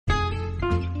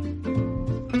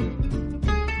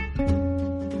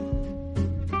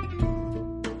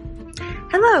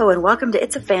Hello and welcome to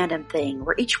It's a Fandom Thing,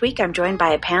 where each week I'm joined by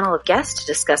a panel of guests to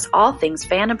discuss all things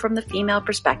fandom from the female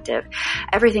perspective.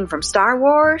 Everything from Star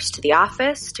Wars, to The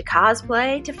Office, to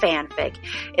cosplay, to fanfic.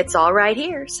 It's all right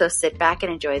here, so sit back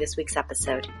and enjoy this week's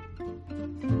episode.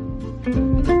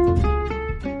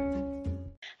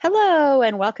 Hello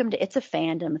and welcome to It's a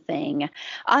Fandom Thing.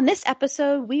 On this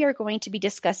episode, we are going to be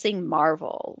discussing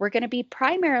Marvel. We're going to be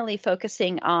primarily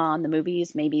focusing on the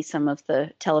movies, maybe some of the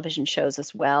television shows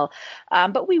as well,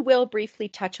 but we will briefly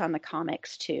touch on the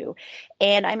comics too.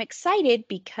 And I'm excited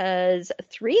because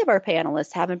 3 of our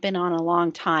panelists haven't been on a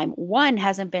long time. 1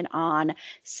 hasn't been on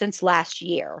since last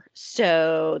year,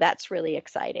 so that's really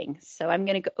exciting. So I'm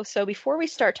going to go. So before we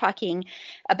start talking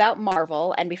about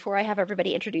Marvel, and before I have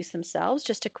everybody introduce themselves,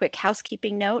 just a quick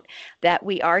housekeeping note that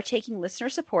we are taking listener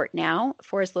support now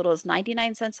for as little as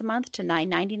 99 cents a month to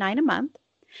 $9.99 a month.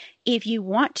 If you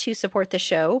want to support the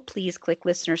show, please click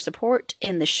listener support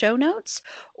in the show notes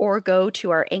or go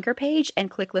to our Anchor page and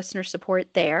click listener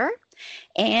support there.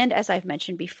 And as I've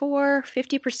mentioned before,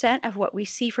 50% of what we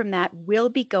see from that will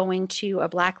be going to a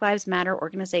Black Lives Matter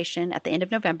organization at the end of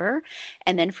November.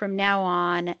 And then from now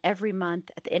on, every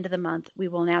month, at the end of the month, we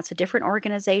will announce a different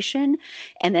organization.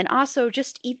 And then also,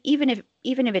 just even if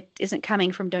it isn't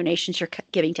coming from donations you're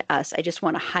giving to us, I just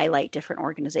want to highlight different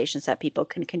organizations that people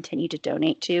can continue to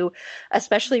donate to,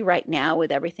 especially right now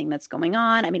with everything that's going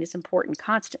on. I mean, it's important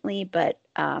constantly, but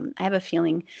I have a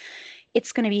feeling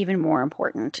it's going to be even more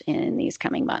important in these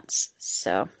coming months.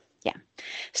 So, yeah.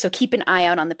 So keep an eye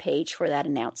out on the page for that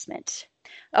announcement.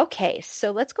 Okay,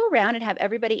 so let's go around and have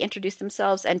everybody introduce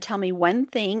themselves and tell me one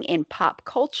thing in pop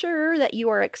culture that you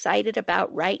are excited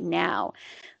about right now.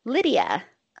 Lydia,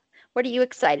 what are you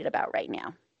excited about right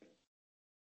now?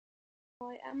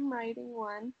 I am writing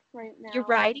one right now. You're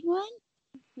writing one?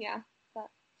 Yeah,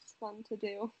 that's fun to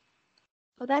do.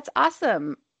 Oh, that's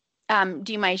awesome.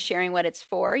 Do you mind sharing what it's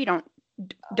for? You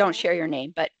don't share your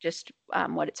name, but just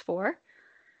what it's for.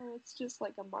 It's just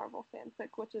like a Marvel fanfic,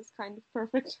 which is kind of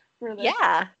perfect for this.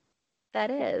 Yeah, that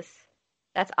is.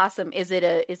 That's awesome. Is it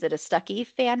a Stucky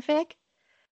fanfic?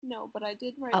 No, but I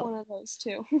did write one of those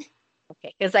too.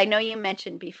 Okay, because I know you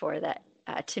mentioned before that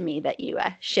to me that you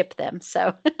ship them.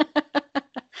 So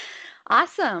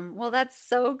awesome. Well, that's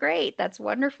so great. That's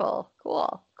wonderful.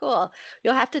 Cool.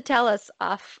 You'll have to tell us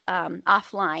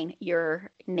offline your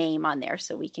name on there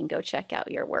so we can go check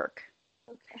out your work.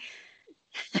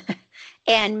 Okay.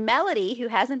 And Melody, who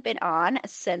hasn't been on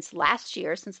since last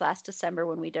December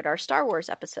when we did our Star Wars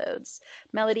episodes.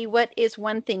 Melody, what is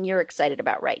one thing you're excited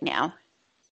about right now?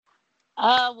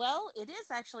 Well, it is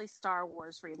actually Star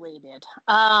Wars related.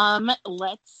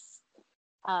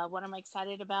 What I'm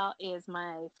excited about is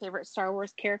my favorite Star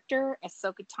Wars character,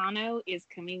 Ahsoka Tano, is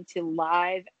coming to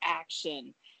live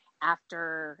action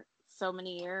after so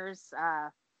many years.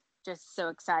 Just so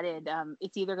excited.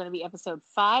 It's either going to be episode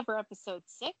 5 or episode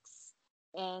 6,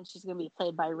 and she's going to be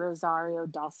played by Rosario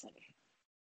Dawson.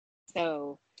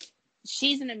 So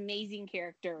she's an amazing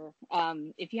character.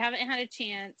 If you haven't had a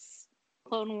chance,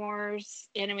 Clone Wars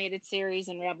animated series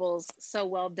and Rebels, so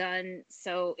well done.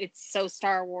 So it's so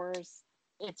Star Wars.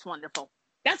 It's wonderful.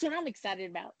 That's what I'm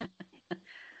excited about.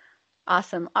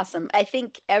 Awesome. I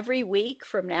think every week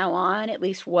from now on, at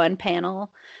least one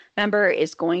panel member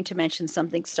is going to mention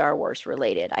something Star Wars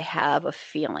related. I have a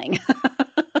feeling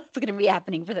it's going to be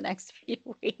happening for the next few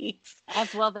weeks.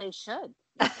 As well they should.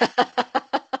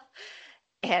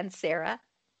 And Sarah?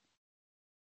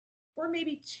 Or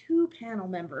maybe 2 panel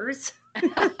members.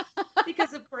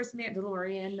 Because, of course,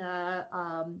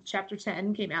 Mandalorian Chapter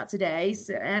 10 came out today.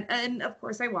 So, and of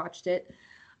course, I watched it.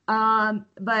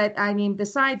 But, I mean,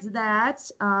 besides that,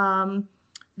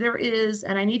 there is,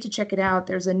 and I need to check it out,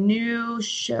 there's a new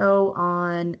show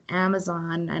on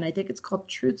Amazon, and I think it's called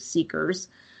Truth Seekers.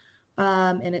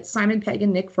 And it's Simon Pegg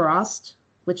and Nick Frost,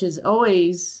 which is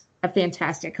always a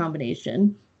fantastic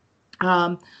combination.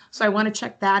 So I want to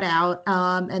check that out.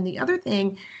 And the other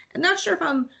thing, I'm not sure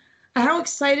how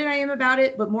excited I am about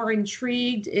it, but more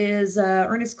intrigued is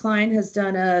Ernest Cline has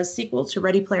done a sequel to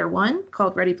Ready Player One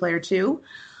called Ready Player Two.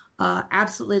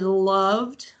 Absolutely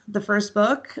loved the first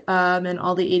book and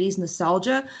all the 80s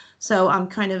nostalgia. So I'm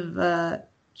kind of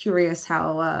curious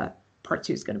how part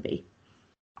 2 is going to be.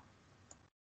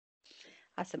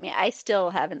 Awesome. Yeah, I still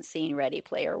haven't seen Ready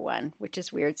Player One, which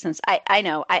is weird since I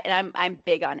know I'm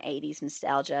big on 80s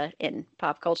nostalgia in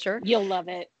pop culture. You'll love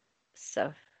it.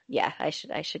 So yeah, I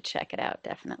should check it out,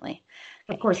 definitely.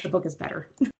 Of course, the book is better.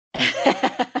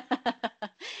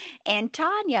 And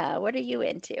Tanya, what are you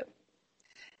into?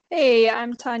 Hey,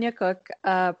 I'm Tanya Cook,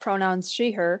 pronouns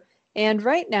she, her. And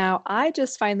right now, I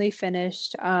just finally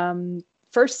finished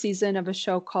first season of a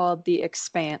show called The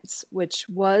Expanse, which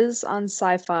was on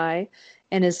Sci-Fi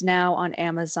and is now on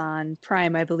Amazon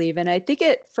Prime, I believe. And I think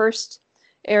it first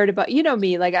aired about, you know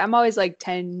me, like I'm always like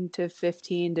 10 to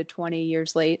 15 to 20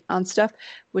 years late on stuff,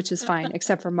 which is fine,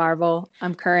 except for Marvel.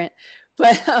 I'm current.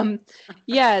 But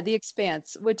yeah, The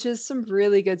Expanse, which is some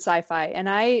really good sci-fi. And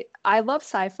I love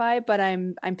sci-fi, but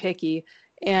I'm picky.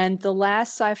 And the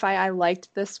last sci-fi I liked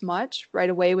this much right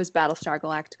away was Battlestar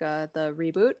Galactica, the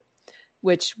reboot,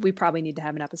 which we probably need to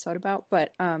have an episode about.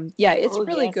 But yeah, it's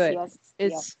really good.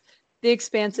 It's The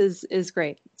Expanse is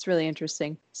great. It's really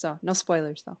interesting. So no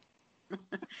spoilers though.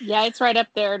 Yeah, it's right up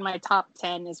there in my top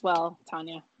 10 as well,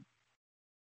 Tanya.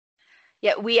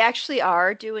 Yeah, we actually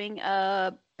are doing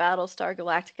a Battlestar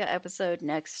Galactica episode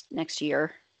next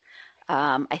year.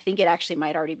 I think it actually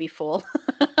might already be full,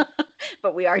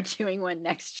 but we are doing one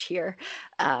next year.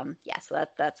 Yeah, so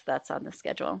that's on the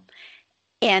schedule.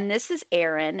 And this is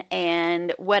Erin,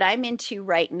 and what I'm into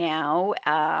right now,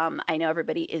 I know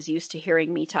everybody is used to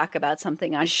hearing me talk about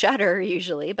something on Shudder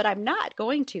usually, but I'm not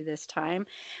going to this time.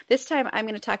 This time I'm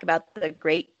going to talk about the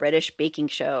Great British Baking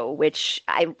Show, which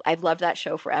I've loved that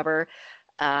show forever.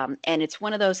 And it's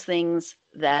one of those things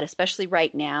that, especially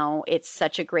right now, it's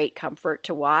such a great comfort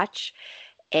to watch.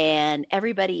 And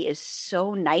everybody is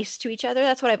so nice to each other.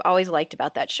 That's what I've always liked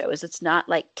about that show, is it's not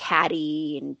like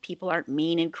catty and people aren't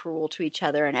mean and cruel to each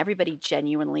other, and everybody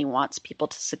genuinely wants people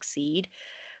to succeed.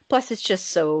 Plus, it's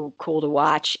just so cool to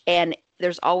watch. And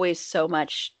there's always so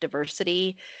much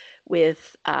diversity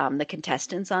with the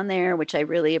contestants on there, which I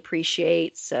really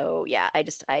appreciate. So yeah,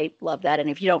 I love that. And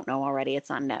if you don't know already,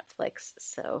 it's on Netflix.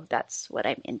 So that's what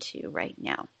I'm into right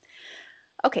now.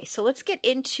 Okay, so let's get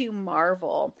into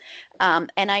Marvel. And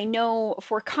I know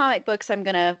for comic books, I'm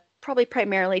going to probably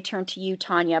primarily turn to you,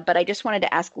 Tanya, but I just wanted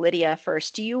to ask Lydia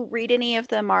first. Do you read any of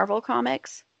the Marvel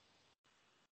comics?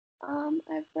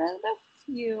 I've read a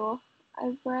few.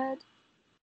 I've read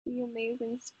The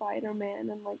Amazing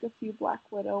Spider-Man and like a few Black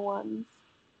Widow ones,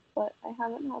 but I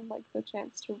haven't had like the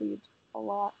chance to read a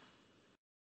lot.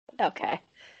 Okay.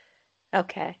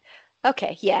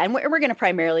 Yeah, and we're going to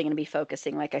primarily going to be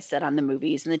focusing, like I said, on the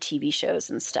movies and the TV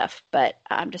shows and stuff. But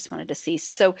just wanted to see.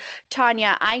 So,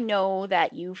 Tanya, I know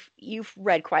that you've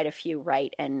read quite a few,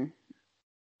 right?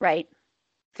 Right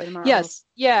for the Marvels. Yes,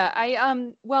 yeah.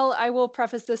 Well, I will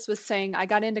preface this with saying I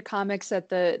got into comics at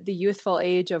the youthful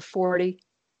age of 40.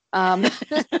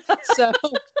 So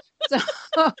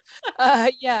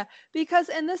yeah, because,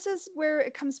 and this is where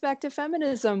it comes back to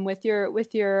feminism with your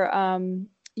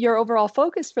overall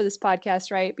focus for this podcast,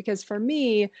 right? Because for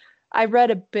me, I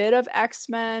read a bit of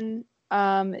X-Men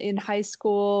in high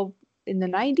school in the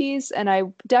 90s, and I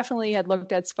definitely had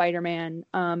looked at Spider-Man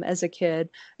as a kid,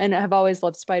 and have always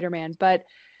loved Spider-Man. But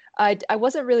I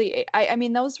wasn't really, I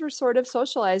mean, those were sort of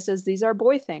socialized as these are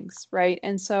boy things, right?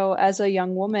 And so as a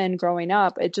young woman growing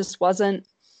up, it just wasn't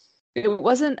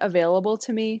available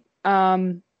to me.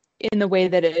 In the way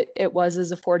that it was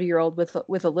as a 40-year-old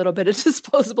with a little bit of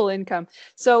disposable income.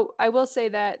 So I will say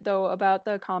that, though, about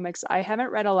the comics, I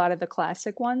haven't read a lot of the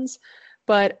classic ones,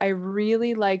 but I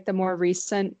really like the more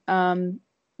recent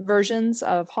versions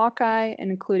of Hawkeye,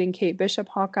 including Kate Bishop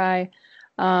Hawkeye.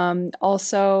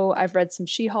 Also, I've read some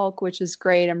She-Hulk, which is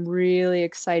great. I'm really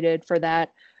excited for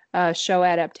that show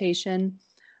adaptation.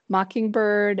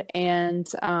 Mockingbird, and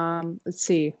let's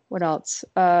see, what else?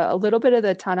 A little bit of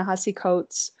the Ta-Nehisi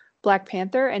Coates Black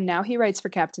Panther, and now he writes for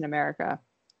Captain America.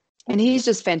 And he's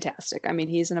just fantastic. I mean,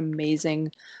 he's an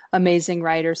amazing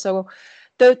writer. So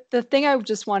the thing I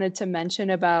just wanted to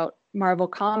mention about Marvel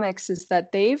Comics is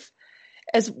that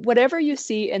as whatever you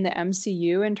see in the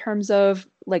MCU in terms of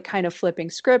like kind of flipping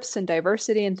scripts and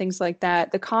diversity and things like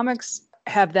that, the comics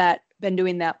have been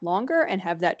doing that longer and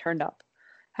have that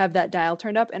dial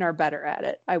turned up and are better at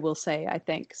it, I will say, I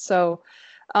think. So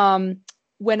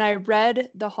when I read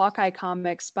the Hawkeye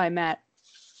comics by Matt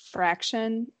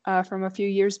Fraction from a few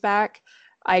years back,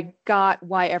 I got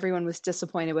why everyone was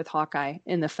disappointed with Hawkeye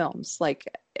in the films. Like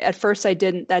at first I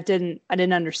didn't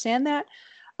understand that.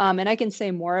 And I can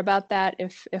say more about that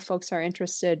if folks are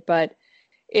interested, but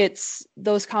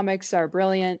those comics are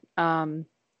brilliant.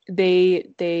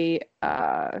 They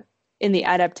in the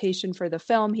adaptation for the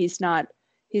film, he's not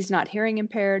hearing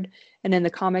impaired, and in the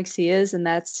comics he is, and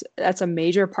that's a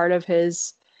major part of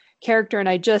his character. And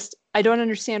I don't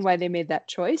understand why they made that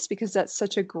choice, because that's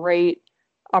such a great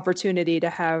opportunity to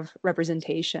have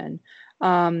representation.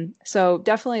 So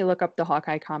definitely look up the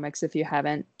Hawkeye comics if you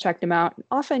haven't checked them out.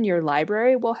 Often your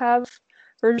library will have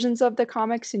versions of the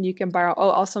comics, and you can borrow. Oh,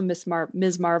 also Ms.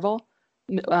 Marvel,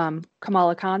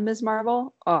 Kamala Khan, Ms.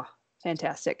 Marvel. Oh,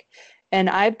 fantastic. And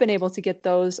I've been able to get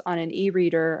those on an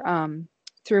e-reader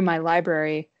through my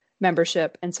library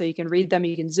membership. And so you can read them,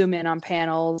 you can zoom in on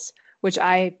panels, which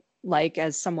I like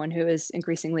as someone who is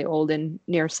increasingly old and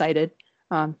nearsighted.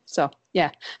 So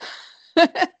yeah.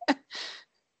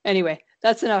 Anyway,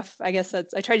 that's enough. I guess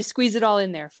I tried to squeeze it all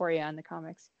in there for you on the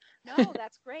comics. No,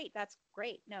 that's great. That's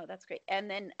great. No, that's great. And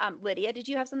then Lydia, did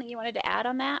you have something you wanted to add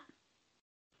on that?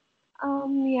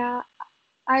 Yeah,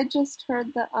 I just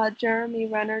heard that Jeremy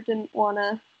Renner didn't want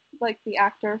to, like the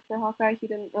actor for Hawkeye, he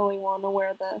didn't really want to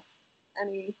wear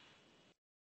any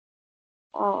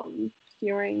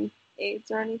hearing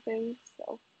aids or anything,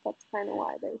 so that's kind of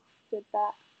why they did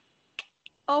that.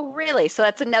 Oh, really? So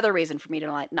that's another reason for me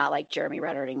to not like Jeremy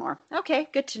Renner anymore. Okay,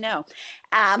 good to know.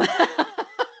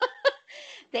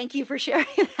 Thank you for sharing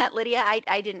that, Lydia.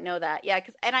 I didn't know that. Yeah,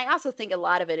 and I also think a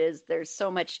lot of it is there's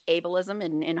so much ableism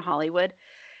in Hollywood,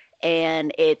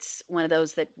 and it's one of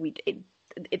those that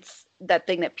it's that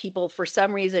thing that people for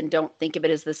some reason don't think of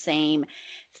it as the same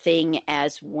thing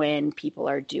as when people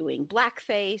are doing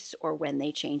blackface or when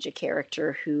they change a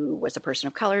character who was a person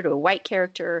of color to a white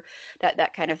character,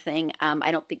 that kind of thing. I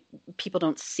don't think people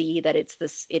don't see that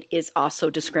it is also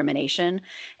discrimination,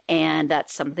 and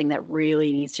that's something that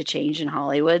really needs to change in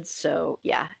Hollywood. So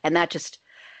yeah, and that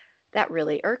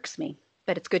really irks me,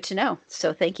 but it's good to know.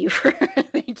 So thank you for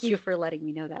thank you for letting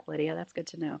me know that, Lydia. That's good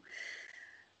to know.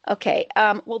 Okay,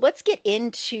 well, let's get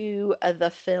into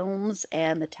the films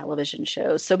and the television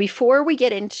shows. So before we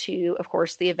get into, of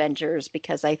course, the Avengers,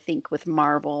 because I think with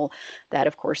Marvel, that,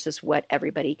 of course, is what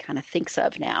everybody kind of thinks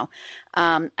of now.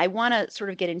 I want to sort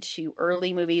of get into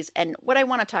early movies. And what I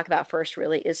want to talk about first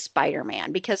really is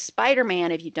Spider-Man, because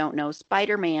Spider-Man, if you don't know,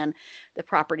 Spider-Man, the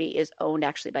property is owned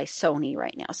actually by Sony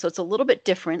right now. So it's a little bit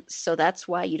different. So that's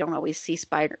why you don't always see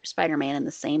Spider-Man in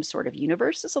the same sort of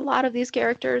universe as a lot of these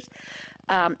characters.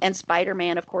 And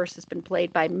Spider-Man, of course, has been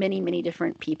played by many, many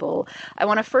different people. I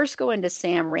want to first go into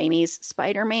Sam Raimi's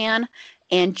Spider-Man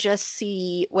and just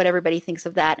see what everybody thinks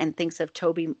of that and thinks of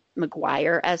Tobey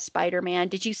Maguire as Spider-Man.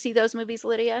 Did you see those movies,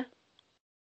 Lydia?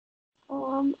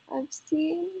 I've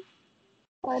seen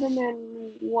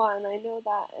Spider-Man 1, I know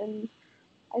that, and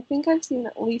I think I've seen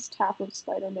at least half of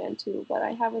Spider-Man 2, but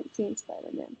I haven't seen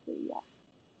Spider-Man 3 yet.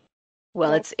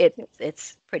 Well,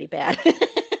 it's pretty bad.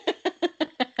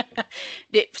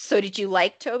 So did you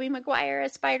like Tobey Maguire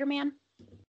as Spider-Man?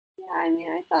 Yeah, I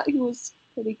mean, I thought he was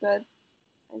pretty good.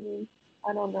 I mean,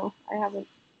 I don't know. I haven't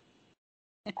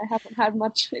had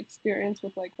much experience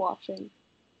with like watching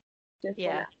different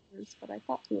actors, but I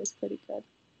thought he was pretty good.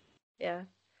 Yeah.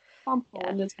 Tom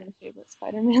Holland is my favorite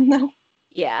Spider-Man, though.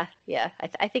 Yeah.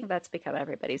 I think that's become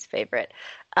everybody's favorite.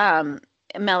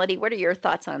 Melody, what are your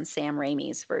thoughts on Sam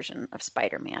Raimi's version of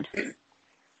Spider-Man?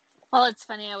 Well, it's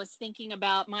funny. I was thinking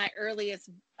about my earliest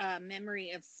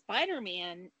memory of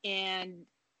Spider-Man, and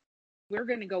we're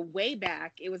going to go way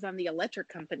back. It was on the Electric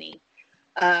Company.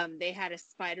 They had a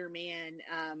Spider-Man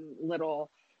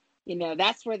little,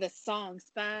 that's where the song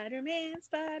Spider-Man,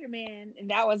 Spider-Man, and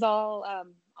that was all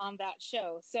on that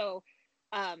show. So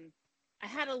I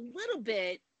had a little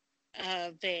bit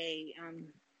of a,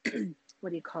 what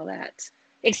do you call that?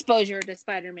 Exposure to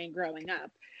Spider-Man growing up.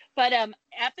 But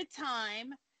at the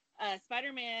time,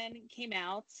 Spider-Man came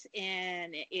out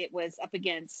and it was up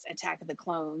against Attack of the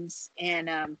Clones. And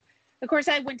of course,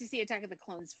 I went to see Attack of the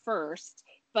Clones first,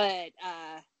 but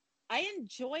I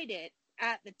enjoyed it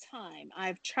at the time.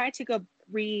 I've tried to go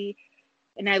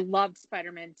and I loved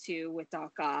Spider-Man 2 with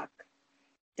Doc Ock,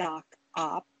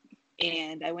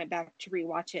 and I went back to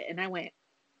rewatch it and I went,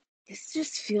 this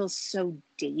just feels so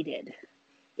dated.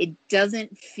 It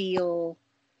doesn't feel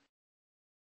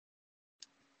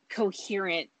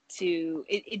coherent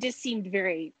it just seemed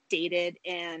very dated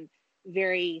and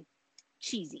very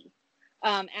cheesy.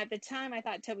 At the time, I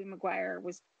thought Tobey Maguire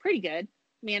was pretty good.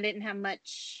 I mean, I didn't have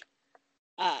much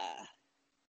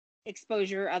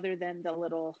exposure other than the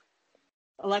little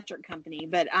Electric Company,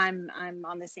 but I'm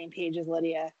on the same page as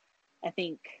Lydia. I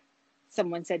think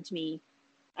someone said to me,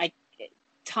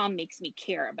 Tom makes me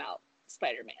care about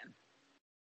Spider-Man.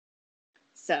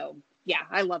 So yeah,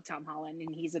 I love Tom Holland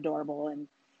and he's adorable, and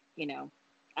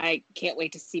I can't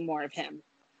wait to see more of him.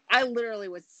 I literally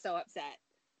was so upset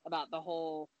about the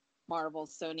whole Marvel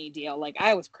Sony deal. Like,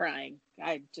 I was crying.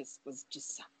 I just was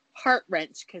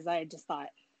heart-wrenched because I just thought,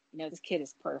 this kid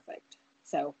is perfect.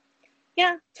 So,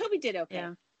 yeah, Tobey did okay.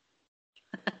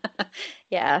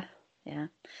 Yeah.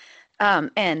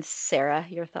 And Sarah,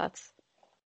 your thoughts?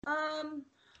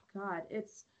 God,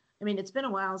 it's been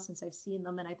a while since I've seen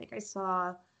them, and I think I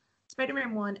saw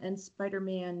Spider-Man 1 and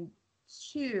Spider-Man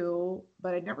 2,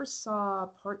 but I never saw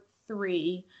part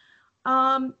 3.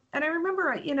 And I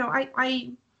remember, I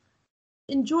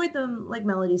enjoyed them, like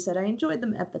Melody said, I enjoyed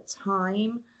them at the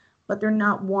time, but they're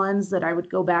not ones that I would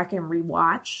go back and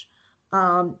rewatch.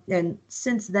 And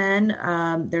since then,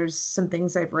 there's some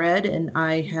things I've read, and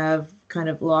I have kind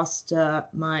of lost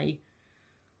my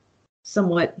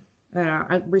somewhat,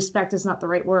 respect is not the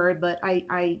right word, but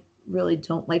I really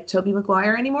don't like Tobey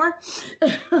Maguire anymore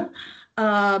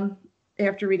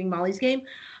after reading Molly's Game.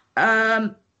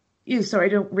 So I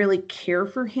don't really care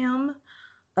for him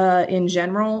in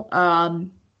general.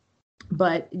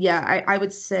 But yeah, I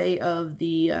would say of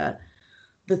the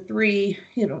three,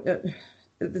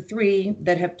 the three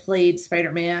that have played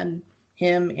Spider-Man,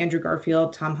 him, Andrew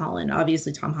Garfield, Tom Holland.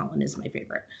 Obviously, Tom Holland is my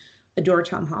favorite. Adore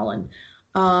Tom Holland.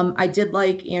 I did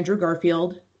like Andrew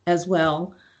Garfield as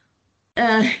well.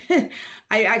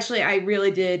 I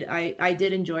really did. I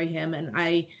did enjoy him,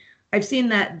 and I've seen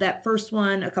that first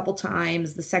one a couple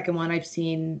times. The second one I've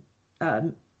seen,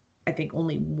 I think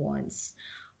only once.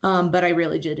 But I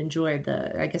really did enjoy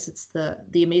I guess it's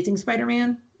the Amazing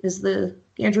Spider-Man is the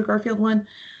Andrew Garfield one.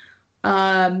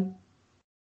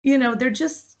 They're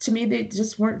just, to me, they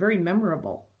just weren't very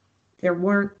memorable. They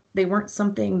weren't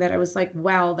something that I was like,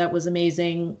 wow, that was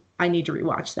amazing. I need to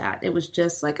rewatch that. It was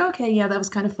just like, okay, yeah, that was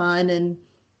kind of fun, and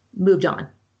moved on.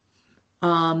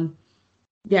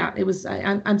 Yeah, it was,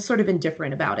 I'm sort of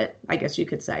indifferent about it, I guess you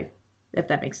could say, if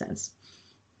that makes sense.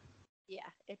 Yeah,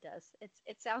 it does.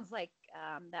 It sounds like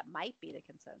that might be the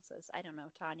consensus. I don't know,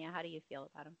 Tanya, how do you feel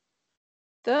about him?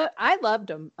 I loved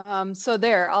them. So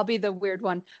there, I'll be the weird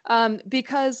one.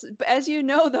 Because as you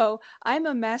know, though, I'm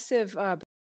a massive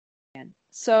fan.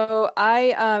 So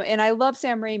and I love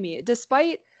Sam Raimi,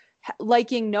 despite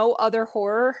liking no other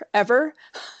horror ever,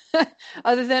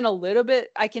 other than a little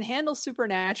bit. I can handle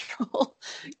supernatural,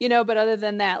 but other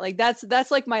than that, like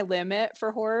that's like my limit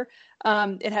for horror.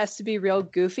 It has to be real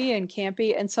goofy and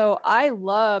campy. And so I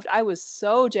was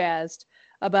so jazzed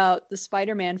about the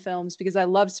Spider-Man films because I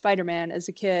loved Spider-Man as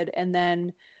a kid, and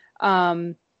then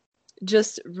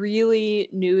just really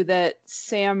knew that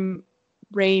Sam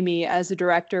Raimi as a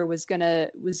director was gonna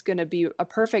be a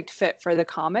perfect fit for the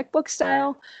comic book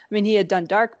style. I mean, he had done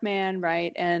Darkman,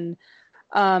 right? And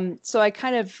so I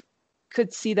kind of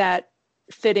could see that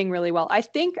fitting really well. I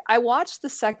think I watched the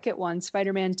second one,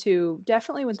 Spider-Man 2,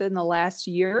 definitely within the last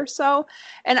year or so,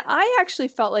 and I actually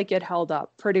felt like it held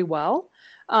up pretty well.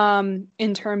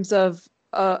 In terms of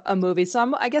a movie.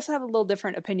 So I guess I have a little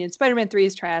different opinion. Spider-Man 3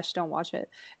 is trash. Don't watch it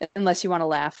unless you want to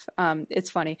laugh. It's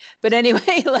funny. But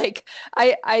anyway, like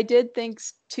I did think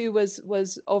 2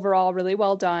 was overall really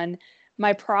well done.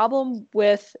 My problem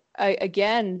with,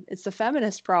 again, it's the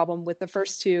feminist problem with the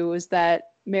first 2 is that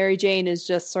Mary Jane is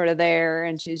just sort of there,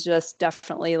 and she's just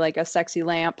definitely like a sexy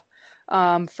lamp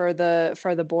for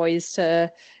the boys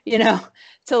to,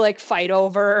 to like fight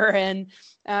over, and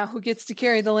who gets to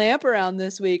carry the lamp around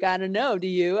this week? I don't know. Do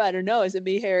you? I don't know. Is it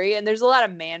me, Harry? And there's a lot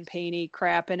of man-painty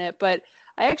crap in it, but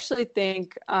I actually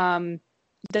think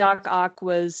Doc Ock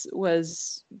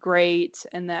was great,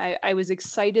 and I was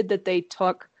excited that they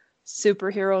took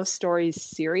superhero stories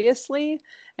seriously.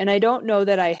 And I don't know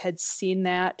that I had seen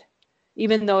that,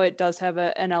 even though it does have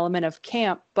an element of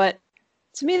camp, but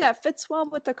to me that fits well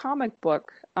with the comic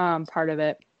book part of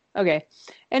it. Okay.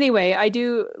 Anyway, I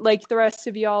do like the rest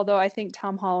of y'all, though. I think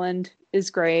Tom Holland is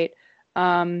great.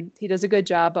 He does a good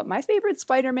job. But my favorite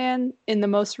Spider-Man in the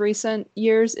most recent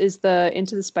years is the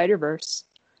Into the Spider-Verse.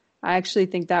 I actually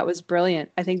think that was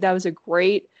brilliant. I think that was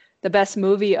the best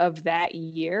movie of that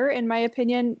year, in my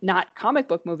opinion. Not comic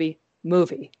book movie,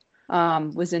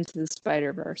 was Into the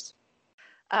Spider-Verse.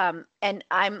 And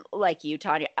I'm like you,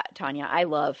 Tanya. I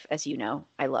love, as you know,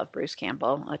 I love Bruce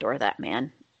Campbell. Adore that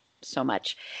man so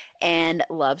much, and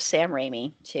love Sam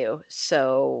Raimi too.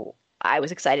 So I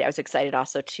was excited. I was excited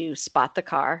also to spot the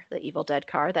car, the Evil Dead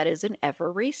car that is in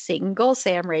every single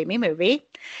Sam Raimi movie.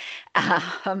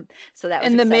 So that was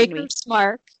and the exciting Maker's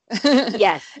Mark.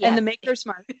 Yes. And the Maker's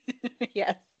Mark.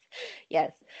 Yes.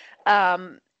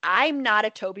 I'm not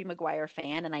a Tobey Maguire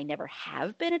fan, and I never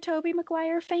have been a Tobey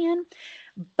Maguire fan,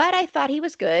 but I thought he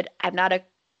was good. I'm not a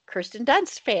Kirsten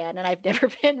Dunst fan, and I've never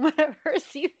been one of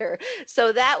hers either.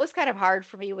 So that was kind of hard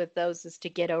for me with those, is to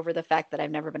get over the fact that I've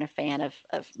never been a fan of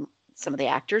some of the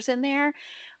actors in there.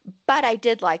 But I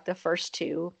did like the first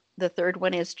 2. The third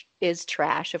one is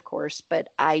trash, of course,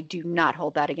 but I do not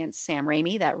hold that against Sam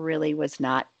Raimi. That really was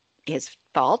not his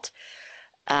fault.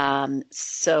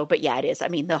 But yeah, it is. I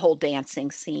mean, the whole dancing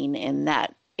scene in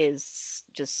that is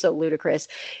just so ludicrous.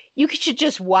 You should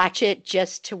just watch it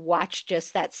just to watch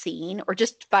just that scene, or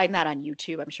just find that on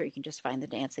YouTube. I'm sure you can just find the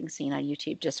dancing scene on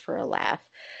YouTube just for a laugh.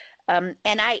 And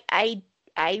I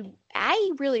I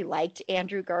really liked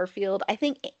Andrew Garfield. I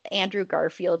think Andrew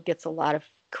Garfield gets a lot of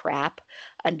crap,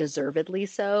 undeservedly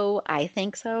so. I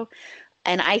think so.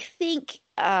 And I think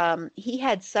he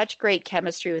had such great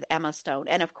chemistry with Emma Stone.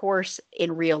 And of course,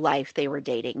 in real life, they were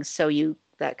dating. So you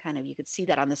could see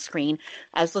that on the screen.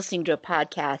 I was listening to a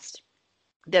podcast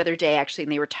the other day, actually,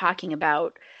 and they were talking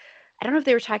about, I don't know if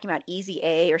they were talking about Easy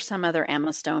A or some other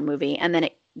Emma Stone movie. And then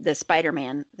the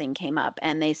Spider-Man thing came up,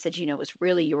 and they said, it was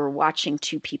really, you were watching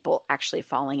two people actually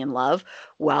falling in love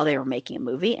while they were making a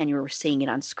movie, and you were seeing it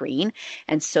on screen.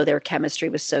 And so their chemistry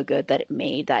was so good that it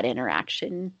made that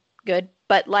interaction good.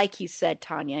 But like you said,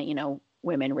 Tanya,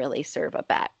 women really serve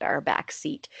our back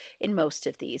seat in most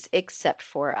of these, except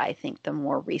for I think the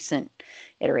more recent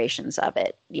iterations of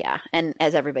it. Yeah. And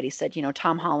as everybody said,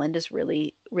 Tom Holland is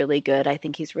really, really good. I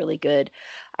think he's really good.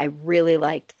 I really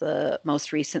liked the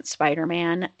most recent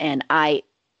Spider-Man, and I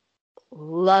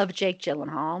love Jake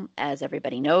Gyllenhaal, as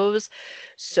everybody knows.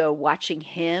 So watching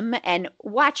him and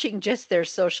watching just their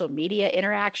social media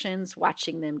interactions,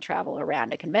 watching them travel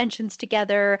around to conventions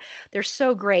together, they're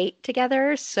so great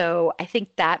together. So I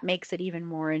think that makes it even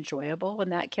more enjoyable when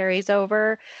that carries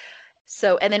over.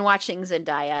 So, and then watching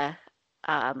Zendaya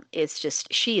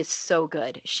she is so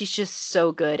good. She's just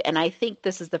so good. And I think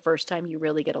this is the first time you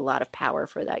really get a lot of power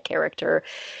for that character.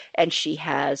 And she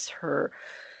has her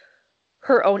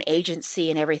own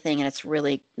agency and everything, and it's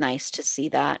really nice to see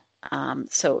that.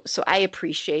 So I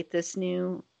appreciate this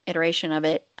new iteration of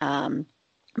it.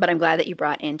 But I'm glad that you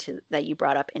brought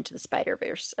up Into the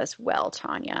Spider-Verse as well,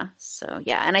 Tanya. So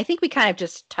yeah, and I think we kind of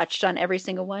just touched on every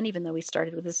single one, even though we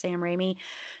started with the Sam Raimi.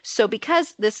 So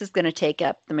because this is going to take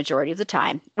up the majority of the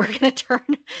time, we're going to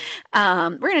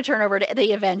turn over to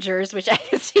the Avengers, which I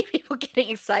can see people getting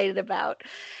excited about,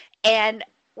 and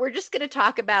we're just going to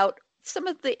talk about some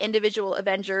of the individual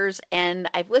Avengers, and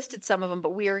I've listed some of them,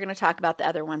 but we are going to talk about the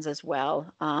other ones as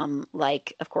well.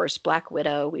 Like, of course, Black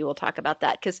Widow. We will talk about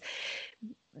that because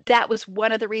that was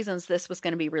one of the reasons this was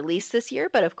going to be released this year.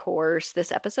 But of course,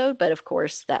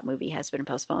 that movie has been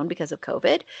postponed because of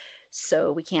COVID.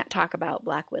 So we can't talk about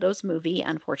Black Widow's movie,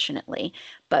 unfortunately,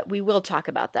 but we will talk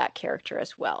about that character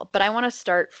as well. But I want to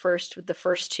start first with the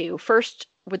first two.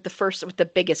 With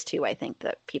the biggest two, I think,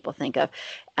 that people think of,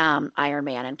 Iron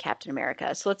Man and Captain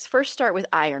America. So let's first start with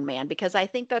Iron Man, because I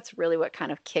think that's really what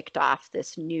kind of kicked off the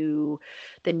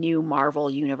new Marvel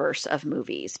universe of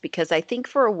movies. Because I think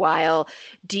for a while,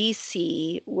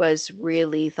 DC was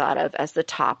really thought of as the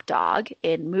top dog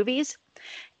in movies.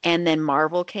 And then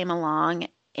Marvel came along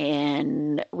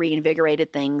and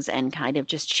reinvigorated things and kind of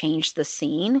just changed the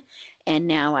scene. And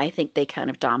now I think they kind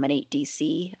of dominate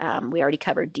DC. We already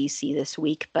covered DC this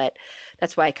week, but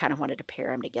that's why I kind of wanted to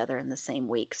pair them together in the same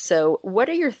week. So what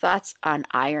are your thoughts on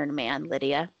Iron Man,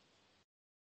 Lydia?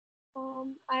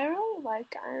 I really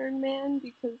like Iron Man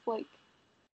because,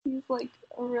 he's, a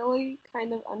really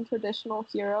kind of untraditional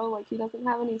hero. Like, he doesn't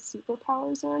have any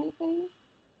superpowers or anything.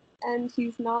 And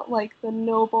he's not, the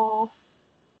noble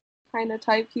kind of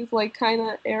type. He's kind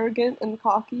of arrogant and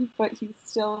cocky, but he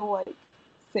still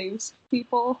saves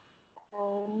people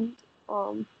and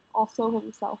also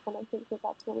himself. And I think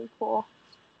that's really cool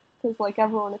because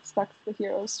everyone expects the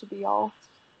heroes to be all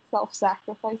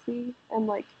self-sacrificing,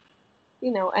 and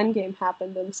Endgame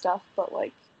happened and stuff, but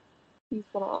he's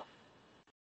not.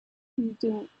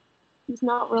 He's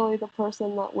not really the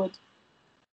person that would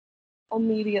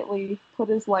immediately put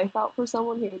his life out for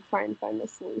someone. He would try and find a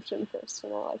solution first,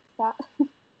 and I like that.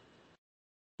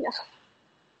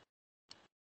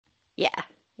 Yeah.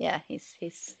 Yeah,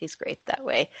 he's great that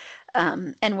way.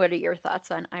 And what are your thoughts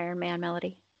on Iron Man,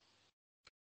 Melody?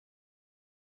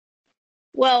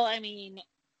 Well, I mean,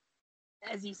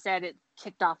 as you said, it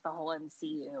kicked off the whole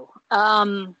MCU.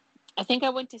 I think I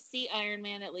went to see Iron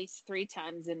Man at least 3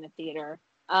 times in the theater.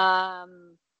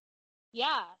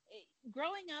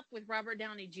 Growing up with Robert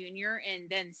Downey Jr. and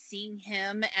then seeing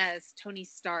him as Tony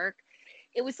Stark,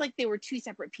 it was like they were 2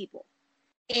 separate people.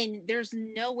 And there's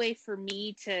no way for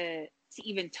me to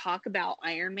even talk about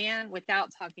Iron Man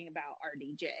without talking about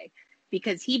RDJ,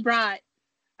 because I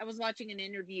was watching an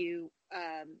interview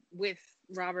with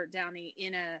Robert Downey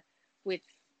with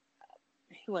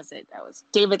who was it? That was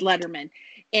David Letterman.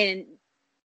 And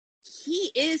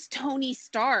he is Tony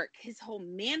Stark. His whole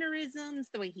mannerisms,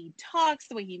 the way he talks,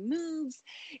 the way he moves.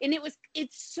 And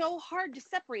it's so hard to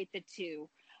separate the two.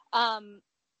 I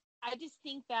just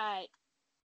think that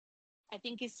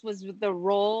this was the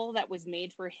role that was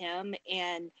made for him.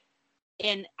 And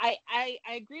I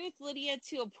agree with Lydia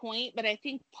to a point, but I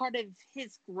think part of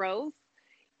his growth,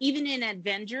 even in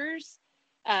Avengers,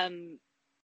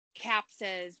 Cap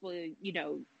says, well,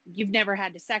 you've never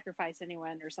had to sacrifice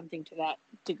anyone or something to that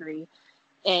degree.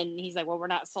 And he's like, well, we're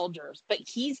not soldiers. But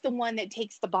he's the one that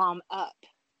takes the bomb up.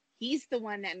 He's the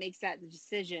one that makes that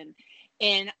decision.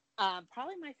 And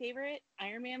probably my favorite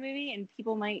Iron Man movie, and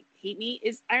people might hate me,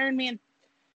 is Iron Man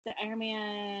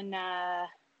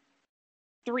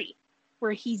 3,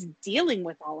 where he's dealing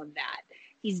with all of that.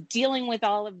 He's dealing with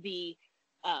all of the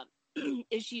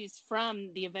issues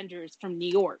from the Avengers from New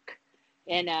York.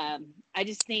 And I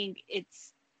just think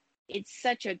it's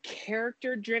such a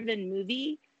character-driven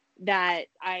movie that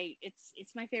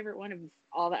it's my favorite one of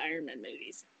all the Iron Man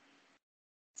movies.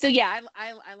 So yeah,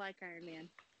 I like Iron Man,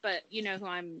 but you know who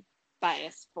I'm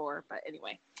biased for. But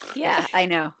anyway. Yeah, I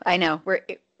know. We're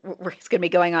it's going to be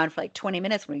going on for like 20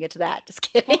 minutes when we get to that. Just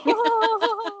kidding.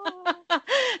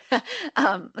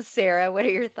 Sarah, what are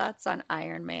your thoughts on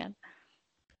Iron Man?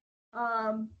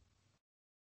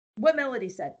 What Melody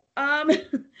said.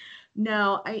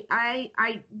 No,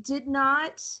 I did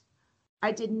not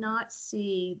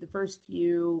see the first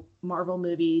few Marvel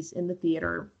movies in the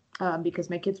theater because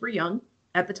my kids were young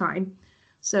at the time.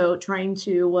 So trying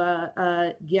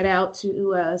to get out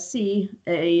to see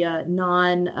a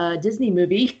non-Disney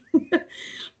movie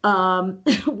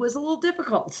was a little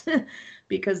difficult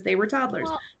because they were toddlers.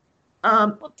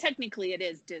 Well, technically it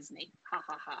is Disney. Ha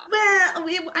ha ha.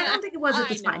 Well, I don't think it was at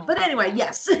the time. But anyway,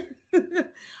 yes.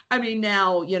 I mean,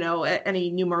 now,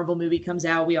 any new Marvel movie comes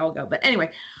out, we all go. But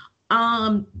anyway,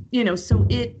 so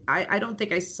I don't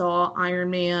think I saw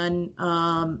Iron Man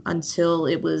until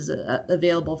it was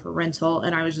available for rental,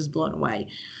 and I was just blown away.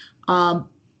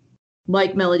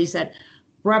 Like Melody said,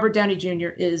 Robert Downey Jr.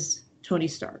 is Tony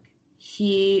Stark.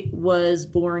 He was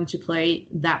born to play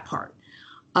that part.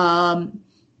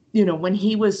 When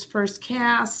he was first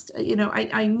cast,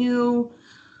 I knew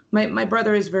my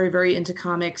brother is very, very into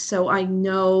comics, so I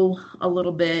know a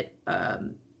little bit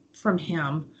from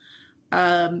him.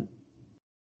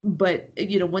 But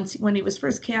when he was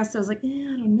first cast, I was like, I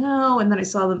don't know. And then I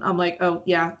saw them. I'm like, oh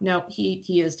yeah, no,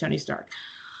 he is Tony Stark.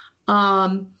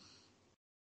 I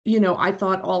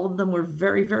thought all of them were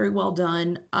very, very well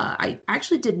done. I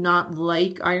actually did not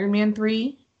like Iron Man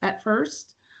 3 at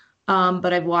first.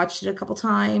 But I've watched it a couple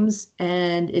times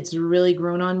and it's really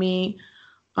grown on me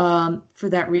for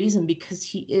that reason, because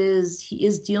he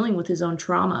is dealing with his own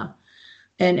trauma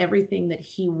and everything that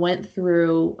he went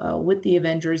through with the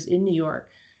Avengers in New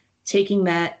York, taking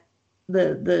that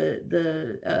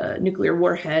the nuclear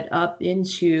warhead up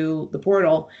into the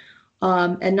portal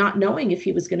and not knowing if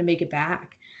he was going to make it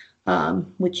back,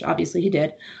 which obviously he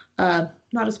did. Not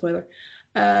a spoiler,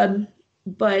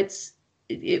 but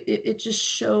it just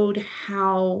showed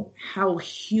how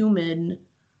human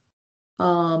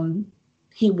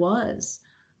he was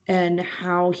and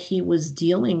how he was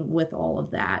dealing with all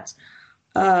of that.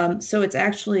 So it's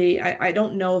actually, I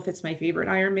don't know if it's my favorite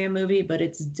Iron Man movie, but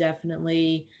it's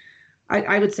definitely,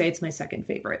 I would say it's my second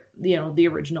favorite. The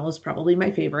original is probably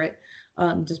my favorite,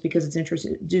 just because it's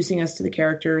introducing us to the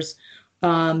characters.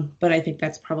 But I think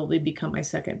that's probably become my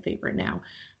second favorite now.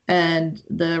 And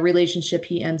the relationship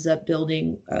he ends up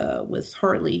building with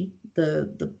Harley,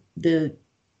 the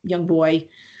young boy,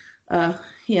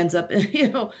 he ends up,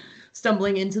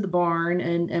 stumbling into the barn,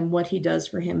 and what he does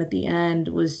for him at the end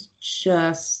was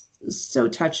just so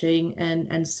touching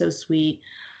and so sweet.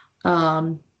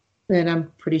 And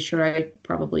I'm pretty sure I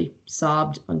probably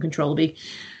sobbed uncontrollably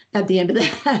at the end of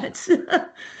that.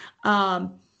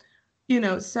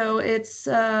 So it's,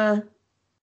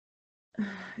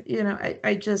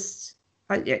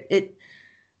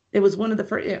 it was one of the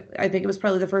first, I think it was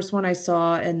probably the first one I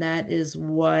saw, and that is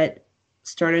what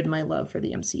started my love for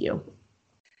the MCU.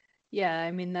 Yeah,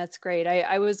 I mean, that's great.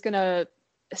 I was going to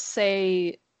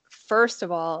say, first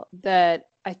of all, that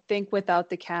I think without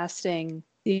the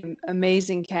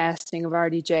amazing casting of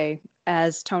RDJ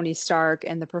as Tony Stark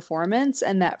and the performance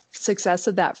and that success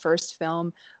of that first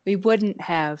film, we wouldn't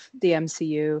have the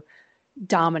MCU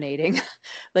dominating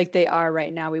like they are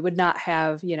right now. We would not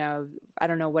have, I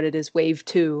don't know what it is, wave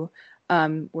 2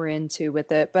 we're into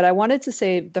with it. But I wanted to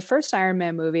say the first Iron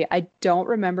Man movie, I don't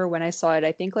remember when I saw it.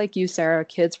 I think like you, Sarah,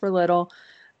 kids were little.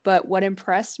 But what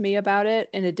impressed me about it,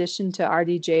 in addition to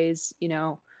RDJ's,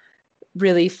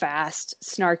 really fast,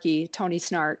 snarky Tony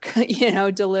Snark,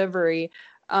 delivery,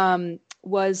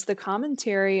 was the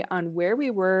commentary on where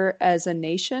we were as a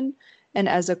nation and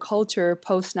as a culture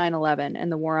post 9/11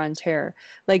 and the war on terror.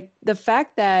 Like the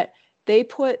fact that they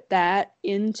put that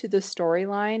into the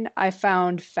storyline, I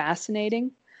found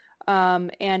fascinating.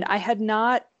 And I had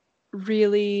not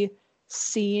really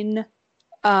seen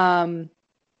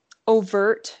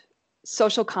overt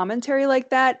social commentary like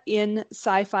that in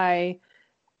sci-fi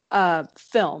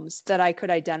films that I could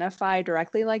identify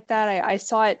directly like that. I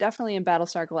saw it definitely in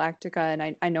Battlestar Galactica,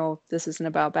 and I know this isn't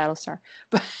about Battlestar,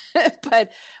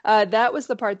 but that was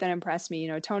the part that impressed me. You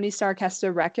know, Tony Stark has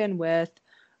to reckon with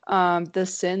the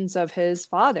sins of his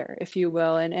father, if you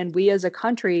will, and we as a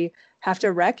country have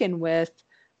to reckon with,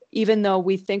 even though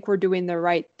we think we're doing the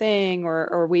right thing,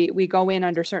 or we go in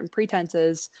under certain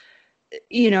pretenses,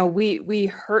 you know, we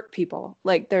hurt people.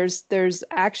 Like there's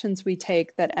actions we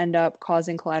take that end up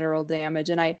causing collateral damage.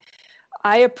 And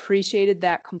I appreciated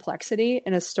that complexity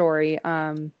in a story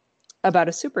about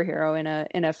a superhero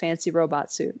in a fancy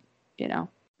robot suit, you know.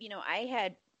 You know, I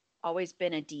had always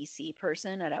been a DC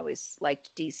person. I'd always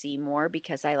liked DC more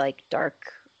because I like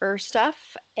darker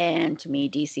stuff. And to me,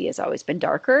 DC has always been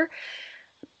darker.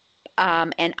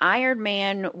 And Iron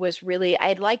Man was really,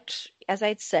 I liked, as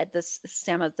I'd said,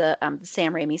 some of the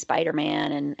Sam Raimi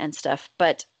Spider-Man and stuff.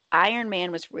 But Iron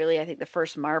Man was really, I think, the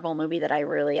first Marvel movie that I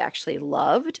really actually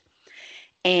loved.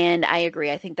 And I agree.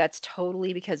 I think that's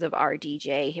totally because of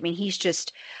RDJ. I mean,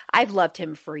 I've loved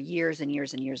him for years and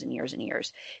years and years and years and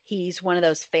years. He's one of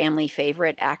those family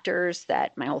favorite actors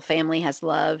that my whole family has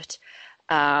loved.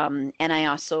 And I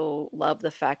also love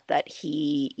the fact that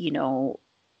he, you know,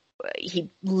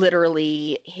 he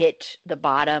literally hit the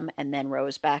bottom and then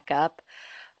rose back up.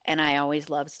 And I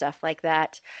always love stuff like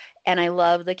that. And I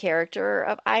love the character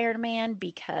of Iron Man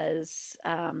because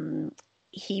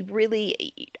he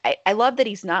really, I love that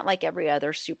he's not like every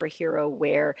other superhero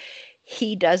where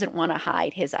he doesn't want to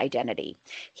hide his identity.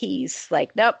 He's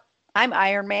like, nope, I'm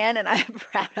Iron Man and I'm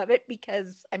proud of it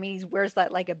because, I mean, he wears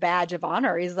that like a badge of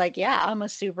honor. He's like, yeah, I'm a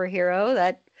superhero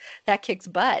that kicks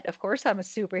butt. Of course I'm a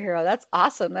superhero. That's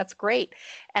awesome. That's great.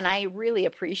 And I really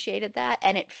appreciated that.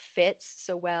 And it fits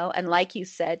so well. And like you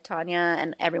said, Tanya,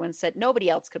 and everyone said, nobody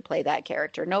else could play that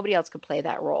character. Nobody else could play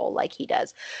that role like he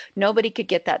does. Nobody could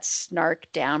get that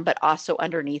snark down, but also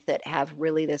underneath it have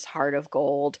really this heart of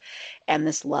gold and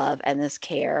this love and this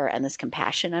care and this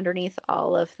compassion underneath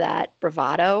all of that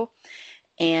bravado.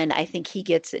 And I think he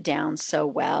gets it down so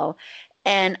well.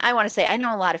 And I want to say, I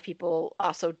know a lot of people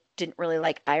also didn't really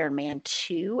like Iron Man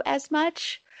 2 as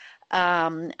much.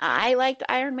 I liked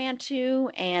Iron Man 2,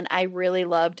 and I really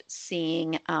loved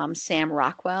seeing Sam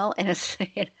Rockwell in a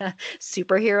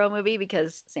superhero movie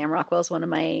because Sam Rockwell is one of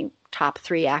my top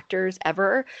 3 actors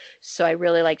ever. So I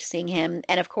really liked seeing him.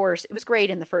 And of course, it was great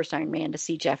in the first Iron Man to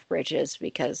see Jeff Bridges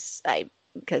because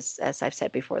as I've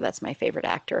said before, that's my favorite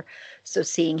actor. So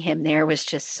seeing him there was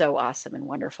just so awesome and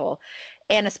wonderful.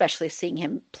 And especially seeing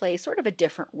him play sort of a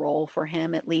different role for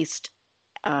him, at least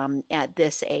at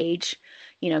this age,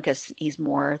 you know, because he's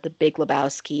more the Big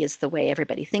Lebowski is the way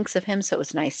everybody thinks of him. So it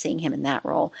was nice seeing him in that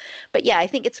role. But yeah, I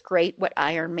think it's great what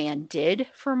Iron Man did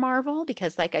for Marvel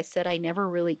because, like I said, I never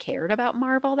really cared about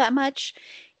Marvel that much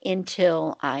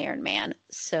until Iron Man.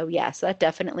 So yeah, so that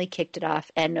definitely kicked it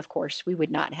off. And of course, we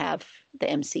would not have the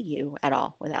MCU at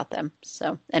all without them.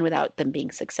 So, and without them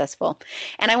being successful.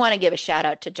 And I want to give a shout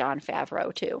out to Jon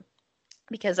Favreau too,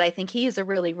 because I think he is a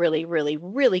really, really, really,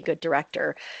 really good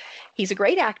director. He's a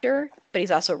great actor, but he's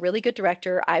also a really good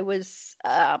director. I was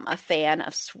a fan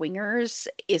of Swingers,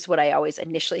 is what I always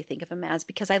initially think of him as,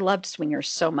 because I loved Swingers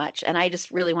so much. And I just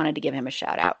really wanted to give him a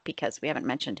shout out because we haven't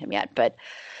mentioned him yet. But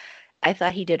I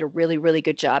thought he did a really, really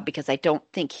good job because I don't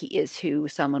think he is who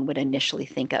someone would initially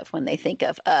think of when they think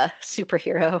of a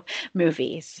superhero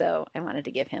movie. So I wanted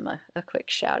to give him a quick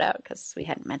shout out because we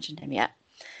hadn't mentioned him yet.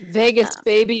 Vegas,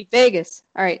 baby, Vegas.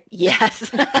 All right.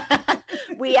 Yes.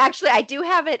 I do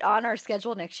have it on our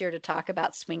schedule next year to talk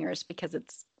about Swingers because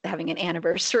it's having an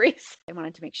anniversary. So I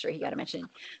wanted to make sure he got a mention.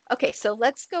 Okay, so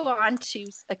let's go on to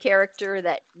a character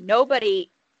that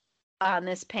nobody on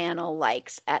this panel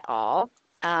likes at all.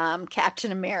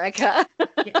 Captain America.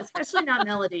 Yeah, especially not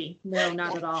Melody. No,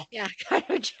 not at all. Yeah, kind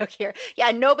of a joke here.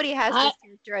 Yeah, nobody has this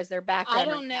character as their background. I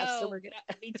don't know. Now, so we're gonna...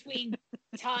 Between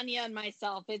Tanya and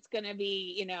myself, it's gonna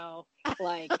be, yeah,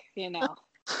 buddy.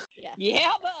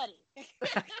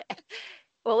 Okay.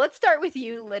 Well, let's start with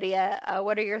you, Lydia.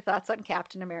 What are your thoughts on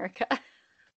Captain America?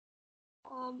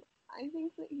 I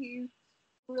think that he's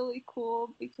really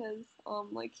cool because,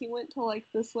 he went to like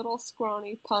this little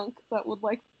scrawny punk that would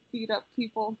like beat up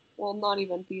people. Well, not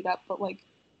even beat up, but like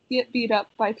get beat up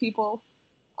by people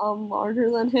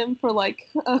larger than him for like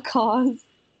a cause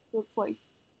that's like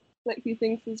that he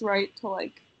thinks is right to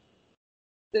like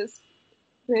this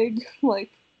big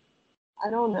like I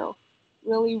don't know,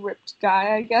 really ripped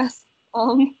guy, I guess.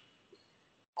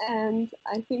 And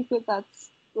I think that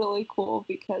that's really cool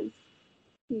because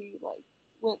he like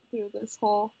went through this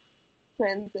whole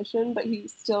transition, but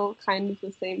he's still kind of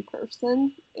the same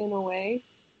person in a way.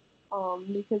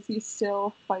 because he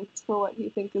still fights for what he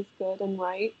thinks is good and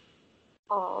right.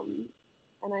 And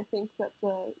I think that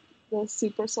the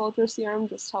super soldier serum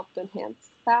just helped enhance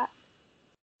that.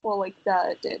 Well, like,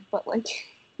 it did, but, like,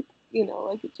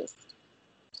 like, it just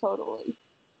totally,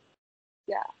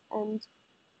 yeah. And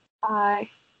I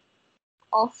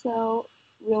also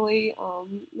really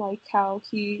like how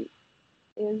he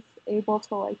is able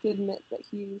to, like, admit that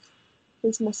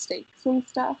his mistakes and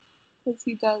stuff,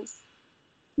 because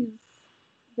he's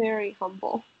very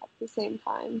humble at the same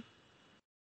time.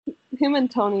 Him and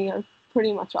Tony are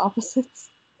pretty much opposites.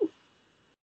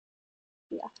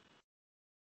 Yeah.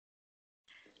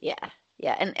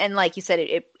 Yeah, and like you said,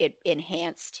 it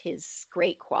enhanced his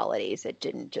great qualities. It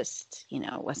didn't just,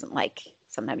 it wasn't like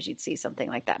sometimes you'd see something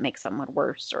like that make someone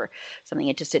worse or something.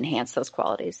 It just enhanced those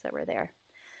qualities that were there.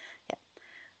 Yeah.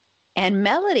 And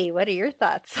Melody, what are your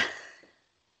thoughts?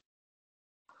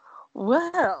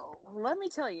 Well, let me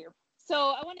tell you.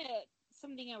 So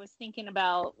something I was thinking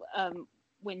about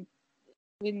when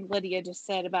Lydia just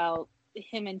said about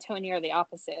him and Tony are the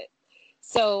opposite.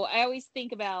 So I always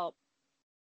think about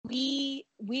we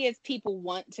as people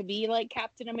want to be like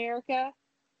Captain America,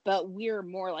 but we're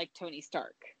more like Tony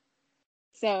Stark.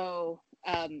 So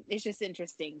it's just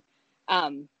interesting.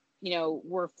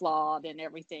 We're flawed and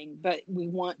everything, but we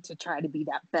want to try to be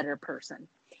that better person.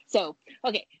 So,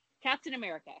 okay, Captain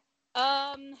America.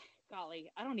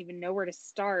 Golly, I don't even know where to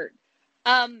start.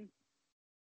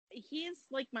 He is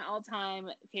like my all-time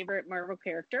favorite Marvel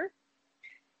character.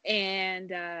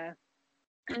 And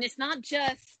it's not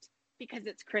just because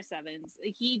it's Chris Evans.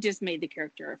 He just made the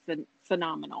character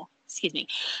phenomenal. Excuse me.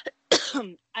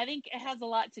 I think it has a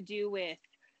lot to do with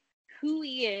who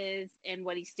he is and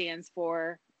what he stands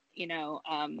for. I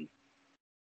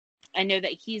know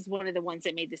that he's one of the ones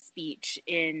that made the speech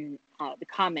in the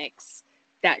comics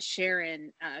that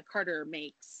Sharon Carter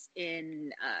makes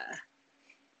in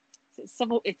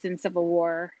Civil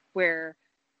War, where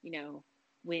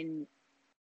when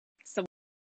someone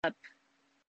up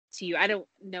to you, I don't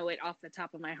know it off the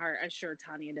top of my heart. I'm sure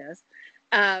Tanya does,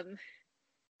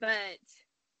 but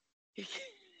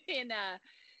and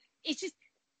it's just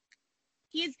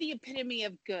he is the epitome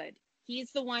of good.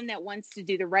 He's the one that wants to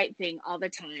do the right thing all the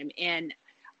time, and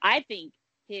I think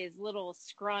his little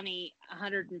scrawny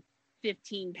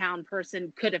 115-pound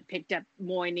person could have picked up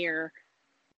Mjolnir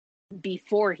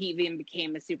before he even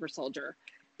became a super soldier,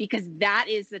 because that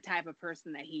is the type of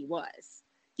person that he was.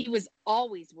 He was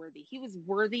always worthy. He was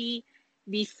worthy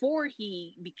before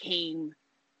he became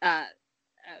a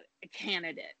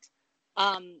candidate.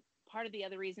 Part of the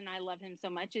other reason I love him so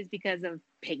much is because of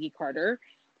Peggy Carter.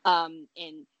 And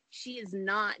she is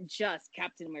not just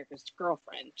Captain America's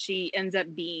girlfriend. She ends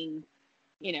up being,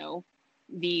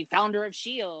 the founder of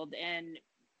S.H.I.E.L.D.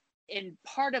 And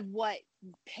part of what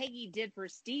Peggy did for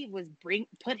Steve was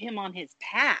put him on his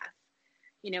path.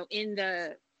 In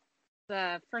the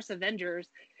first Avengers,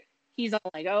 he's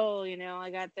all like, oh, I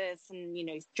got this. And,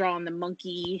 he's drawing the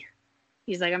monkey.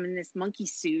 He's like, I'm in this monkey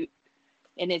suit.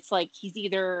 And it's like, he's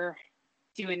either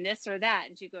doing this or that.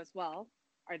 And she goes, well,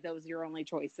 are those your only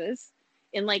choices?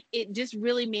 And like, it just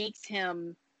really makes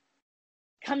him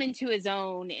come into his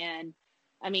own. And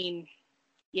I mean,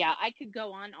 yeah, I could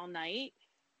go on all night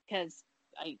because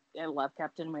I love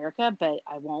Captain America, but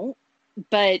I won't.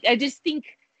 But I just think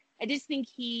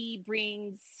he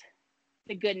brings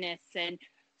the goodness. And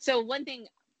so one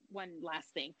last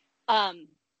thing,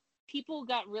 people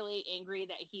got really angry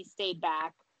that he stayed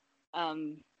back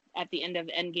at the end of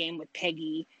Endgame with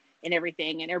Peggy and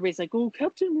everything, and everybody's like, oh,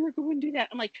 Captain America wouldn't do that.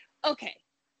 I'm like, okay,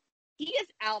 he is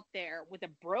out there with a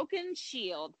broken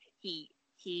shield.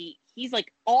 He's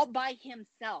like all by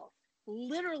himself,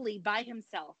 literally by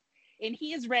himself, and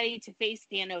he is ready to face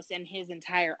Thanos and his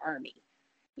entire army.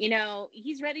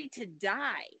 He's ready to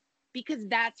die because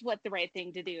that's what the right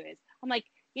thing to do is. I'm like,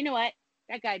 you know what?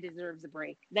 That guy deserves a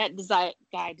break. That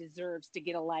guy deserves to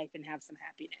get a life and have some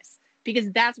happiness, because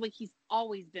that's what he's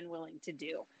always been willing to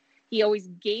do. He always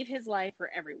gave his life for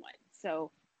everyone.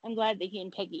 So I'm glad that he and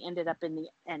Peggy ended up in the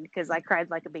end, because I cried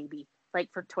like a baby,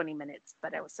 like for 20 minutes,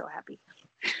 but I was so happy.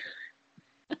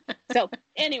 So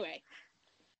anyway,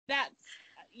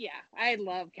 I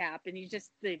love Cap, and he's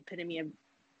just the epitome of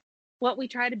what we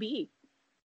try to be.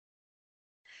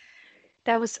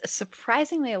 That was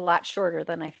surprisingly a lot shorter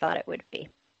than I thought it would be.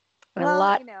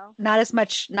 Well, not as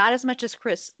much as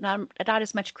Chris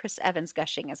Evans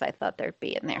gushing as I thought there'd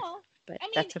be in there. Well, but I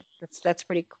mean, that's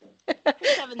pretty cool.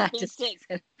 Chris Evans makes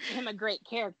him a great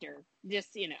character.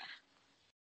 Just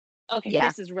okay, yeah.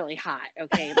 Chris is really hot.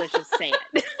 Okay, let's just say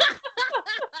it.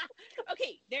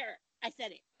 Okay, there, I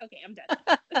said it. Okay, I'm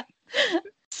done.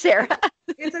 Sarah,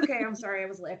 it's okay. sorry, I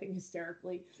was laughing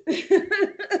hysterically.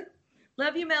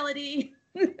 Love you, Melody.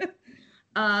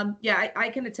 Yeah, I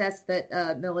can attest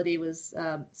that Melody was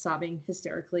sobbing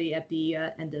hysterically at the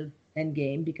end of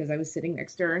Endgame because I was sitting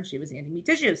next to her and she was handing me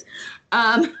tissues.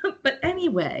 But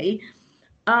anyway,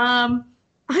 I'm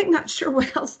not sure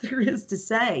what else there is to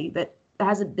say that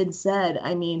hasn't been said.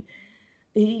 I mean,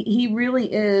 he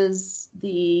really is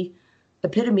the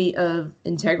epitome of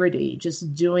integrity,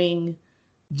 just doing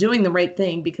the right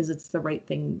thing because it's the right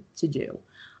thing to do.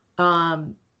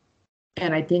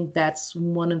 And I think that's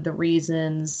one of the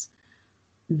reasons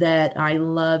that I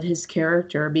love his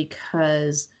character,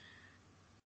 because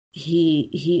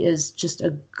he is just a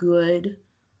good,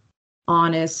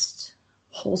 honest,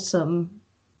 wholesome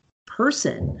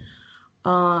person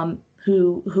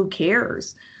who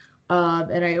cares.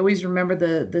 And I always remember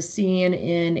the scene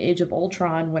in Age of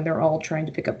Ultron when they're all trying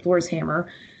to pick up Thor's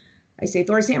hammer. I say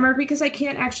Thor's hammer because I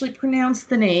can't actually pronounce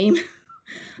the name.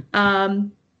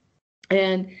 And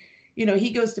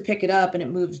he goes to pick it up and it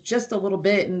moves just a little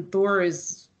bit, and Thor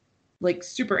is like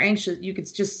super anxious. You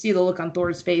could just see the look on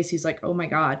Thor's face. He's like, oh my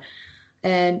God.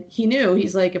 And he knew,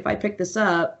 he's like, if I pick this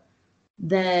up,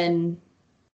 then,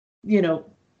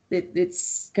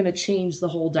 it's going to change the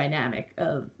whole dynamic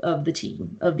of the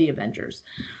team, of the Avengers.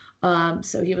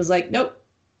 So he was like, nope,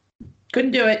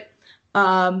 couldn't do it.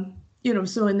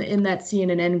 So in that scene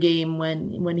in Endgame,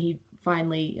 when he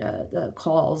finally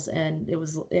calls, and it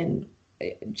was in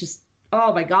just,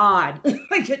 oh my God,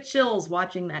 I get chills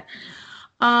watching that.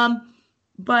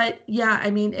 But yeah, I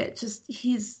mean,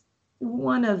 he's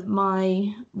one of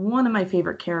my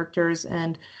favorite characters.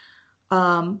 And,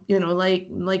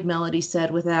 like Melody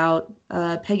said, without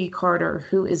Peggy Carter,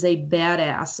 who is a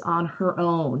badass on her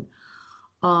own.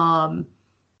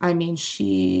 I mean,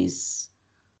 she's,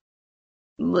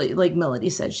 like Melody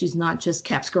said, she's not just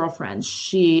Cap's girlfriend.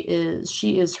 She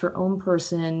is her own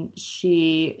person.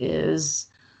 She is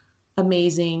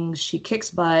amazing. She kicks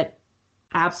butt.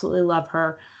 Absolutely love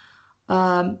her.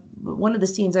 One of the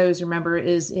scenes I always remember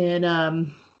is in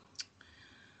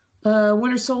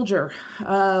Winter Soldier,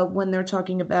 when they're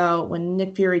talking about when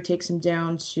Nick Fury takes him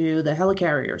down to the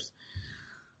helicarriers.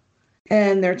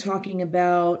 And they're talking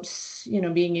about,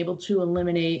 being able to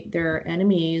eliminate their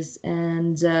enemies.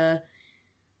 And,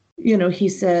 he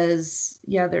says,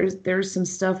 yeah, there's some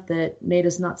stuff that made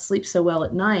us not sleep so well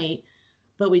at night,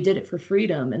 but we did it for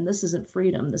freedom. And this isn't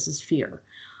freedom. This is fear.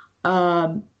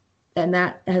 And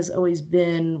that has always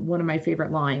been one of my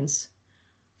favorite lines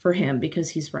for him, because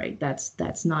he's right.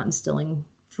 That's not instilling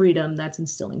freedom. That's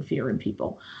instilling fear in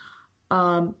people.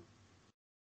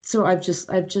 So I've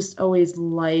just always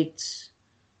liked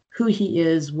who he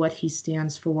is, what he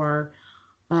stands for.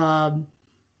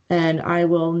 And I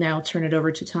will now turn it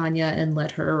over to Tanya and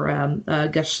let her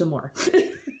gush some more.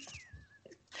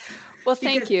 Well,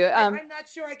 thank you. I'm not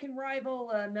sure I can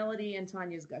rival Melody and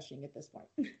Tanya's gushing at this point.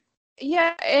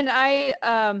 Yeah, and I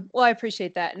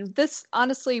appreciate that. And this,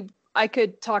 honestly, I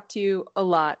could talk to you a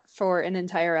lot for an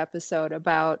entire episode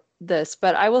about this,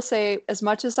 but I will say, as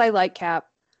much as I like Cap,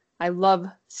 I love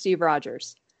Steve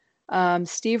Rogers.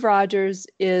 Steve Rogers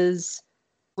is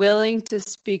willing to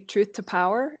speak truth to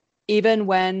power, even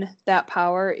when that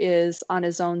power is on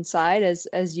his own side,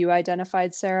 as you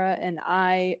identified, Sarah, and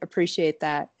I appreciate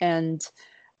that. And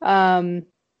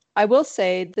I will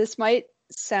say, this might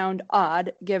sound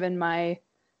odd given my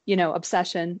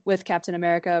obsession with Captain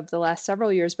America of the last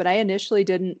several years, but I initially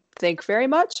didn't think very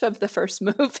much of the first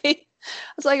movie.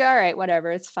 I was like, all right,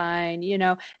 whatever, it's fine,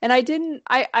 and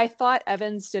I thought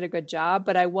Evans did a good job,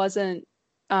 but I wasn't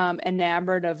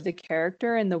enamored of the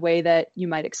character in the way that you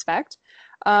might expect.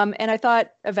 And I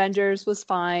thought Avengers was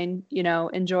fine,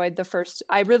 enjoyed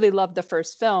I really loved the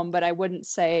first film, but I wouldn't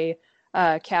say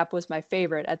Cap was my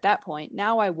favorite at that point.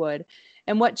 Now I would.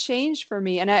 And what changed for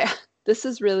me, and this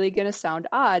is really going to sound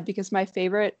odd, because my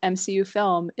favorite MCU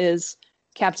film is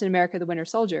Captain America: The Winter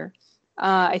Soldier.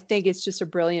 I think it's just a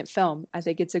brilliant film. I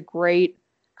think it's a great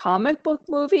comic book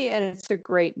movie, and it's a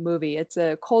great movie. It's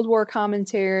a Cold War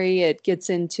commentary. It gets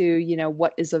into,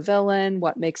 what is a villain,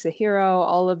 what makes a hero,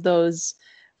 all of those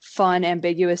fun,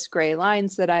 ambiguous gray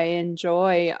lines that I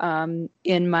enjoy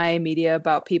in my media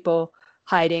about people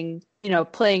hiding,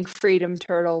 playing Freedom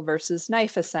Turtle versus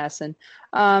Knife Assassin.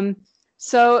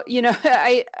 So,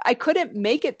 I couldn't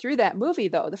make it through that movie,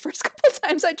 though. The first couple of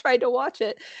times I tried to watch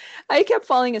it, I kept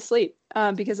falling asleep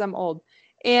because I'm old.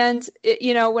 And,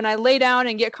 when I lay down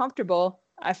and get comfortable,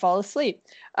 I fall asleep.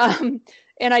 And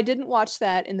I didn't watch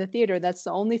that in the theater. That's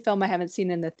the only film I haven't seen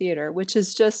in the theater, which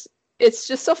is it's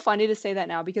just so funny to say that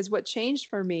now, because what changed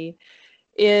for me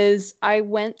is I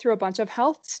went through a bunch of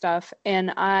health stuff,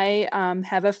 and I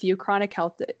have a few chronic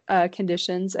health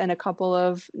conditions and a couple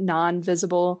of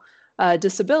non-visible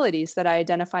disabilities that I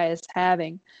identify as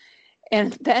having.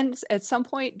 And then at some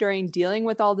point during dealing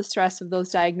with all the stress of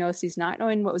those diagnoses, not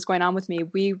knowing what was going on with me,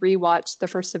 we rewatched the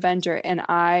first Avenger, and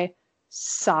I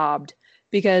sobbed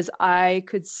because I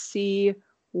could see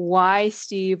why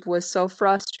Steve was so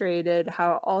frustrated,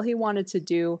 how all he wanted to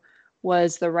do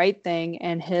was the right thing,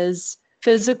 and his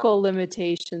physical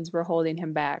limitations were holding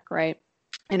him back, right?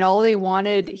 And all he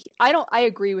wanted, I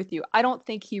agree with you. I don't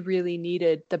think he really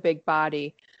needed the big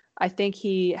body. I think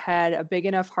he had a big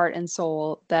enough heart and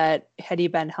soul that had he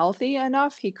been healthy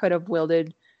enough, he could have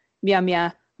wielded Mia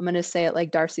Mia. I'm going to say it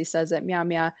like Darcy says it, Mia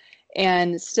Mia,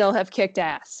 and still have kicked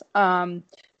ass.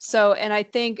 So, and I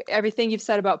think everything you've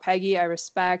said about Peggy, I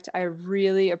respect. I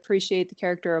really appreciate the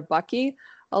character of Bucky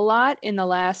a lot in the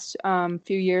last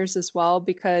few years as well,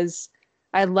 because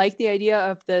I like the idea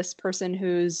of this person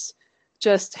who's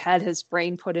just had his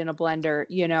brain put in a blender,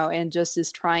 you know, and just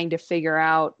is trying to figure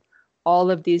out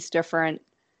all of these different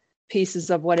pieces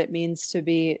of what it means to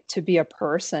be a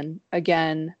person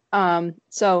again.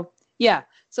 So yeah,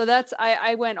 so that's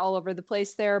I went all over the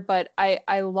place there, but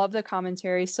I love the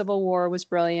commentary. Civil War was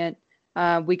brilliant.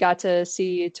 We got to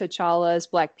see T'Challa's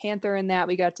Black Panther in that.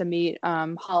 We got to meet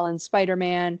Holland's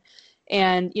Spider-Man,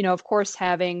 and you know, of course,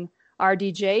 having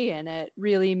RDJ in it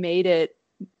really made it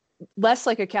less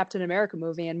like a Captain America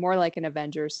movie and more like an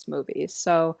Avengers movie.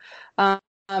 So I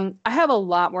have a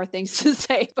lot more things to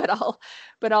say, but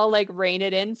I'll like rein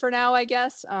it in for now, I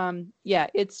guess. Yeah,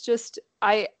 it's just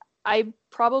I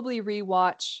probably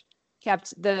rewatch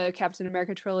the Captain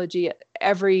America trilogy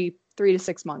every 3 to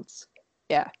 6 months.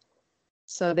 Yeah.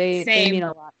 So they mean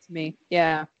a lot to me.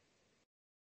 Yeah.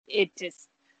 It just,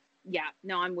 yeah,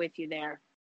 no, I'm with you there.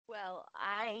 Well,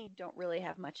 I don't really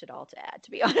have much at all to add,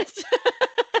 to be honest.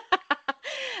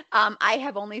 I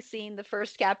have only seen the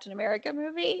first Captain America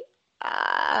movie,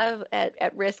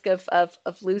 at risk of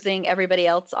losing everybody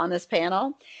else on this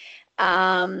panel.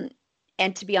 And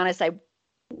to be honest, I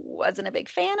wasn't a big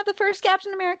fan of the first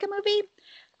Captain America movie,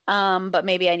 but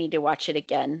maybe I need to watch it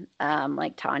again,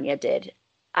 like Tanya did.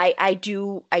 I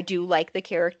do like the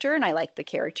character, and I like the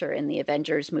character in the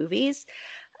Avengers movies.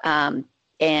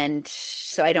 And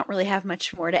so I don't really have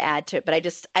much more to add to it, but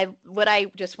what I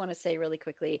just want to say really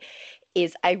quickly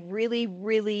is I really,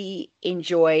 really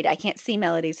enjoyed, I can't see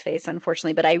Melody's face,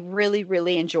 unfortunately, but I really,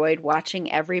 really enjoyed watching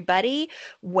everybody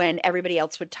when everybody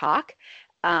else would talk.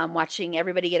 Watching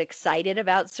everybody get excited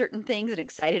about certain things and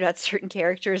excited about certain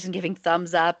characters and giving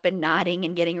thumbs up and nodding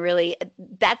and getting really,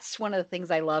 that's one of the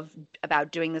things I love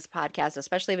about doing this podcast,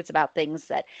 especially if it's about things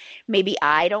that maybe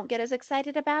I don't get as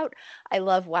excited about. I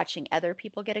love watching other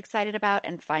people get excited about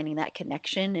and finding that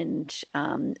connection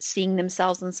and seeing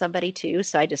themselves in somebody too.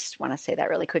 So I just want to say that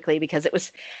really quickly because it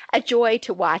was a joy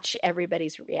to watch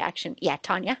everybody's reaction. Yeah,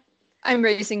 Tanya? I'm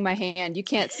raising my hand. You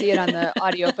can't see it on the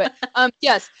audio, but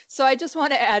yes. So I just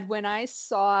want to add, when I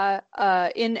saw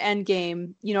in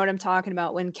Endgame, you know what I'm talking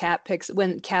about, when Cap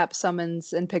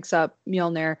summons and picks up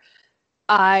Mjolnir,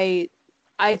 I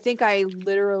think I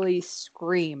literally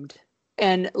screamed,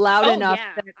 and loud enough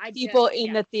that people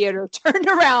in the theater turned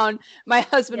around. My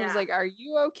husband was like, "Are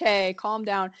you okay? Calm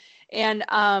down," and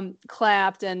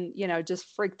clapped and, you know, just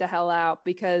freaked the hell out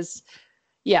because,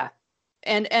 yeah.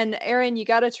 And Aaron, you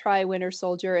got to try Winter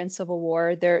Soldier and Civil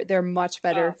War. They're much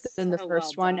better than the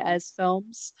first one as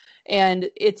films. And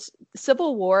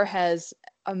Civil War has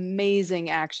amazing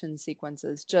action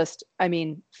sequences. Just, I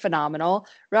mean, phenomenal.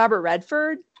 Robert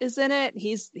Redford is in it.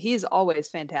 He's always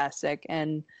fantastic.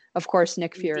 And of course,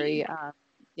 Nick Fury.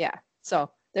 Yeah. So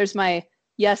there's my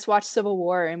yes. Watch Civil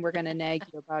War, and we're gonna nag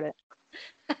you about it.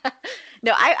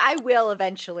 No, I will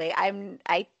eventually.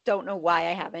 I don't know why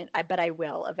I haven't, but I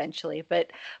will eventually.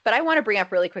 But I want to bring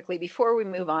up really quickly before we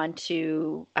move on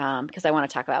to because I want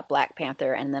to talk about Black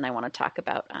Panther, and then I want to talk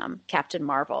about Captain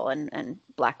Marvel and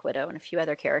Black Widow and a few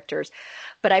other characters.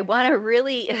 But I want to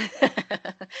really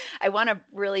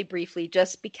briefly,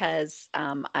 just because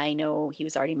I know he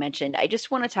was already mentioned, I just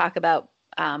want to talk about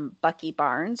Bucky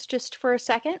Barnes just for a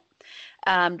second.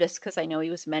 Just because I know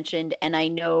he was mentioned, and I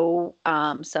know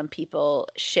some people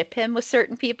ship him with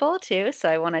certain people too. So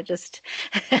I want to just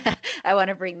I want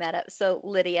to bring that up. So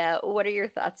Lydia, what are your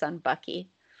thoughts on Bucky?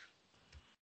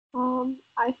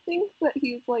 I think that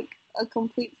he's like a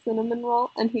complete cinnamon roll,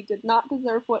 and he did not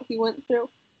deserve what he went through,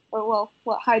 or well,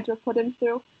 what Hydra put him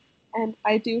through. And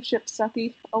I do ship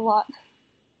Stucky a lot.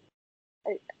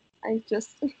 I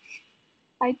just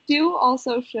I do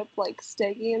also ship like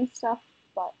Steggy and stuff,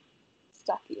 but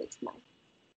Stucky is my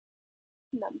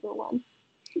number one.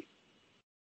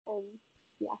 And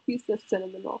yeah, he's the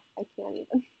cinnamon roll. I can't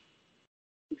even.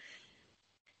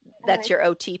 That's your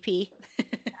OTP.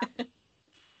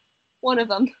 One of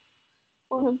them.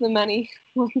 One of the many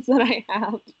ones that I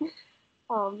have.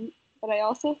 But I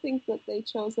also think that they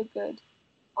chose a good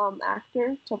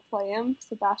actor to play him,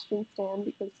 Sebastian Stan,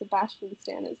 because Sebastian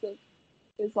Stan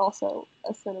is also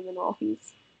a cinnamon roll.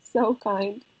 He's so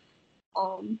kind.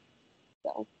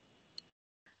 So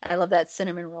I love that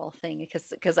cinnamon roll thing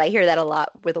because I hear that a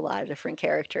lot with a lot of different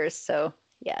characters. So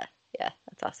yeah,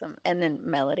 that's awesome. And then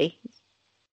Melody.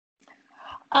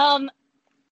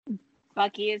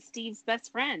 Bucky is Steve's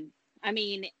best friend. I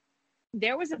mean,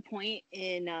 there was a point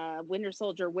in Winter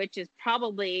Soldier, which is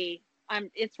probably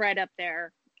it's right up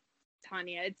there,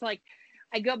 Tanya. It's like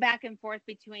I go back and forth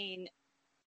between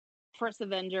First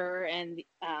Avenger and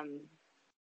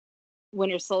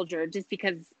Winter Soldier, just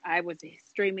because I was a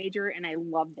history major and I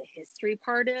love the history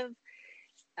part of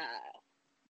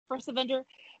First Avenger.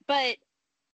 But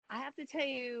I have to tell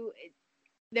you,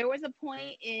 there was a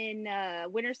point in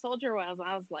Winter Soldier where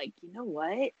I was like, you know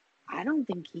what? I don't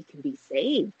think he can be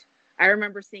saved. I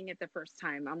remember seeing it the first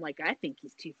time. I'm like, I think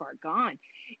he's too far gone.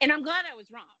 And I'm glad I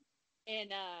was wrong.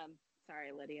 And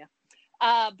sorry, Lydia.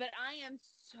 But I am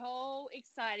so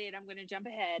excited. I'm going to jump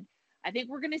ahead. I think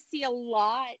we're going to see a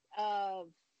lot of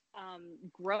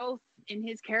growth in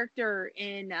his character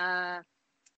in the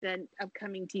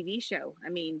upcoming TV show. I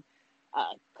mean,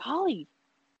 golly,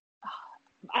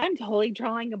 I'm totally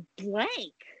drawing a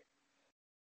blank.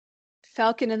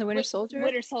 Falcon and the Winter Soldier?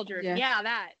 Winter Soldier. Yeah,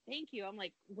 that. Thank you. I'm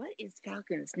like, what is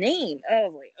Falcon's name? I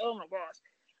was like, oh my gosh.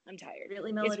 I'm tired.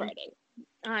 Really, Melody? It's Friday.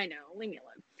 I know. Leave me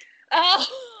alone.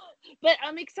 But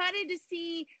I'm excited to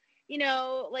see,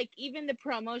 like even the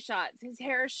promo shots. His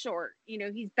hair is short.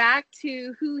 He's back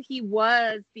to who he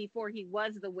was before he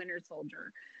was the Winter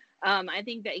Soldier. I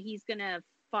think that he's going to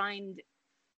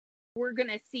we're going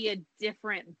to see a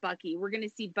different Bucky. We're going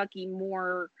to see Bucky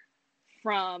more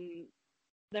from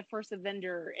the First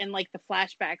Avenger and like the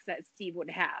flashbacks that Steve would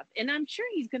have. And I'm sure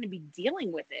he's going to be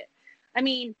dealing with it. I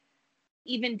mean,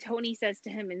 even Tony says to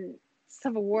him in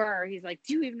Civil War, he's like,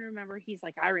 do you even remember? He's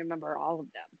like, I remember all of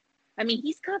them. I mean,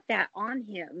 he's got that on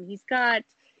him. He's got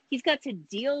to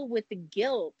deal with the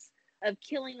guilt of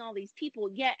killing all these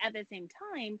people, yet at the same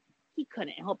time, he couldn't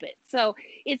help it. So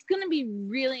it's going to be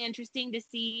really interesting to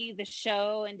see the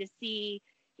show and to see,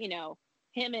 him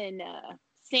and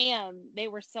Sam. They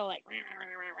were so like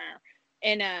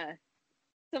in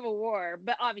Civil War,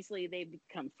 but obviously they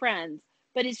become friends.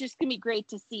 But it's just going to be great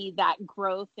to see that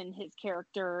growth in his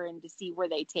character and to see where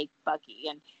they take Bucky.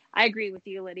 And I agree with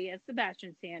you, Lydia.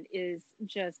 Sebastian Stan is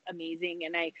just amazing.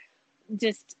 And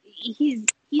he's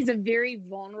a very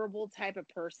vulnerable type of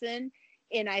person.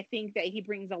 And I think that he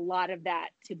brings a lot of that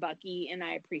to Bucky, and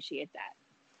I appreciate that.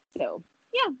 So,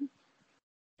 yeah.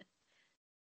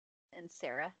 And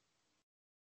Sarah?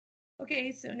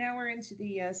 Okay, so now we're into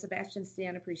the Sebastian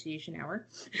Stan Appreciation Hour.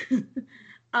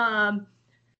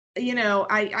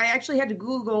 I actually had to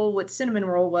Google what cinnamon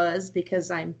roll was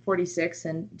because I'm 46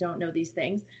 and don't know these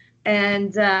things.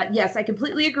 And yes, I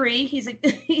completely agree. He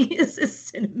is a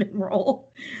cinnamon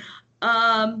roll.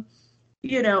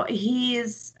 He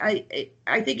is. I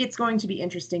think it's going to be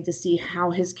interesting to see how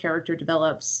his character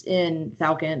develops in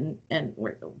Falcon and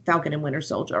Winter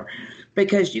Soldier,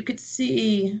 because you could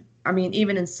see. I mean,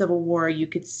 even in Civil War, you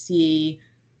could see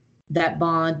that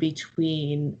bond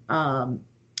between Falcon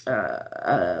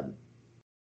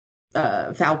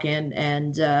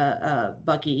and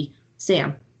Bucky,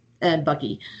 Sam and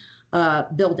Bucky,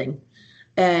 building,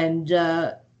 and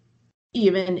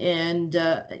even in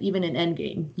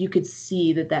Endgame, you could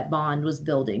see that bond was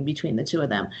building between the two of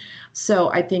them.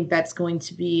 So I think that's going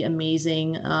to be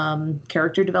amazing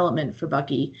character development for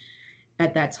Bucky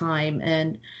at that time.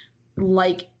 And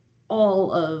like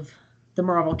all of the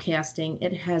Marvel casting,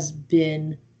 it has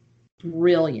been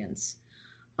brilliant.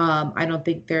 I don't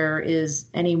think there is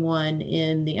anyone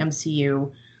in the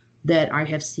MCU that I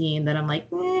have seen that I'm like,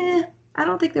 I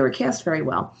don't think they were cast very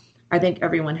well. I think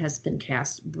everyone has been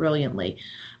cast brilliantly.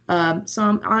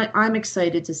 So I'm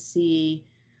excited to see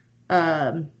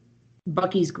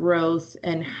Bucky's growth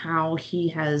and how he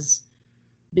has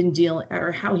been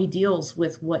how he deals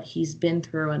with what he's been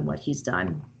through and what he's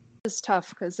done. It's tough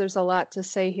because there's a lot to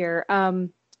say here.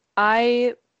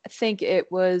 I think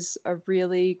it was a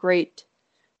really great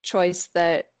choice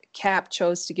that Cap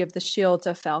chose to give the shield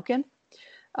to Falcon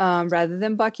rather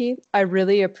than Bucky. I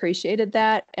really appreciated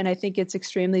that, and I think it's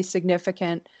extremely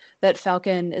significant that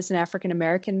Falcon is an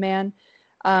African-American man.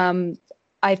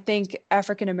 I think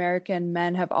African-American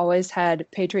men have always had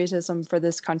patriotism for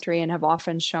this country and have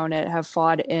often shown it, have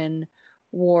fought in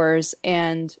wars.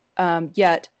 And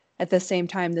yet, at the same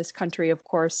time, this country, of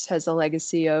course, has a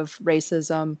legacy of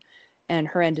racism and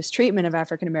horrendous treatment of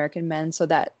African American men. So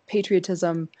that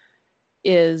patriotism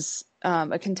is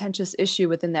a contentious issue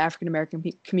within the African American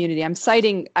community. I'm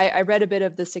citing, I read a bit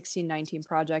of the 1619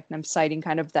 Project, and I'm citing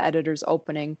kind of the editor's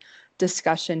opening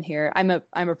discussion here. I'm a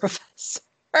professor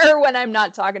when I'm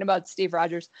not talking about Steve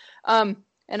Rogers. And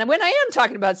when I am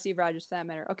talking about Steve Rogers, for that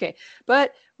matter. Okay,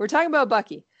 but we're talking about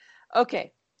Bucky.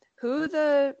 Okay, who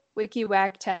the wiki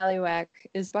whack tallywhack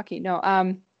is Bucky?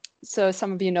 No, so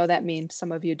some of you know that meme,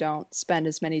 some of you don't. Spend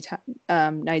as many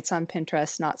nights on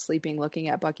Pinterest not sleeping looking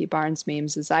at Bucky Barnes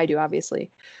memes as I do,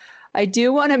 obviously. I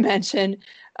do want to mention,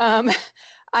 I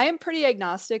am pretty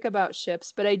agnostic about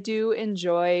ships, but I do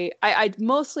enjoy, I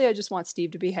just want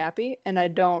Steve to be happy, and I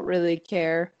don't really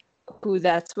care who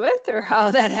that's with or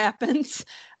how that happens.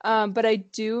 But I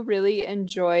do really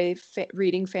enjoy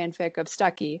reading fanfic of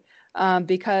Stucky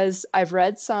because I've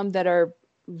read some that are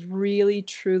really,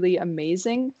 truly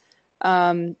amazing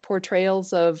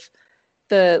portrayals of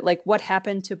what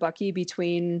happened to Bucky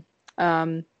between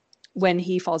when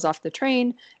he falls off the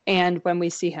train and when we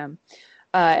see him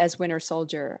as Winter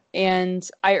Soldier. And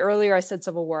earlier I said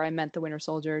Civil War, I meant the Winter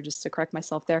Soldier, just to correct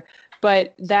myself there.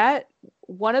 But that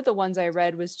one of the ones I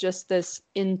read was just this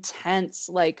intense,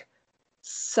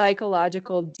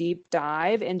 psychological deep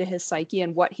dive into his psyche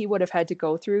and what he would have had to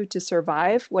go through to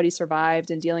survive what he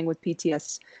survived, and dealing with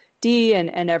PTSD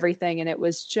and everything. And it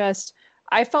was just,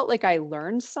 I felt like I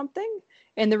learned something,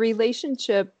 and the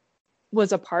relationship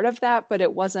was a part of that, but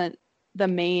it wasn't the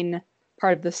main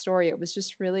part of the story. It was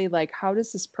just really how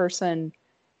does this person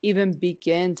even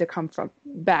begin to come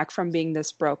back from being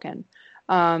this broken?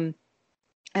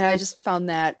 And I just found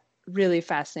that really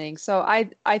fascinating. So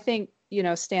I think,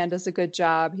 Stan does a good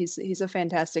job. He's a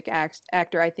fantastic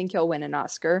actor. I think he'll win an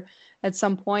Oscar at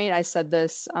some point. I said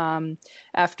this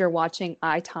after watching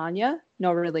I, Tonya,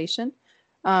 no relation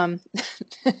to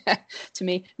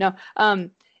me. No.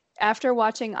 After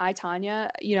watching I, Tonya,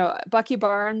 Bucky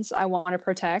Barnes, I want to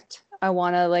protect. I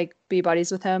want to be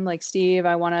buddies with him like Steve.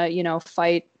 I want to,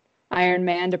 fight Iron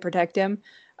Man to protect him.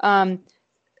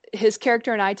 His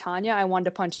character in I, Tonya, I wanted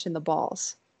to punch in the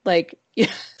balls.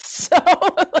 So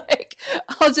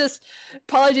I'll just,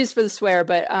 apologies for the swear,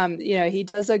 but he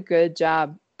does a good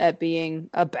job at being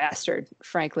a bastard,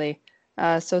 frankly.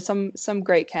 So some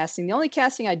great casting. The only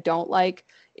casting I don't like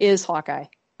is Hawkeye.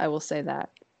 I will say that.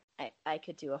 I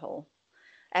could do a whole,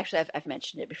 actually I've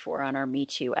mentioned it before on our Me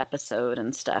Too episode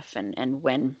and stuff, and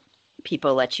when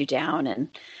people let you down. And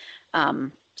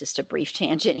just a brief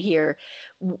tangent here,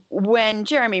 when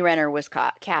Jeremy Renner was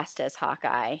cast as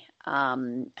Hawkeye,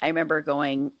 I remember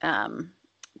going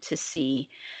to see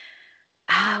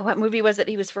what movie was it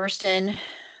he was first in,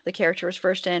 the character was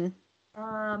first in,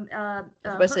 was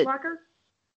Hurt it Locker?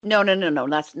 No,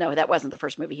 that wasn't the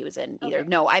first movie he was in either. Okay.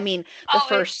 No, I mean the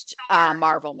first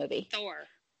Marvel movie. Thor.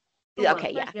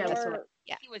 Okay, yeah. Thor. That's what,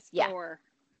 yeah. He was Yeah. Thor.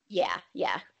 Yeah.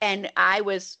 And I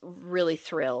was really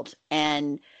thrilled.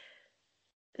 And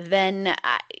then,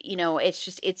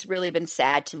 it's really been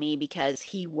sad to me because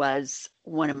he was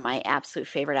one of my absolute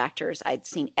favorite actors. I'd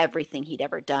seen everything he'd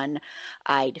ever done.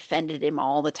 I defended him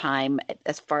all the time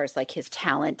as far as his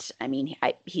talent. I mean,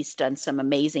 he's done some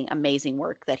amazing, amazing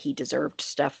work that he deserved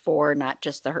stuff for, not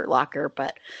just The Hurt Locker,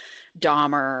 but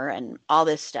Dahmer and all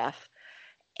this stuff.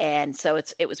 And so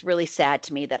it was really sad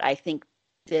to me that I think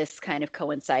this kind of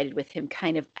coincided with him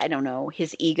kind of, I don't know,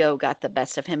 his ego got the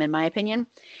best of him, in my opinion.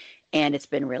 And it's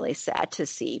been really sad to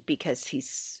see because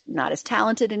he's not as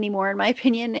talented anymore, in my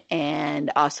opinion. And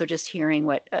also just hearing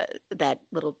what that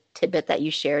little tidbit that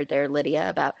you shared there, Lydia,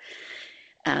 about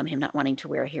him not wanting to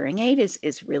wear a hearing aid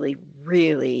is really,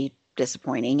 really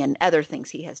disappointing, and other things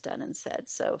he has done and said.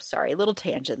 So sorry, a little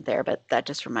tangent there, but that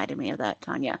just reminded me of that,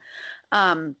 Tanya.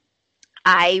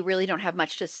 I really don't have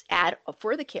much to add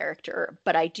for the character,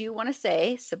 but I do want to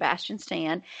say, Sebastian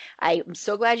Stan, I'm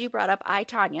so glad you brought up I,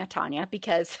 Tanya,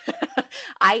 because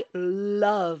I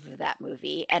love that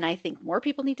movie, and I think more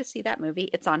people need to see that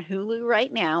movie. It's on Hulu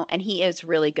right now, and he is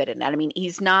really good in that. I mean,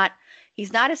 he's not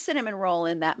a cinnamon roll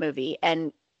in that movie,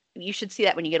 and you should see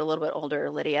that when you get a little bit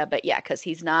older, Lydia, but yeah, because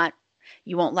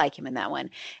you won't like him in that one.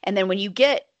 And then when you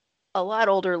get a lot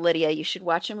older, Lydia, you should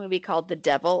watch a movie called The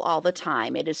Devil All the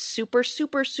Time. It is super,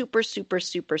 super, super, super,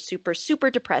 super, super,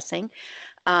 super depressing.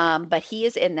 But he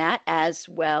is in that, as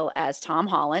well as Tom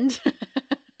Holland.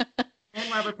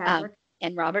 And Robert Patrick.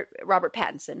 And Robert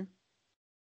Pattinson.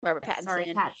 Robert Pattinson. Sorry,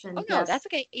 Pattinson. Oh, no, yes. that's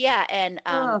okay. Yeah, and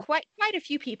quite a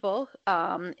few people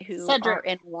who Cedric. are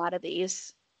in a lot of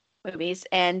these. movies,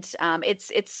 and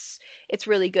it's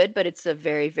really good, but it's a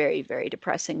very, very, very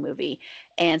depressing movie.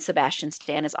 And Sebastian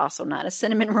Stan is also not a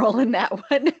cinnamon roll in that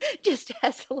one. Just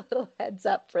as a little heads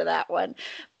up for that one.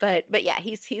 But yeah,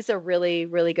 he's a really,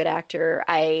 really good actor.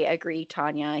 I agree,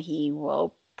 Tanya. He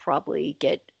will probably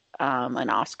get an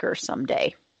Oscar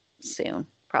someday soon,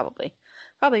 probably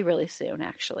really soon,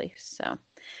 actually. So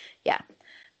yeah.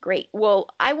 Great. Well,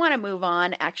 I want to move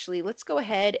on. Actually, let's go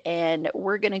ahead and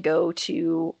we're going to go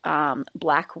to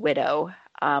Black Widow.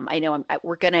 I know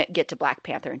we're going to get to Black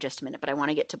Panther in just a minute, but I want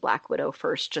to get to Black Widow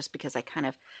first, just because I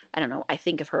don't know, I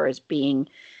think of her as being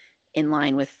in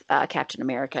line with Captain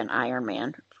America and Iron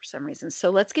Man for some reason. So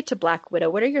let's get to Black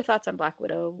Widow. What are your thoughts on Black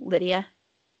Widow, Lydia?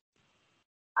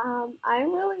 I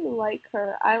really like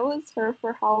her. I was her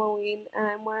for Halloween,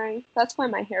 and that's why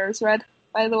my hair is red,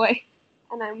 by the way.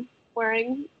 And I'm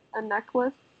wearing a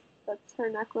necklace. That's her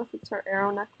necklace. It's her arrow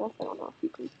necklace. I don't know if you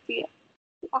can see it.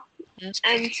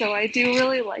 And so I do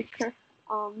really like her,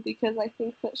 because I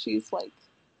think that she's like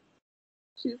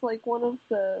one of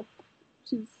the,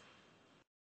 she's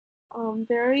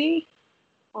very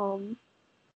badass,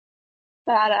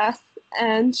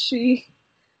 and she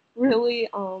really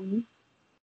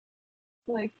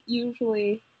like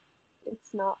usually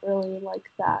it's not really like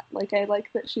that. Like I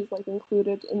like that she's like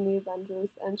included in the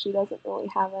Avengers, and she doesn't really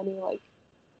have any like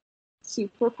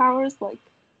superpowers. Like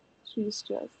she's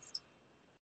just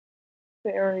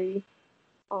very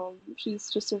she's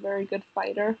just a very good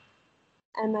fighter.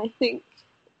 And I'm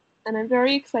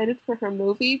very excited for her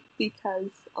movie because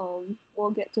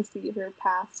we'll get to see her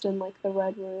past in like the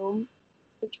Red Room,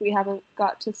 which we haven't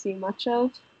got to see much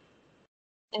of,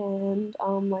 and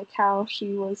like how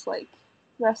she was like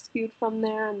rescued from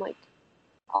there, and like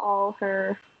all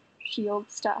her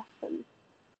shield stuff. And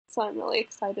so I'm really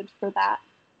excited for that,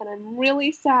 and I'm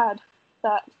really sad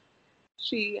that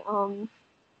she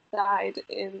died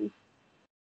in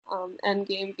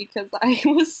Endgame, because I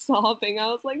was sobbing. I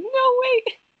was like, no,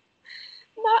 wait,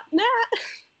 not Nat.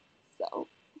 So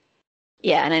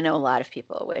Yeah, and I know a lot of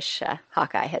people wish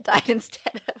Hawkeye had died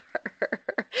instead of her.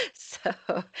 So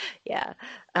yeah,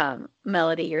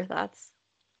 Melody, your thoughts?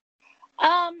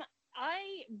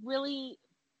 I really,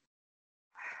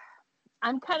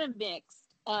 I'm kind of mixed.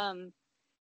 Part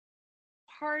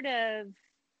of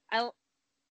I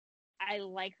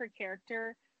like her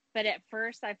character, but at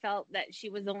first I felt that she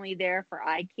was only there for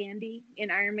eye candy in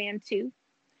Iron Man 2.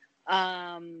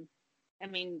 I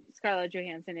mean, Scarlett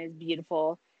Johansson is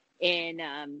beautiful, and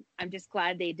I'm just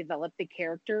glad they developed the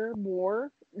character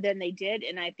more than they did,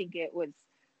 and I think the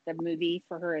movie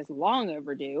for her is long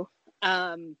overdue.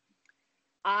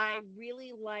 I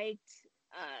really liked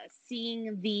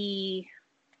seeing the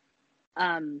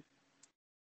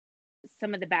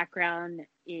some of the background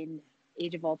in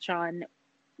Age of Ultron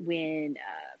when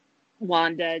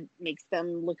Wanda makes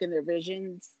them look in their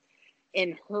visions,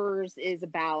 and hers is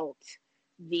about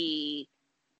the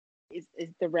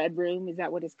the Red Room. Is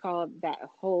that what it's called? That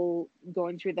whole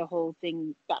going through the whole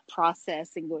thing, that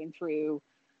process, and going through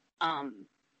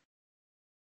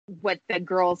what the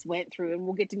girls went through, and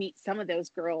we'll get to meet some of those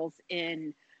girls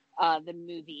in the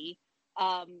movie.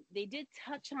 They did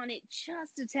touch on it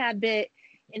just a tad bit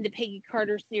in the Peggy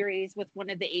Carter series with one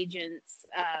of the agents,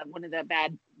 one of the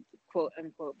bad, quote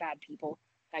unquote, bad people,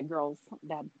 bad girls,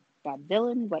 bad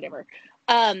villain, whatever.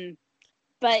 But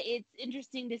it's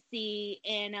interesting to see,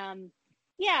 and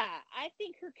yeah, I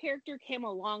think her character came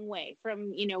a long way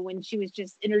from, when she was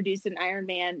just introduced in Iron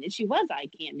Man, and she was eye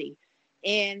candy,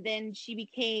 and then she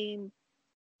became,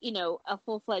 a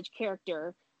full-fledged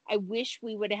character. I wish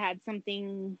we would have had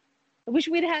something. I wish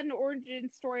we'd had an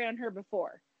origin story on her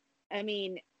before. I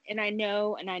mean, and I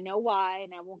know why,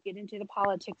 and I won't get into the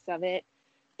politics of it,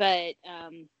 but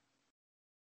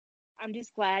I'm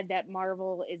just glad that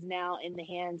Marvel is now in the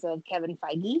hands of Kevin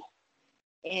Feige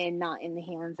and not in the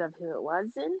hands of who it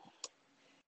was in.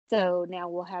 So now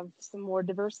we'll have some more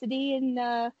diversity, and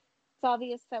it's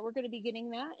obvious that we're going to be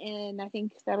getting that, and I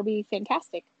think that'll be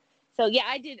fantastic. So yeah,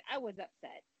 I was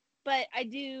upset, but I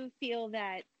do feel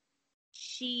that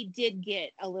she did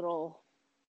get a little,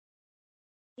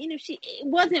 it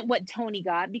wasn't what Tony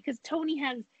got, because Tony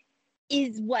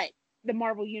is what the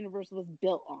Marvel Universe was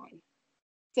built on.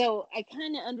 So I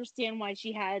kind of understand why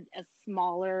she had a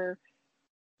smaller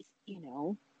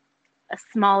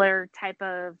type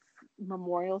of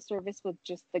memorial service with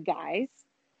just the guys,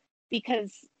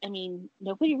 because I mean,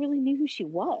 nobody really knew who she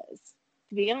was,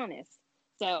 to be honest.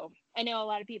 So I know a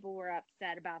lot of people were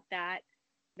upset about that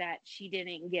she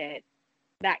didn't get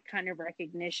that kind of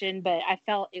recognition, but I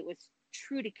felt it was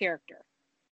true to character.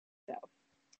 So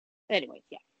anyways,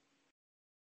 yeah.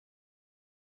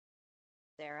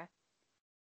 Sarah?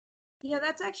 Yeah,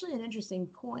 that's actually an interesting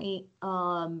point.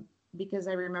 Because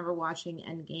I remember watching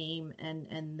Endgame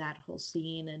and that whole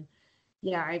scene, and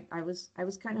yeah, I was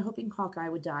kind of hoping Hawkeye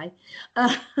would die.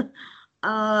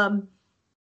 Um,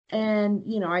 and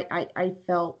I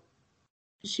felt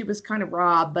she was kind of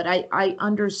robbed, but I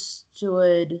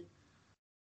understood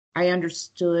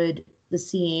the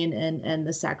scene and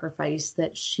the sacrifice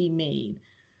that she made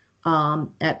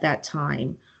at that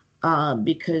time,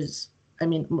 because I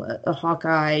mean, a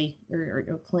Hawkeye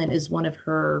or Clint is one of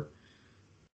her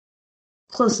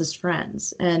closest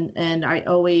friends, and I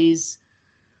always,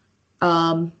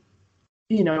 um,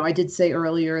 I did say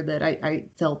earlier that I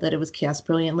felt that it was cast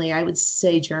brilliantly. I would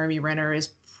say Jeremy Renner is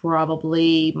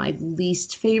probably my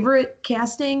least favorite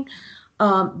casting,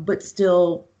 but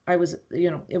still, it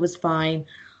was fine.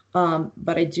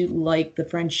 But I do like the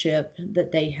friendship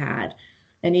that they had,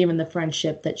 and even the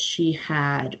friendship that she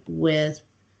had with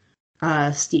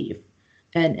Steve,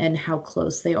 and how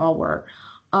close they all were.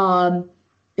 Um,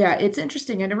 yeah, it's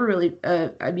interesting. I never really,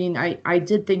 I mean, I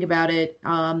did think about it.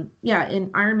 Yeah,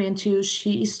 in Iron Man 2,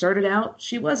 she started out,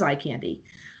 she was eye candy.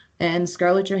 And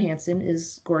Scarlett Johansson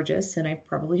is gorgeous, and I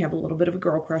probably have a little bit of a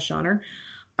girl crush on her.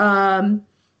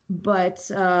 But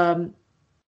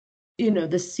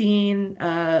the scene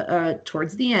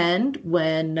towards the end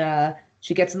when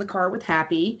she gets in the car with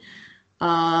Happy,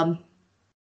 um,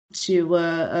 to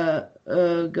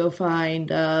go find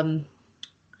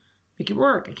Mickey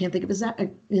Rourke. I can't think of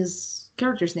his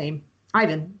character's name.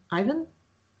 Ivan. Ivan?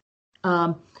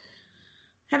 Um,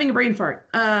 Having a brain fart.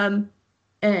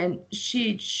 And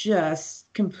she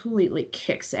just completely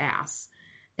kicks ass.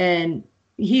 And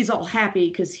he's all happy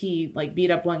because he like beat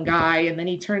up one guy, and then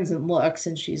he turns and looks,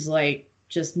 and she's like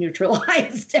just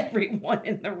neutralized everyone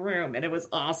in the room, and it was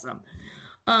awesome.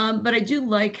 But I do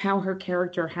like how her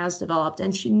character has developed,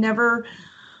 and she never,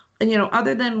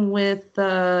 other than with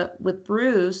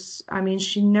Bruce, I mean,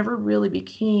 she never really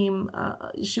became.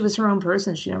 She was her own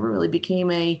person. She never really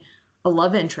became a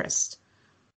love interest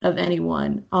of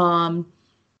anyone.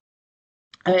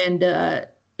 And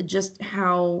just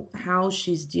how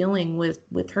she's dealing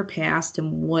with her past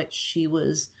and what she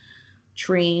was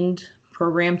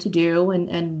programmed to do,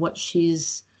 and what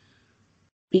she's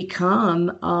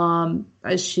become.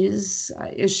 She's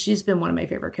been one of my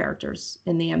favorite characters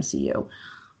in the MCU.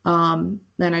 And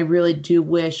I really do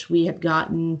wish we had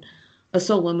gotten a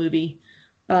solo movie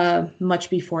much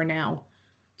before now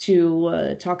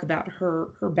to talk about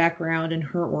her background and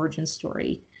her origin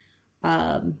story.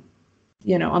 I'm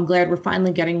glad we're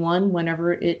finally getting one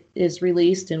whenever it is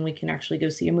released and we can actually go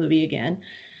see a movie again.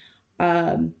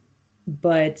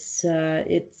 But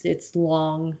it's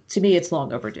long, to me, it's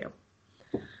long overdue.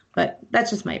 But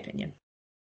that's just my opinion.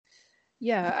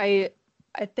 Yeah, I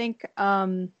think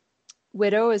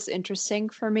Widow is interesting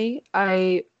for me.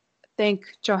 I think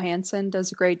Johansson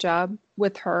does a great job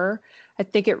with her. I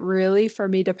think it really, for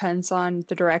me, depends on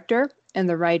the director and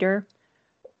the writer,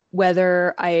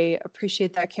 whether I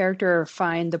appreciate that character or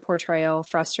find the portrayal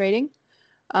frustrating.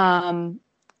 I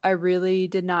really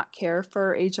did not care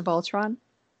for Age of Ultron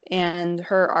and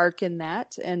her arc in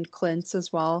that, and Clint's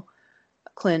as well.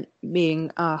 Clint being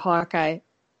Hawkeye.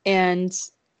 And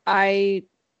I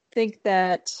think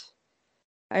that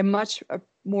I much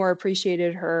more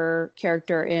appreciated her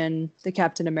character in the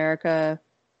Captain America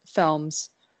films,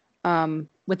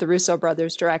 with the Russo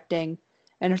brothers directing.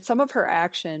 And some of her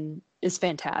action is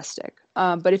fantastic.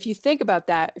 But if you think about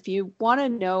that, if you want to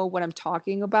know what I'm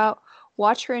talking about,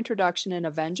 watch her introduction in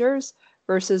Avengers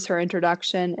versus her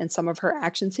introduction and some of her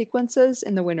action sequences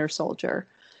in The Winter Soldier.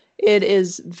 It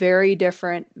is very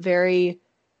different, there's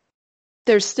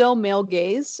still male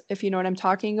gaze, if you know what I'm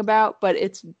talking about, but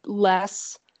it's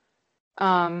less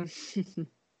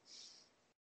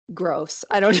gross.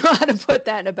 I don't know how to put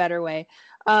that in a better way.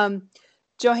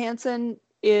 Johansson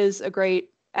is a great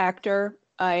actor.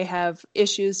 I have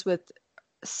issues with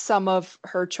some of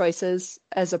her choices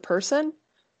as a person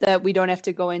that we don't have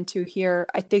to go into here.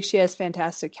 I think she has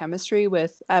fantastic chemistry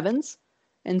with Evans.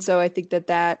 And so I think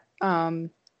that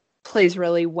plays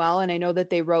really well. And I know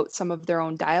that they wrote some of their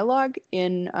own dialogue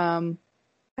in, I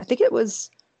think it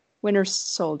was Winter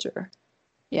Soldier.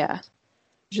 Yeah.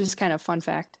 Just kind of fun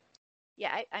fact.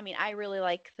 Yeah, I mean, I really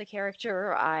like the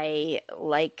character. I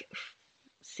like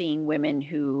seeing women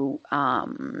who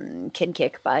can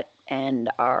kick butt and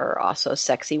are also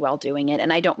sexy while doing it.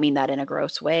 And I don't mean that in a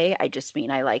gross way. I just mean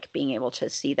I like being able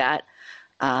to see that.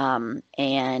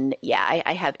 And yeah,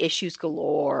 I have issues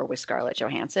galore with Scarlett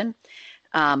Johansson.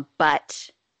 But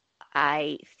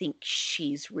I think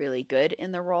she's really good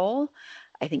in the role.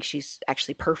 I think she's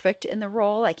actually perfect in the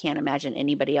role. I can't imagine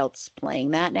anybody else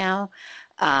playing that now.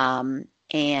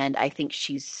 And I think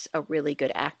she's a really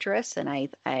good actress. And I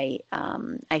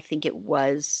think it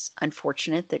was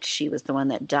unfortunate that she was the one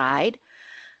that died.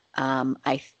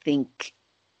 I think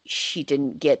she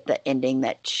didn't get the ending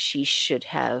that she should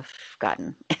have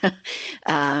gotten,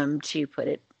 to put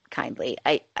it kindly.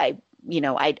 I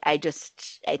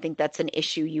think that's an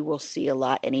issue you will see a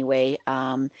lot anyway.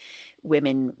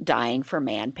 Women dying for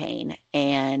man pain,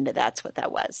 and that's what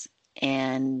that was.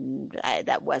 And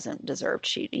that wasn't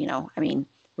deserved.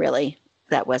 Really,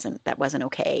 that wasn't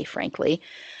okay, frankly.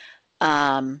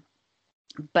 But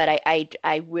I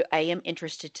am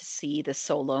interested to see the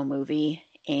Solo movie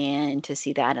and to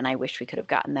see that, and I wish we could have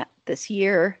gotten that this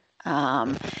year.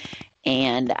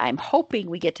 And I'm hoping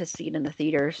we get to see it in the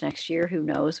theaters next year. Who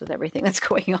knows with everything that's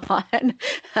going on?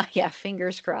 Yeah,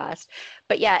 fingers crossed.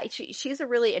 But yeah, she's a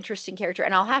really interesting character,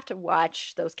 and I'll have to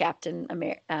watch those Captain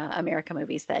America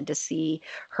movies then to see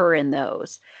her in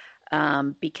those,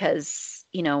 because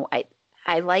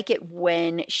I like it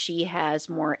when she has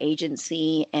more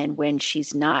agency and when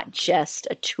she's not just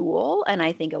a tool. And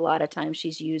I think a lot of times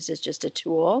she's used as just a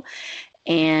tool.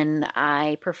 And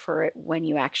I prefer it when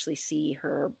you actually see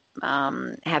her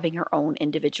having her own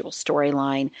individual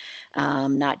storyline,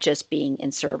 not just being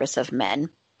in service of men.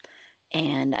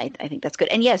 And I think that's good.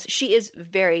 And yes, she is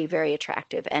very, very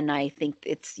attractive. And I think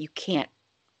you can't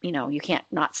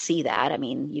not see that. I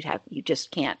mean, you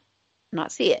just can't not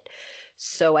see it.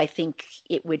 So I think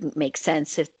it wouldn't make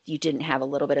sense if you didn't have a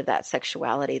little bit of that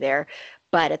sexuality there.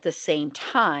 But at the same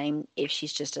time, if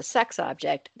she's just a sex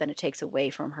object, then it takes away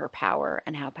from her power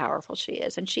and how powerful she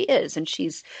is. And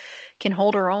she's can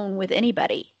hold her own with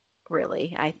anybody,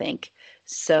 really, I think.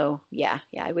 So yeah,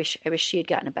 I wish she had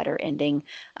gotten a better ending.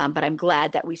 But I'm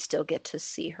glad that we still get to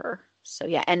see her. So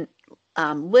yeah, and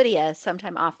Lydia,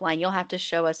 sometime offline, you'll have to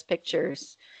show us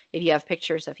pictures if you have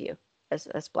pictures of you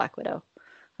as Black Widow.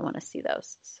 I want to see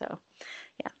those. So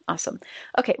yeah, awesome.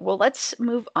 Okay, well, let's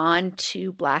move on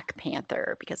to Black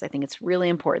Panther, because I think it's really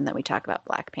important that we talk about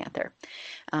Black Panther.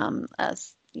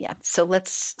 So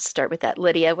let's start with that.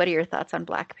 Lydia, what are your thoughts on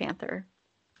Black Panther?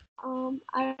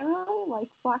 I really like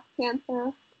Black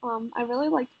Panther. I really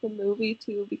liked the movie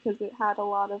too, because it had a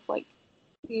lot of like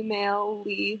female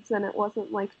leads, and it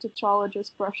wasn't like T'Challa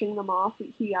just brushing them off.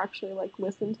 He actually like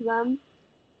listened to them.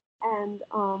 And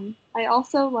I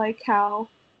also like how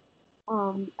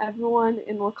everyone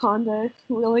in Wakanda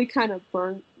really kind of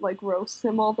roasts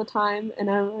him all the time, and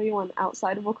everyone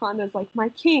outside of Wakanda is like, my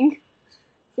king.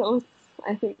 So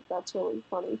I think that's really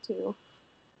funny too.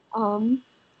 And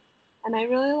I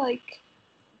really like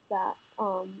that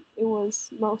it was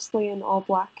mostly an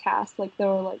all-black cast. Like, there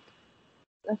were like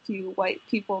a few white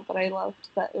people, but I loved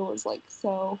that it was like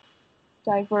so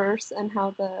diverse, and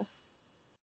how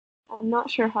I'm not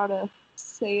sure how to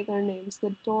say their names.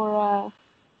 The Dora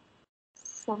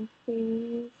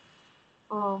something.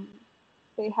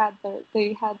 They had their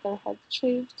heads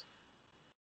shaved.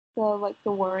 The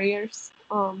warriors.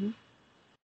 And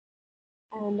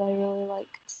I really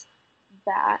liked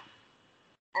that.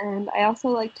 And I also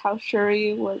liked how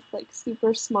Shuri was like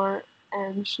super smart,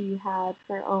 and she had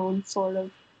her own sort of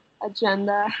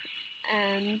agenda,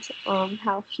 and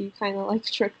how she kind of like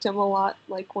tricked him a lot,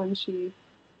 like when she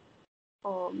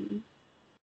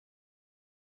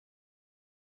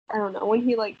I don't know, when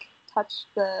he like touched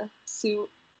the suit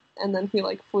and then he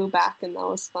like flew back, and that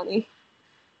was funny.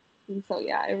 And so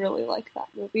yeah, I really like that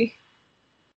movie.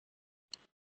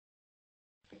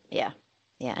 Yeah,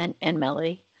 and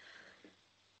Melody.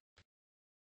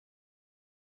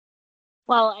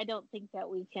 Well, I don't think that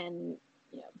we can,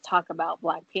 talk about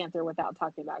Black Panther without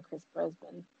talking about Chris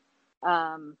Brisbane.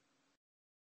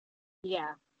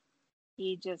 Yeah,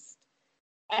 he just,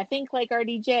 I think like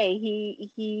RDJ,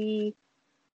 he,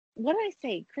 what did I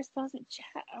say? Chris Boseman?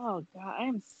 Oh God, I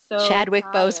am so Chadwick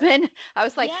tired. Boseman. I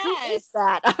was like, yes. Who is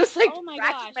that? I was like, oh my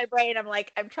racking gosh, my brain. I'm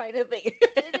like, I'm trying to think.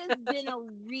 It has been a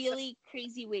really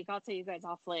crazy week. I'll tell you guys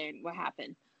offline what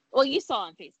happened. Well, you saw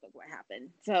on Facebook what happened,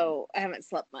 so I haven't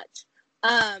slept much.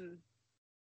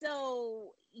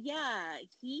 So yeah,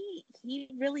 he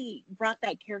really brought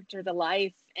that character to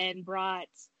life, and brought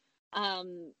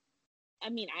I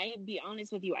mean, I'll be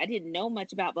honest with you, I didn't know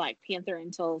much about Black Panther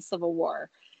until Civil War,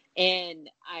 and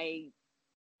I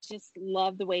just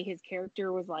loved the way his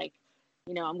character was like,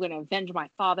 I'm going to avenge my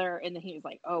father, and then he was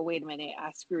like, oh, wait a minute,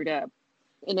 I screwed up,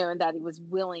 and that he was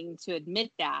willing to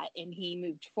admit that, and he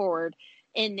moved forward.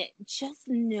 And just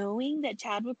knowing that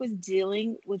Chadwick was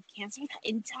dealing with cancer the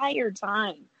entire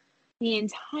time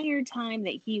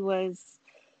that he was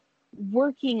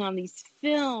working on these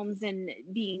films and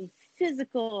being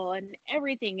physical and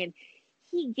everything, and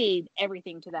he gave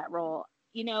everything to that role.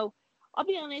 You know, I'll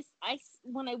be honest,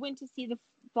 when I went to see the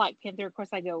Black Panther, of course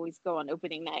I always go on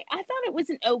opening night, I thought it was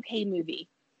an okay movie.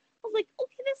 I was like,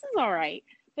 okay, this is all right.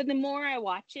 But the more I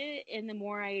watch it and the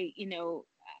more I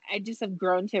just have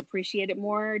grown to appreciate it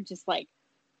more, just like,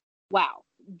 wow,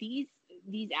 these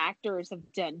actors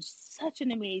have done such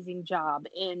an amazing job.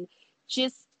 And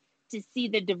just to see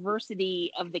the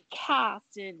diversity of the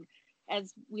cast, and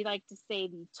as we like to say,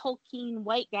 the Tolkien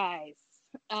white guys,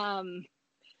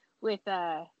 with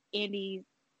Andy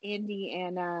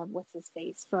and what's his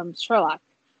face from Sherlock,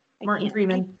 Martin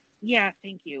Freeman. Yeah,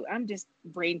 thank you. I'm just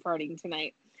brain farting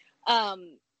tonight.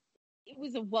 It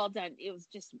was a well done. It was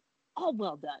just all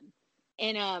well done,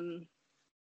 and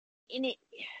in it,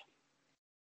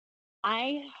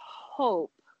 I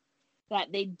hope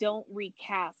that they don't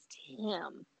recast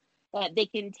him, that they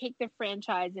can take the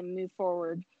franchise and move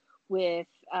forward with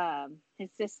his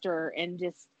sister and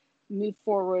just move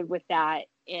forward with that.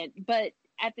 But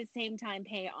at the same time,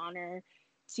 pay honor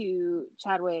to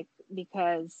Chadwick,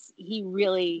 because he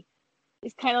really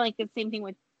is kind of like the same thing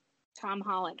with Tom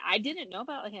Holland. I didn't know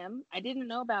about him. I didn't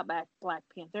know about Black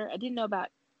Panther. I didn't know about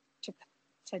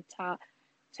T'Challa.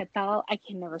 I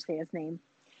can never say his name.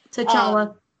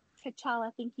 T'Challa.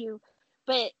 T'Challa, thank you.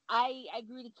 But I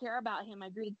grew to care about him. I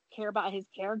grew to care about his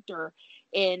character.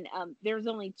 And there's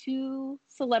only 2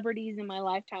 celebrities in my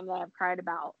lifetime that I've cried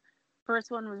about.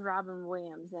 First one was Robin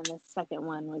Williams, and the second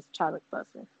one was Chadwick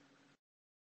Boseman.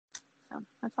 So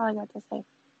that's all I got to say.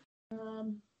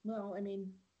 Well, I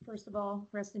mean, first of all,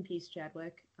 rest in peace,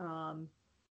 Chadwick.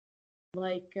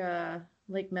 Like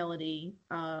Melody,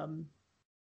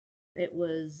 it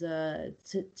was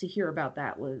to hear about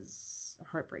that was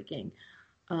heartbreaking.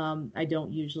 I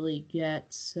don't usually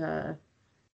get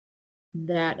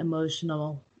that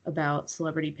emotional about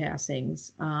celebrity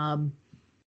passings,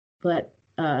 but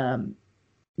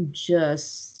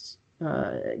just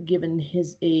given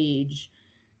his age,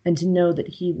 and to know that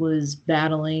he was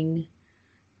battling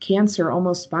cancer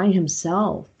almost by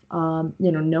himself.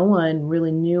 No one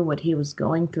really knew what he was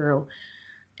going through.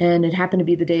 And it happened to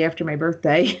be the day after my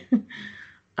birthday.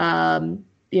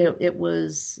 It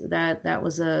was that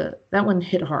one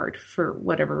hit hard for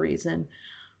whatever reason.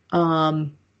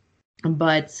 But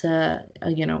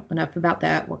enough about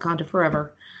that. Wakanda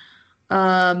Forever.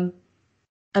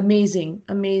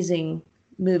 Amazing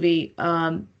movie.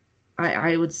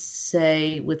 I would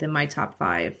say within my top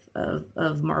 5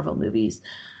 of Marvel movies.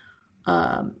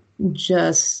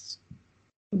 Just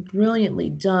brilliantly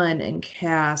done and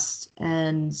cast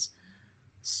and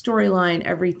storyline,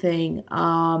 everything.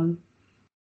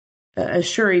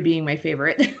 Shuri being my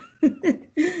favorite.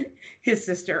 His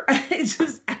sister. I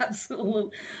just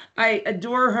absolutely, I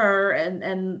adore her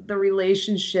and the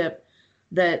relationship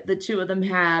that the two of them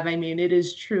have. I mean, it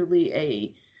is truly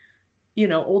a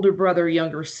older brother,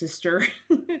 younger sister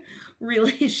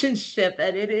relationship,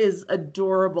 and it is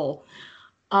adorable.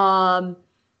 I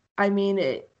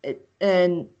mean,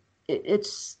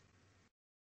 it's.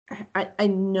 I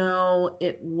know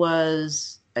it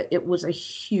was a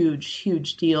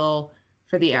huge deal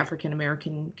for the African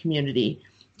American community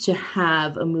to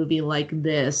have a movie like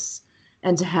this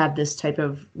and to have this type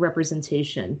of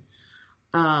representation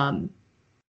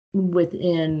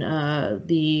within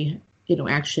the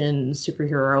action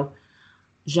superhero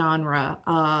genre.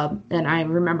 And I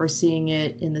remember seeing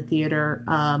it in the theater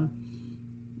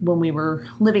when we were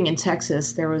living in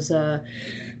Texas. There was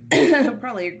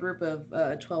probably a group of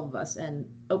 12 of us, and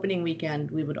opening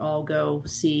weekend we would all go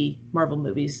see Marvel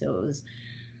movies. So it was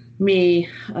me,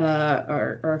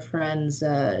 our friends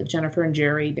Jennifer and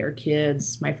Jerry, their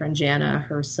kids, my friend Jana,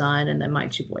 her son, and then my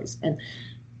 2 boys, and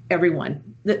everyone.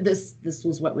 This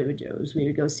was what we would do, is we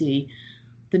would go see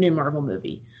the new Marvel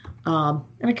movie. And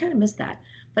I kind of missed that.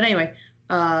 But anyway,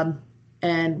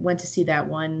 and went to see that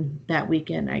one that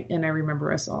weekend. I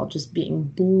remember us all just being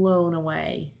blown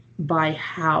away by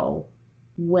how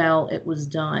well it was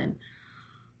done.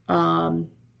 So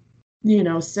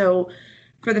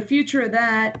for the future of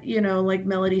that, like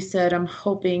Melody said, I'm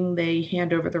hoping they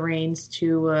hand over the reins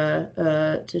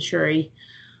to Shuri,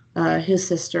 his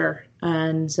sister,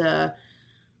 and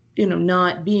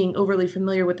not being overly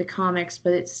familiar with the comics,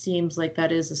 but it seems like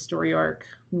that is a story arc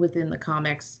within the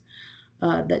comics,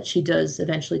 that she does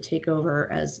eventually take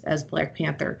over as Black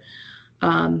Panther.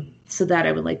 So that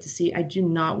I would like to see. I do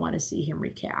not want to see him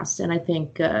recast. And I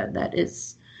think that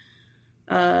is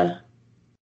kind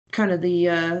of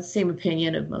the same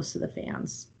opinion of most of the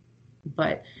fans.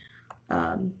 But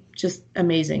just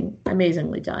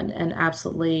amazingly done, and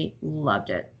absolutely loved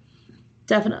it.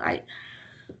 Definitely.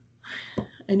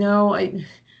 I know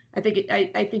I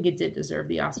think it did deserve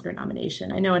the Oscar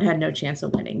nomination. I know it had no chance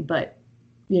of winning, but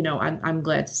I'm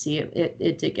glad to see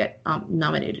it did get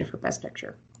nominated for Best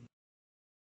Picture.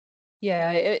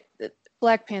 Yeah,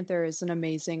 Black Panther is an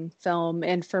amazing film,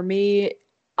 and for me,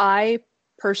 I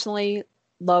personally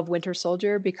love Winter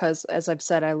Soldier because, as I've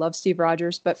said, I love Steve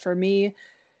Rogers. But for me,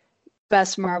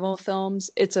 best Marvel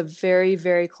films, it's a very,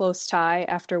 very close tie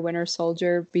after Winter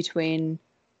Soldier between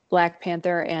Black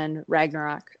Panther and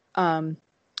Ragnarok.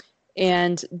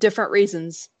 And different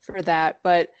reasons for that,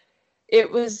 but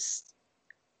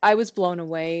I was blown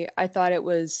away. I thought it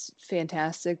was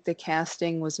fantastic. The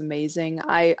casting was amazing.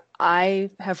 I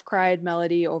have cried,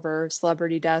 Melody, over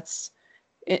celebrity deaths,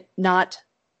 not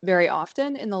very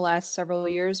often in the last several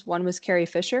years. One was Carrie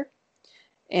Fisher,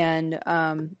 and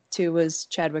two was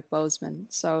Chadwick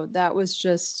Boseman. So that was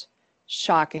just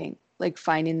shocking, like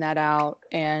finding that out,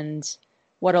 and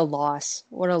what a loss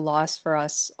for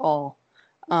us all.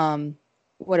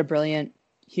 What a brilliant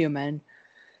human.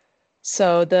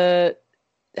 So that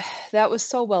was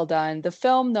so well done. The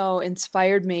film, though,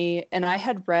 inspired me, and I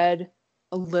had read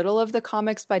a little of the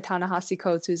comics by Ta-Nehisi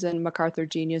Coates, who's a MacArthur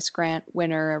Genius Grant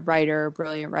winner, writer,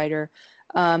 brilliant writer.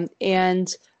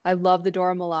 And I love the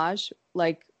Dora Milaje,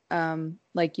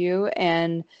 like you,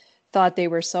 and thought they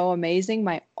were so amazing.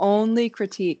 My only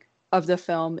critique of the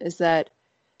film is that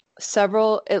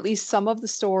at least some of the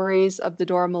stories of the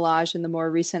Dora Milaje in the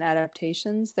more recent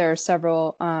adaptations, there are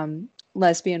several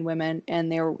lesbian women,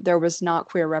 and there was not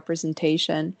queer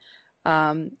representation,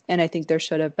 and I think there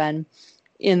should have been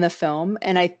in the film.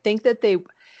 And I think that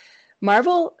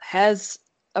Marvel has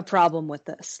a problem with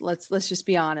this. Let's just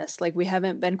be honest. Like, we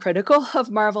haven't been critical of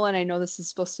Marvel, and I know this is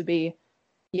supposed to be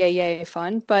yay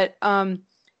fun, but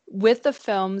with the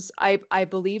films, I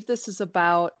believe this is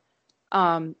about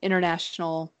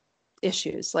international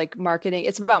issues, like marketing.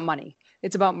 It's about money.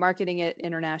 It's about marketing it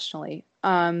internationally.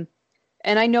 And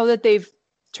I know that they've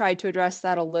tried to address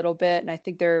that a little bit, and I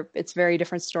think it's a very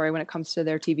different story when it comes to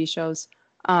their TV shows.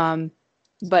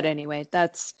 But anyway,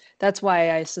 that's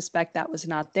why I suspect that was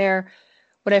not there.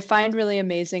 What I find really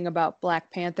amazing about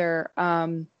Black Panther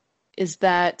is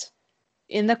that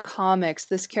in the comics,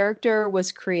 this character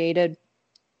was created.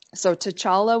 So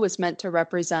T'Challa was meant to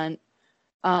represent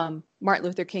Martin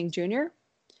Luther King Jr.,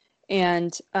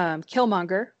 and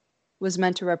Killmonger was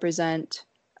meant to represent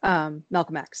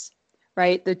Malcolm X.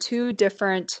 Right? The two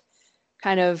different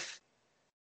kind of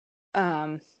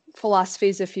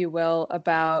philosophies, if you will,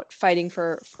 about fighting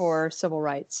for civil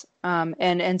rights.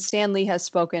 And Stan Lee has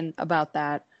spoken about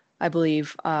that, I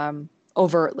believe,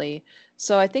 overtly.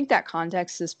 So I think that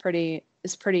context is pretty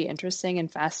interesting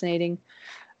and fascinating.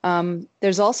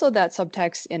 There's also that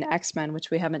subtext in X-Men,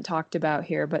 which we haven't talked about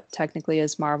here, but technically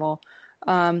is Marvel.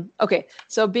 Okay,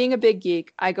 so being a big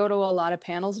geek, I go to a lot of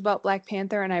panels about Black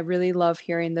Panther, and I really love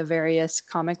hearing the various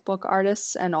comic book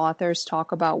artists and authors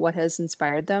talk about what has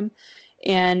inspired them.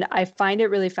 And I find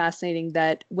it really fascinating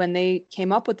that when they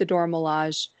came up with the Dora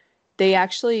Milaje, they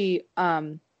actually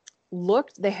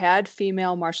they had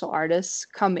female martial artists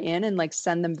come in and like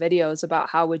send them videos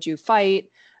about how would you fight.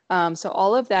 So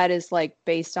all of that is like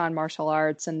based on martial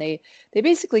arts, and they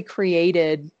basically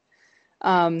created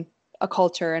a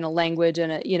culture and a language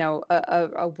and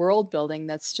a world building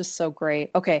that's just so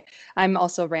great. Okay, I'm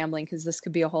also rambling because this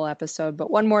could be a whole episode, but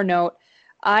one more note.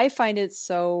 I find it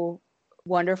so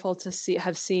wonderful to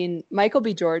have seen Michael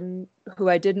B. Jordan, who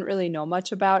I didn't really know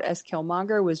much about as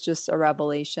Killmonger, was just a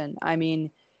revelation. I mean,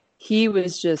 he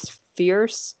was just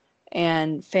fierce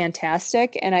and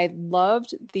fantastic, and I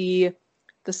loved the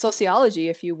sociology,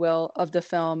 if you will, of the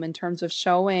film in terms of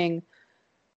showing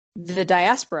the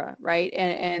diaspora, right?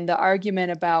 And the argument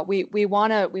about we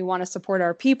want to support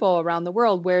our people around the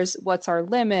world. What's our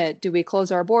limit? Do we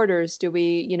close our borders? Do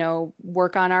we,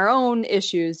 work on our own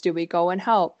issues? Do we go and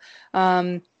help?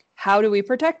 How do we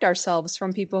protect ourselves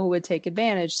from people who would take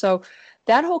advantage? So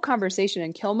that whole conversation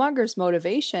and Killmonger's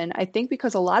motivation, I think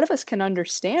because a lot of us can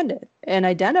understand it and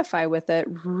identify with it,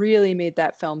 really made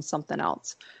that film something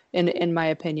else, in my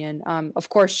opinion. Of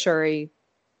course, Shuri,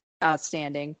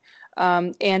 outstanding.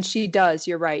 And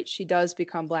you're right, she does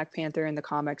become Black Panther in the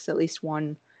comics, at least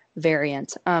one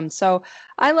variant. So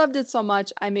I loved it so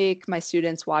much. I make my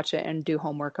students watch it and do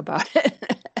homework about it.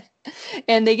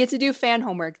 And they get to do fan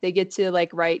homework. They get to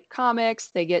write comics.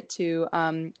 They get to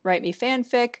write me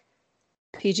fanfic,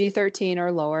 PG-13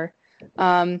 or lower.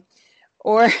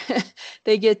 Or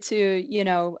they get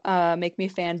to, make me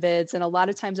fan vids. And a lot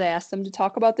of times I ask them to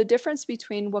talk about the difference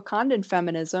between Wakandan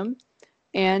feminism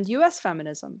and U.S.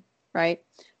 feminism, right?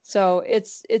 So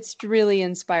it's really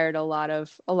inspired a lot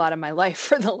of my life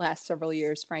for the last several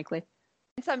years, frankly.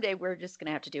 Someday we're just going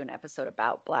to have to do an episode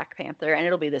about Black Panther, and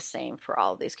it'll be the same for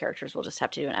all of these characters. We'll just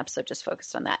have to do an episode just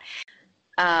focused on that.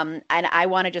 And I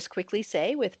want to just quickly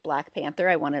say with Black Panther,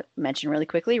 I want to mention really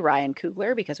quickly Ryan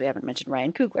Coogler, because we haven't mentioned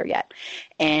Ryan Coogler yet.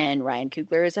 And Ryan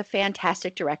Coogler is a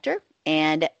fantastic director.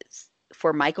 And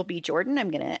for Michael B. Jordan,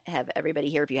 I'm going to have everybody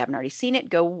here, if you haven't already seen it,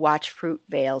 go watch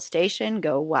Fruitvale Station.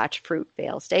 Go watch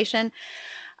Fruitvale Station.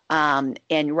 And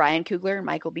Ryan Coogler and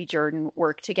Michael B. Jordan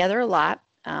work together a lot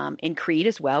in Creed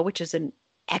as well, which is an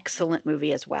excellent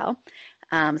movie as well.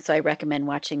 So I recommend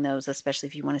watching those, especially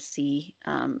if you want to see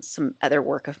some other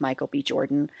work of Michael B.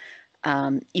 Jordan.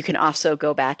 You can also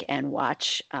go back and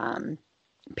watch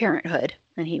Parenthood,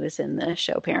 and he was in the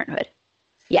show Parenthood.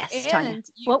 Yes, and Tanya.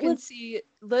 you can see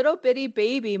little bitty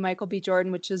baby Michael B.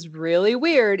 Jordan, which is really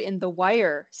weird, in The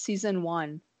Wire season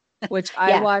 1, which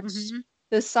I watched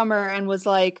this summer and was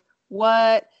like,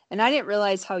 what? And I didn't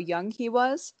realize how young he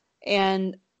was.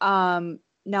 And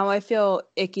now I feel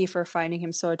icky for finding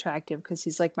him so attractive because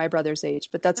he's like my brother's age,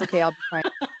 but that's okay. I'll be fine.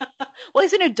 Well,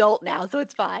 he's an adult now, so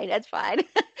it's fine. That's fine.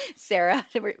 Sarah.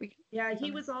 Yeah,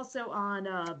 he was also on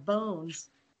Bones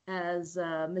as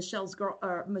Michelle's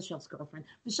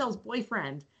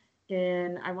boyfriend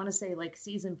in, I want to say, like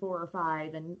season 4 or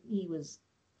 5, and he was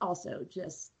also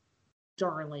just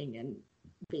darling and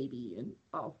baby and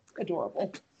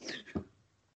adorable.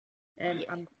 And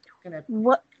I'm gonna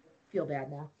feel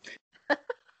bad now.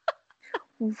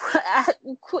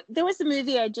 There was a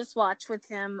movie I just watched with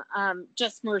him,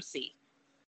 Just Mercy.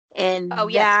 And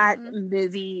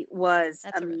movie was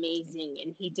amazing,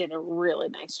 and he did a really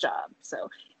nice job. So,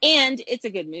 and it's a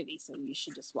good movie, so you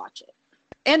should just watch it.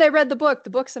 And I read the book. The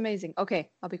book's amazing. Okay,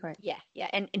 I'll be quiet. Yeah.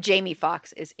 And Jamie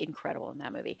Foxx is incredible in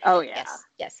that movie. Oh yeah.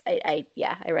 Yes. I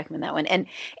recommend that one.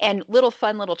 And little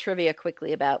trivia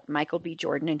quickly about Michael B.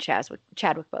 Jordan and Chadwick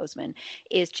Boseman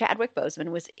is Chadwick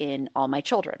Boseman was in All My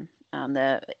Children,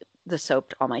 the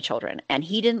soap All My Children, and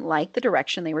he didn't like the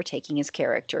direction they were taking his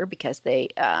character because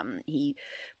he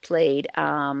played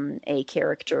a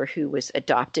character who was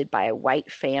adopted by a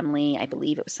white family. I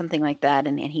believe it was something like that,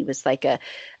 and he was like a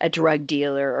drug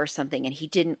dealer or something, and he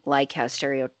didn't like how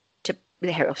the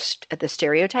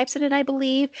stereotypes in it, I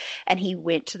believe. And he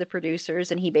went to the producers,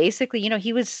 and he basically,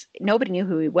 nobody knew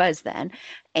who he was then.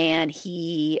 And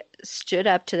he stood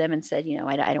up to them and said,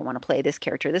 I don't want to play this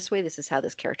character this way. This is how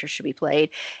this character should be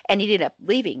played. And he ended up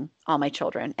leaving All My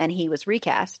Children, and he was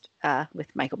recast with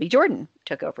Michael B. Jordan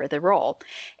took over the role.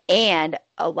 And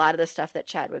a lot of the stuff that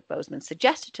Chadwick Boseman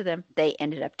suggested to them, they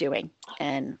ended up doing.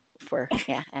 So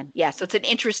it's an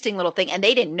interesting little thing, and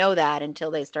they didn't know that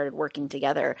until they started working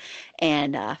together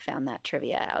and found that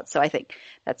trivia out. So I think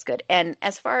that's good. And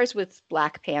as far as with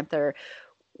Black Panther,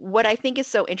 what I think is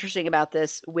so interesting about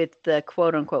this with the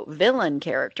quote unquote villain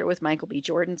character, with Michael B.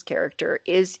 Jordan's character,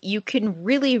 is you can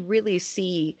really, really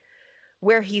see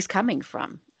where he's coming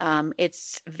from.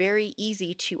 It's very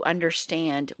easy to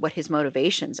understand what his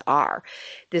motivations are.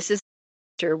 This is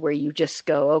where you just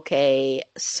go, okay,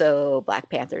 so Black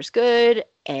Panther's good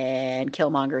and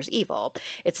Killmonger's evil.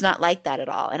 It's not like that at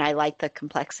all. And I like the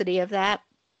complexity of that.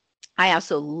 I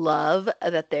also love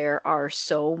that there are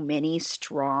so many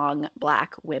strong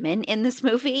Black women in this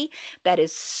movie. That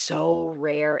is so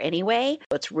rare anyway.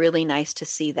 It's really nice to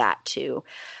see that too.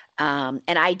 And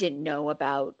I didn't know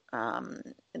about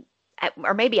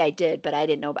or maybe I did, but I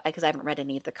didn't know because I haven't read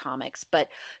any of the comics. But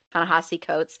Ta-Nehisi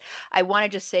Coates, I want to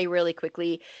just say really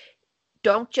quickly,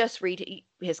 don't just read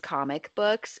his comic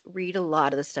books, read a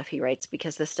lot of the stuff he writes,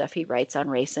 because the stuff he writes on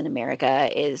race in America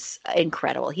is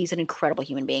incredible. He's an incredible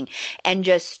human being. And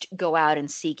just go out and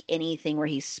seek anything where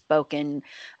he's spoken,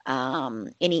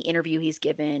 any interview he's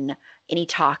given, any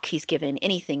talk he's given,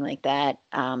 anything like that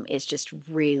is just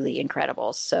really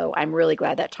incredible. So I'm really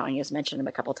glad that Tanya's mentioned him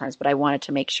a couple of times, but I wanted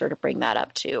to make sure to bring that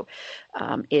up too,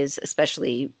 is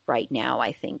especially right now,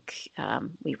 I think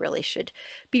we really should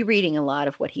be reading a lot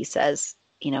of what he says,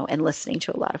 and listening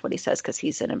to a lot of what he says, because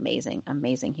he's an amazing,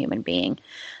 amazing human being.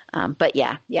 But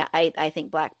I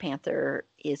think Black Panther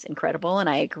is incredible, and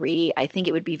I agree. I think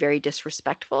it would be very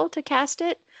disrespectful to recast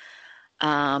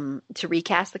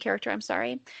the character. I'm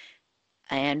sorry.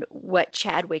 And what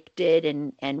Chadwick did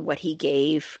and what he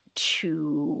gave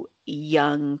to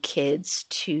young kids,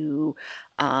 to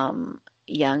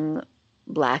young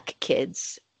Black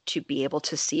kids, to be able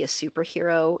to see a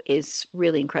superhero is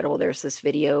really incredible. There's this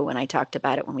video, and I talked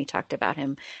about it when we talked about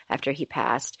him after he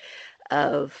passed,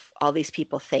 of all these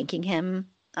people thanking him,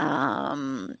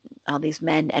 all these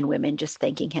men and women just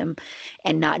thanking him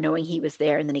and not knowing he was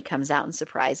there. And then he comes out and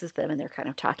surprises them, and they're kind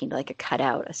of talking to like a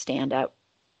standout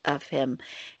of him.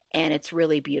 and it's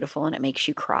really beautiful and it makes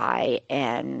you cry.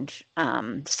 And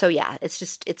so yeah,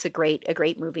 it's a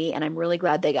great movie, and I'm really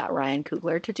glad they got Ryan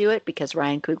Coogler to do it, because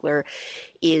Ryan Coogler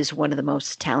is one of the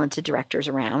most talented directors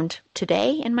around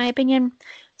today, in my opinion.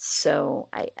 So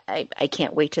I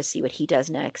can't wait to see what he does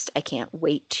next. I can't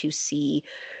wait to see,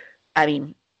 I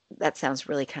mean, that sounds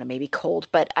really kind of maybe cold,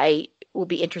 but I will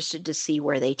be interested to see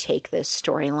where they take this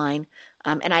storyline.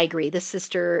 And I agree, the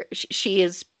sister, she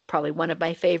is probably one of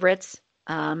my favorites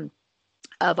of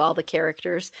all the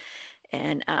characters.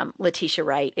 And Letitia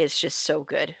Wright is just so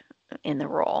good in the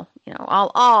role. You know,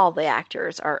 all the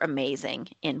actors are amazing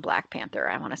in Black Panther.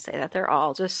 I want to say that they're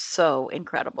all just so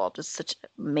incredible, just such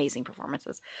amazing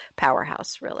performances,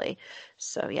 powerhouse, really.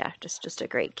 So yeah, just a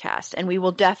great cast. And we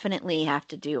will definitely have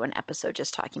to do an episode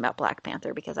just talking about Black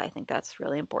Panther, because I think that's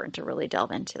really important to really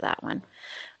delve into that one.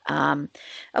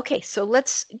 Okay, so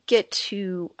let's get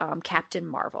to Captain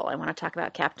Marvel. I want to talk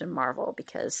about Captain Marvel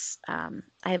because I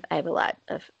have a lot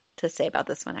to say about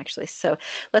this one, actually. So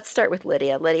let's start with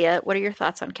Lydia. Lydia, what are your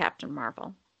thoughts on Captain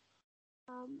Marvel?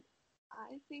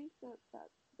 I think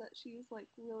that she's like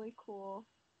really cool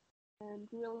and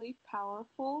really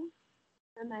powerful,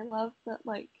 and I love that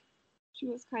like she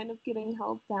was kind of getting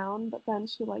held down, but then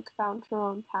she like found her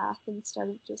own path instead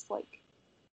of just like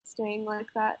staying like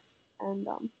that. And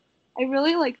I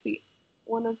really like the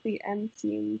one of the end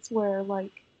scenes where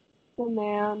like the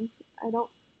man, I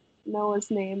don't know his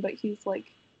name, but he's like,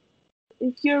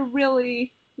 if you're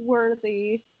really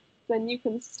worthy, then you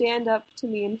can stand up to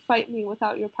me and fight me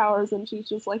without your powers. And she's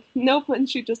just like, nope, and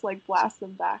she just like blasts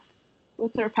him back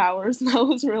with her powers. And that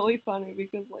was really funny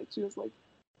because like she was like,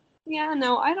 yeah,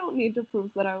 no, I don't need to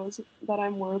prove that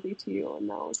I'm worthy to you. And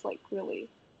that was like really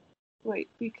great,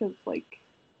 because like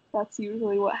that's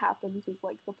usually what happens, is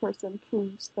like the person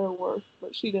proves their worth,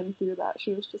 but she didn't do that.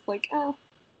 She was just like, I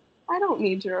don't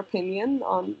need your opinion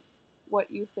on what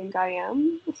you think I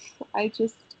am. I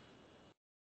just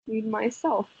need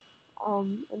myself,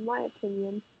 in my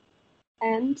opinion.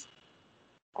 And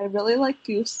I really like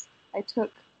Goose. I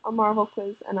took a Marvel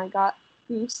quiz and I got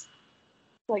Goose,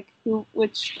 like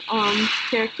which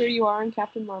character you are in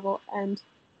Captain Marvel, and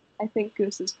I think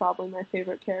Goose is probably my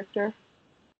favorite character.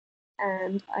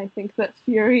 And I think that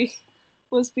Fury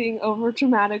was being over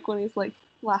dramatic when he's like,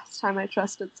 last time I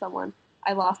trusted someone,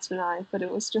 I lost an eye, but it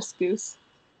was just Goose.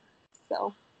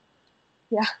 So,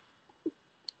 yeah.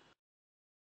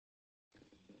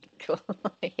 Cool.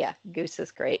 Yeah, Goose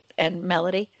is great. And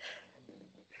Melody?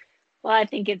 Well, I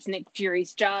think it's Nick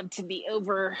Fury's job to be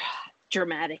over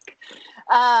dramatic.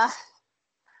 I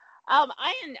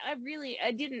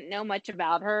didn't know much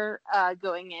about her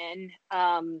going in.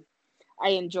 I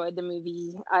enjoyed the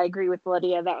movie. I agree with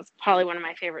Lydia. That was probably one of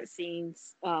my favorite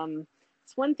scenes.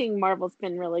 It's one thing Marvel's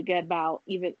been really good about,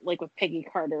 even like with Peggy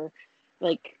Carter.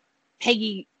 Like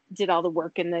Peggy did all the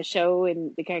work in the show,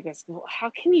 and the guy goes, well,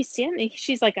 how can you stand me?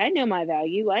 She's like, I know my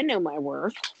value. I know my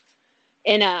worth.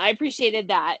 And I appreciated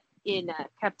that in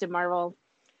Captain Marvel.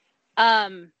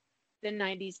 The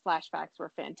 90s flashbacks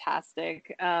were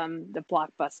fantastic. The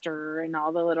blockbuster and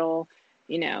all the little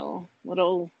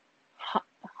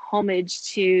homage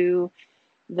to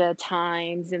the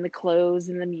times and the clothes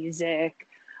and the music.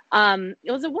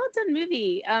 It was a well-done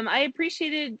movie. I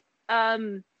appreciated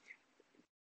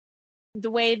the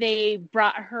way they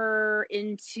brought her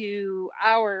into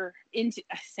I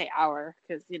say our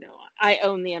because I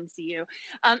own the MCU,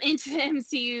 into the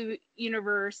MCU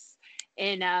universe.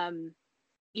 And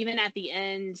even at the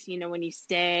end, when you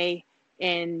stay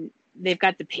and they've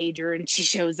got the pager and she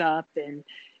shows up, and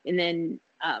then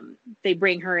they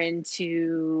bring her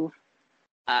into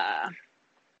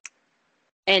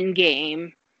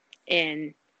Endgame.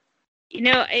 And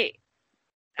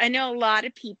I know a lot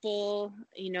of people,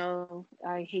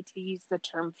 I hate to use the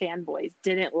term fanboys,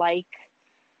 didn't like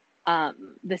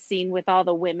the scene with all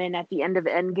the women at the end of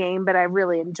Endgame, but I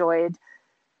enjoyed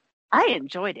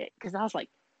it, because I was like,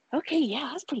 okay, yeah,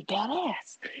 that's pretty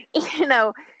badass.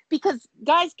 Because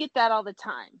guys get that all the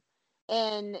time,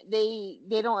 and they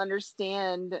don't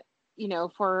understand,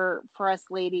 for us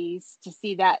ladies to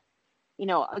see that,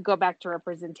 go back to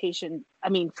representation. I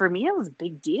mean, for me, it was a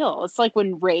big deal. It's like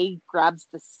when Rey grabs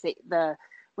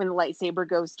when the lightsaber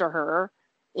goes to her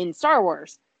in Star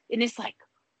Wars, and it's like,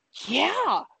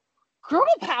 yeah, girl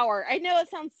power. I know it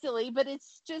sounds silly, but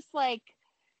it's just like,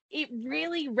 it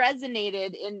really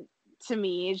resonated to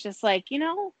me. It's just like,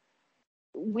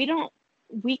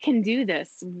 we can do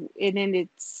this, and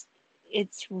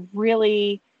it's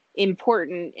really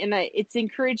important, and it's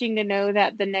encouraging to know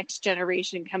that the next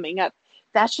generation coming up,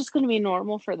 that's just going to be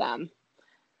normal for them.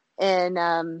 And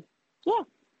yeah,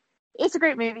 it's a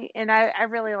great movie, and I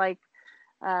really like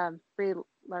Brie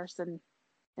Larson.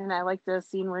 And I like the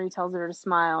scene where he tells her to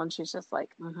smile, and she's just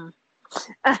like, mm-hmm.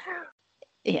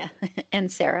 Yeah.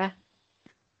 And Sarah?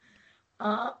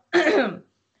 I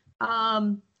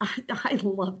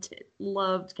loved it.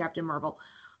 Loved Captain Marvel.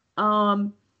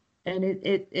 And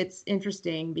it's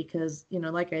interesting because,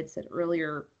 like I had said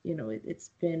earlier, it's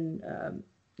been,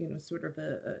 sort of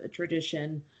a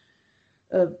tradition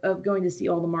of going to see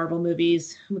all the Marvel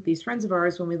movies with these friends of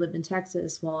ours when we lived in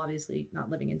Texas. Well, obviously not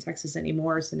living in Texas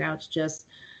anymore. So now it's just,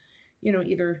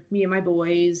 either me and my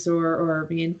boys or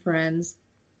me and friends.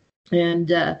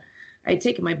 And I'd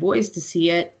taken my boys to see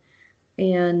it,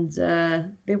 and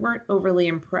they weren't overly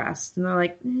impressed. And they're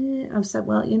like, I've said,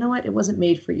 well, you know what? It wasn't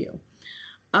made for you.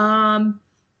 And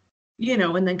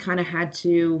then kind of had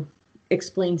to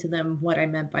explain to them what I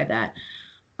meant by that.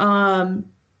 I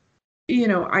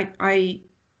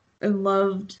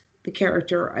loved the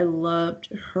character. I loved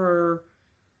her,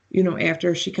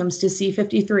 after she comes to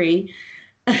C-53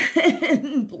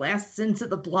 and blasts into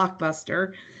the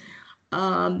blockbuster.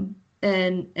 And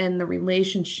the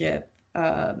relationship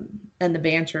and the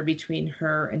banter between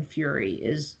her and Fury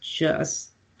is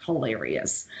just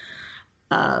hilarious.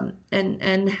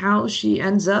 And how she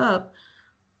ends up,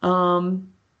 what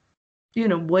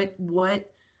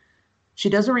she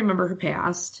doesn't remember her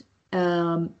past,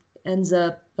 ends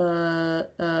up,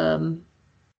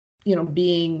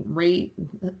 being raised,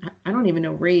 I don't even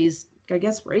know, raised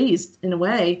in a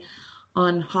way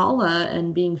on Hala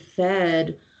and being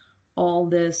fed all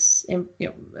this,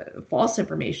 false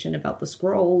information about the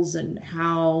Skrulls and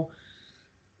how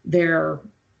they're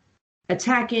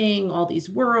attacking all these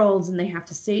worlds and they have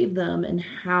to save them, and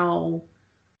how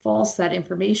false that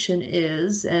information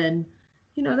is. And,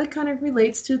 that kind of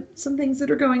relates to some things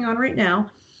that are going on right now.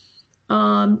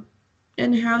 And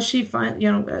how she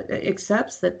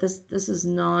accepts that this is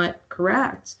not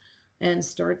correct and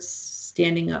starts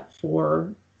standing up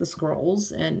for the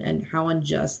Skrulls and how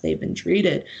unjust they've been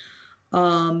treated.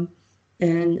 And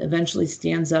eventually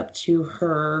stands up to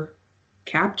her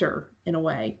captor in a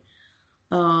way,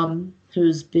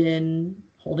 who's been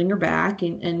holding her back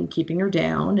and keeping her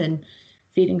down and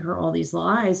feeding her all these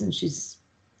lies. And she's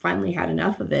finally had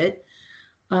enough of it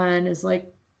and is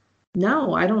like,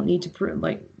 no, I don't need to prove,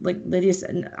 like Lydia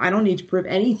said, I don't need to prove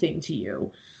anything to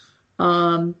you.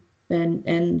 And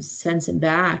sends him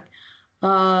back.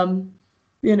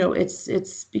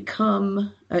 It's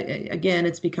become, again,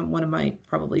 it's become one of my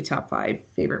probably top 5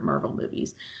 favorite Marvel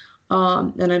movies.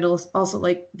 And I'd also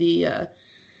like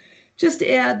just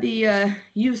to add the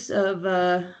use of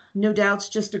No Doubt's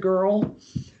Just a Girl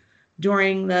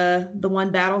during the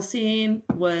one battle scene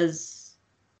was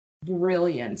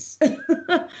brilliant.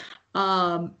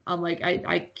 I'm like,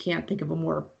 I can't think of a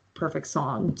more perfect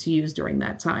song to use during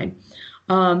that time.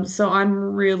 So I'm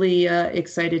really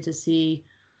excited to see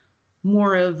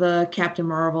more of Captain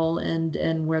Marvel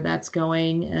and where that's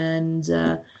going. And,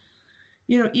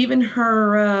 even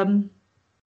her,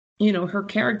 her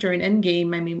character in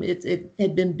Endgame, I mean, it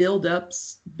had been built up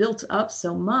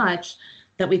so much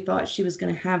that we thought she was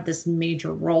going to have this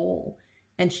major role,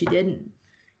 and she didn't.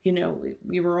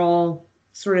 We were all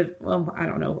sort of, well, I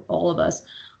don't know, all of us,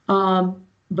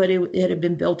 but it had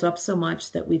been built up so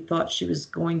much that we thought she was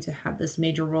going to have this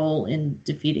major role in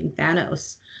defeating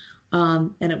Thanos,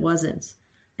 and it wasn't.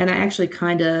 And I actually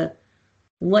kind of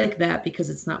like that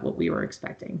because it's not what we were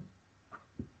expecting.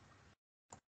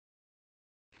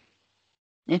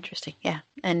 Interesting. Yeah.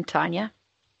 And Tanya?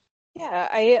 Yeah,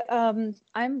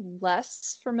 I'm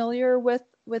less familiar with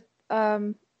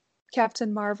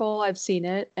Captain Marvel. I've seen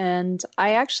it, and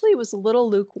I actually was a little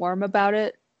lukewarm about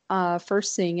it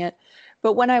first seeing it.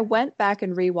 But when I went back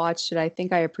and rewatched it, I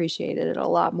think I appreciated it a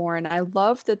lot more. And I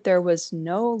love that there was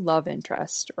no love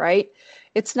interest, right?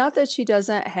 It's not that she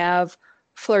doesn't have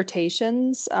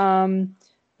flirtations,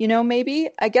 maybe,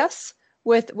 I guess,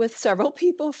 with several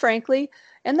people, frankly,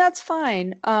 and that's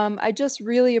fine. I just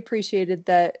really appreciated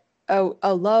that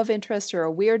a love interest or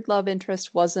a weird love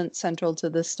interest wasn't central to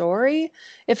the story.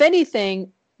 If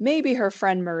anything, maybe her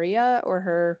friend Maria or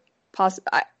her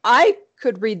I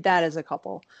could read that as a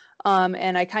couple.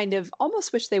 And I kind of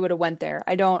almost wish they would have went there.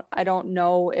 I don't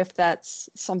know if that's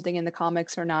something in the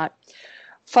comics or not.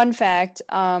 Fun fact,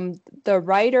 the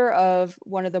writer of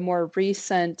one of the more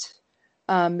recent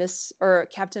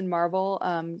Captain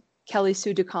Marvel, Kelly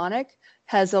Sue DeConnick,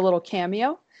 has a little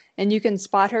cameo. And you can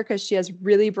spot her because she has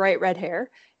really bright red hair,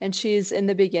 and she's in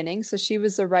the beginning. So she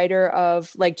was the writer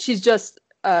of, she's just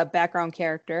a background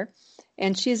character.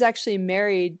 and she's actually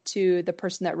married to the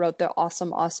person that wrote the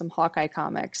awesome Hawkeye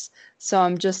comics. So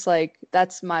I'm just like,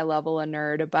 that's my level of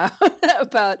nerd about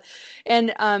about.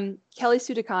 And Kelly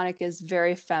Sue DeConnick is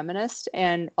very feminist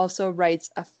and also writes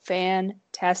a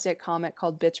fantastic comic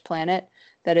called Bitch Planet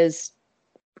that is,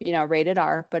 rated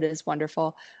R, but is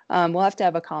wonderful. We'll have to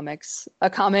have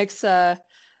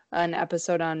an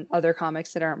episode on other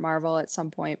comics that aren't Marvel at some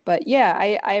point. But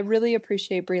yeah, I really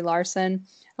appreciate Brie Larson.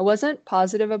 I wasn't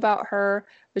positive about her,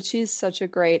 but she's such a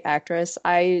great actress.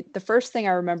 The first thing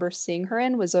I remember seeing her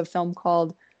in was a film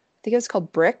called, I think it was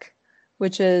called Brick,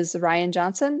 which is Rian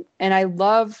Johnson. And I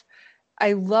love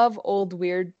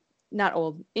indie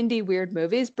weird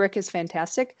movies. Brick is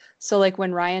fantastic. So like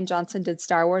when Rian Johnson did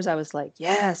Star Wars, I was like,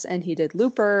 yes. And he did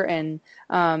Looper, and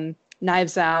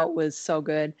Knives Out was so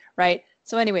good, right?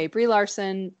 So anyway, Brie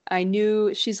Larson, I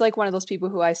knew she's like one of those people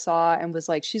who I saw and was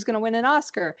like, she's going to win an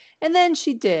Oscar. And then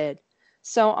she did.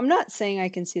 So I'm not saying I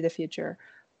can see the future,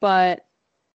 but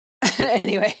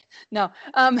anyway, no.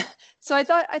 So I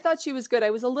thought she was good. I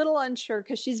was a little unsure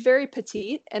because she's very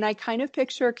petite, and I kind of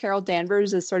picture Carol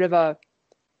Danvers as sort of a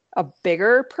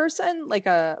bigger person, like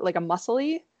a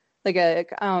muscly, like a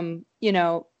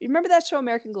remember that show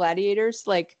American Gladiators?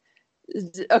 Like,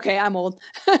 okay, I'm old.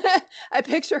 I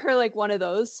picture her like one of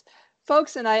those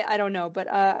folks, and I don't know,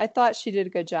 but I thought she did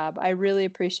a good job. I really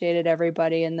appreciated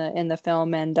everybody in the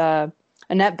film, and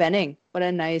Annette Bening, what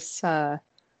a nice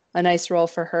role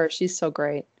for her. She's so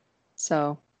great.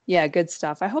 So yeah, good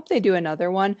stuff. I hope they do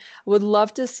another one. Would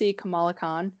love to see Kamala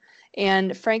Khan.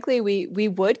 And frankly, we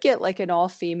would get like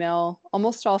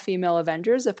almost all female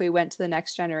Avengers if we went to the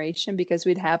next generation, because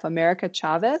we'd have America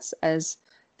Chavez as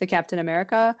the Captain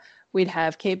America. We'd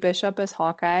have Kate Bishop as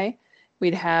Hawkeye.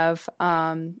 We'd have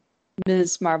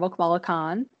Ms. Marvel Kamala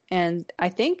Khan. And I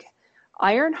think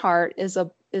Ironheart is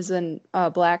a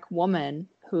Black woman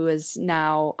who is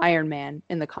now Iron Man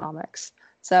in the comics.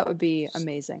 So that would be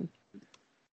amazing.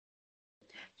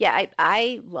 Yeah,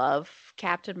 I love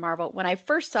Captain Marvel. When I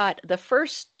first saw it, the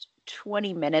first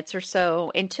 20 minutes or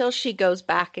so, until she goes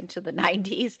back into the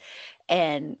 90s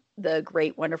and the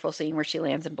great, wonderful scene where she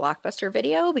lands in Blockbuster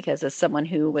Video, because as someone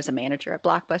who was a manager at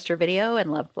Blockbuster Video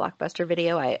and loved Blockbuster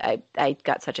Video, I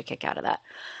got such a kick out of that.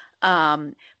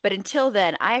 But until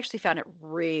then, I actually found it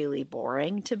really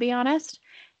boring, to be honest.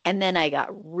 And then I got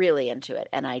really into it,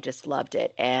 and I just loved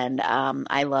it. And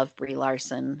I love Brie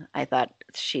Larson. I thought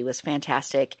she was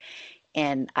fantastic.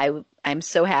 And I'm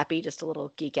so happy, just a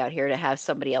little geek out here, to have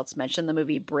somebody else mention the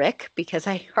movie Brick, because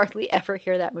I hardly ever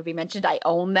hear that movie mentioned. I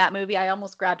own that movie. I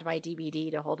almost grabbed my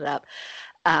DVD to hold it up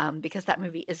because that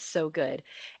movie is so good.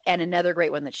 And another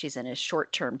great one that she's in is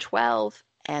Short Term 12.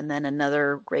 And then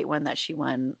another great one that she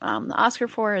won the Oscar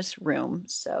for is Room.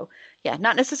 So yeah,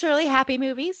 not necessarily happy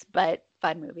movies, but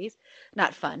fun movies.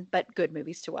 Not fun, but good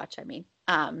movies to watch, I mean,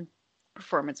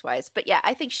 performance-wise. But yeah,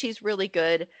 I think she's really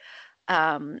good.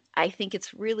 I think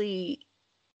it's really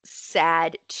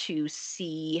sad to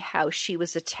see how she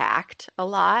was attacked a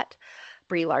lot,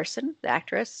 Brie Larson, the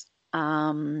actress,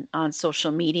 on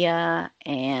social media,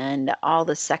 and all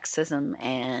the sexism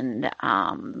and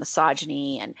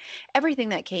misogyny and everything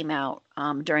that came out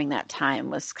during that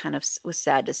time was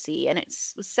sad to see. And it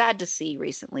was sad to see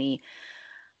recently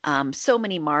so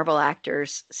many Marvel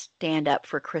actors stand up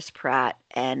for Chris Pratt,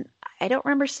 and I don't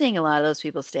remember seeing a lot of those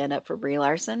people stand up for Brie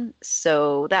Larson.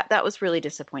 So that was really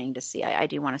disappointing to see. I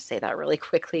do want to say that really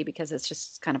quickly, because it's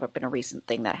just kind of been a recent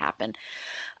thing that happened.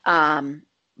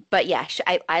 But yeah,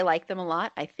 I like them a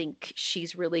lot. I think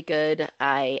she's really good.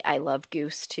 I love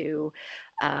Goose too.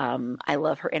 I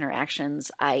love her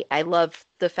interactions. I love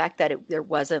the fact that there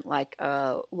wasn't like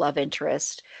a love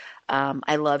interest.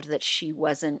 I loved that she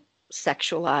wasn't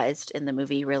sexualized in the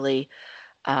movie, really.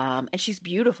 And she's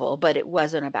beautiful, but it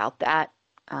wasn't about that.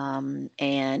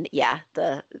 And yeah,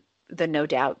 the No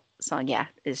Doubt song, yeah,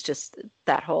 is just,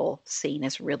 that whole scene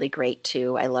is really great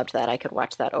too. I loved that. I could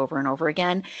watch that over and over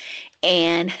again.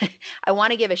 And I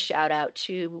want to give a shout out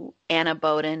to Anna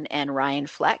Boden and Ryan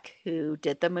Fleck, who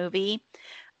did the movie,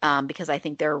 because I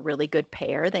think they're a really good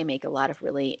pair. They make a lot of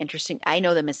really interesting, I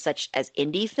know them as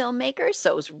indie filmmakers,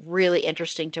 so it was really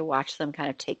interesting to watch them kind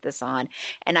of take this on.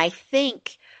 And I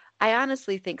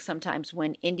honestly think sometimes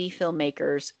when indie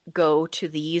filmmakers go to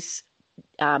these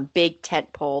big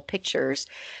tentpole pictures,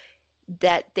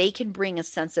 that they can bring a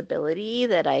sensibility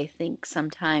that I think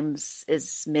sometimes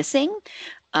is missing.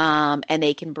 And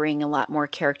they can bring a lot more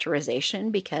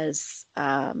characterization, because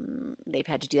they've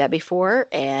had to do that before.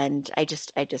 And I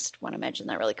just want to mention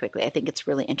that really quickly. I think it's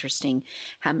really interesting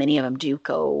how many of them do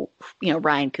go,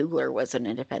 Ryan Coogler was an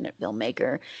independent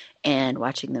filmmaker, and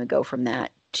watching them go from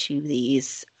that to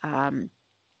these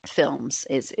films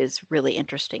is really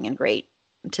interesting and great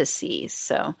to see.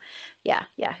 So yeah,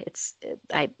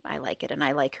 I like it, and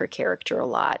I like her character a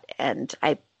lot. And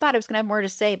I thought I was gonna have more to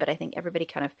say, but I think everybody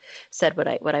kind of said what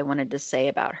I wanted to say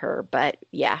about her. But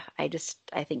yeah, I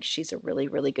think she's a really,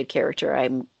 really good character.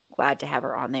 I'm glad to have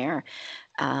her on there.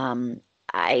 Um,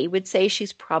 I would say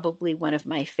she's probably one of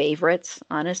my favorites,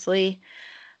 honestly.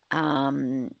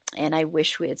 And I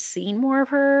wish we had seen more of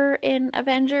her in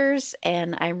Avengers,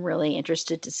 and I'm really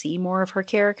interested to see more of her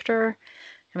character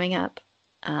coming up.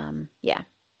 Yeah.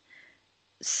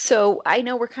 So I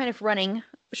know we're kind of running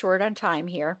short on time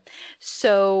here.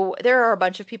 So there are a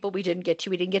bunch of people we didn't get to.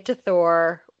 We didn't get to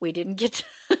Thor. We didn't get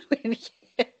to, we didn't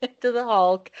get to the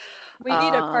Hulk. We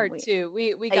need a part two.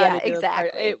 We Yeah, got to do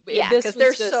exactly. a part. Yeah, This because was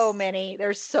there's just so many.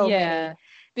 There's so yeah, many. Yeah,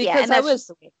 because and I that's was just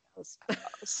the way it goes.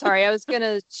 sorry, I was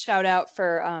gonna shout out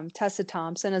for Tessa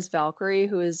Thompson as Valkyrie,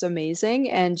 who is amazing,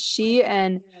 and she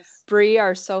and Yes. Brie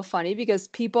are so funny because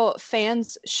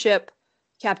fans ship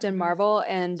Captain Mhm. Marvel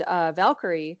and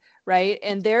Valkyrie, right?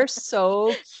 And they're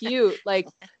so cute. Like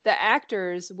the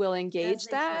actors will engage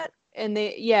they that, should. and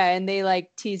they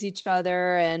like tease each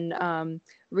other and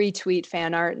retweet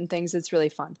fan art and things. It's really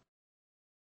fun.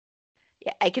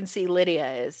 Yeah, I can see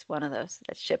Lydia is one of those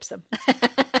that ships them.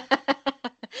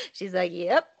 She's like,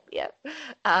 yep, yep.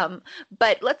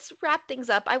 But let's wrap things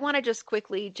up. I want to just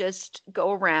quickly just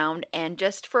go around and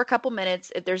just for a couple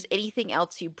minutes, if there's anything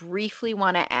else you briefly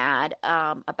want to add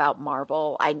about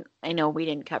Marvel. I know we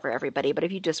didn't cover everybody, but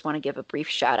if you just want to give a brief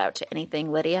shout out to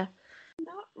anything, Lydia.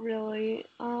 Not really.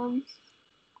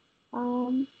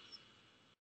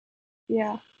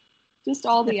 Yeah, just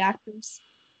all the actors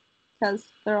because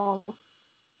they're all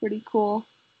pretty cool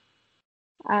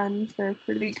and they're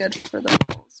pretty good for the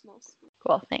roles mostly.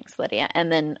 Cool, thanks, Lydia. And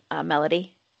then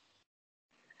Melody.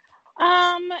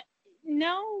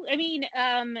 No, I mean,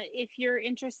 if you're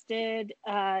interested,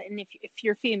 and if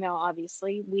you're female,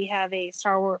 obviously, we have a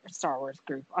Star Wars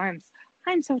group.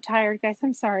 I'm so tired, guys.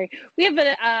 I'm sorry. We have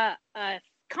a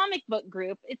comic book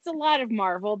group. It's a lot of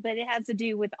Marvel, but it has to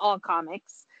do with all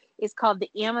comics. It's called the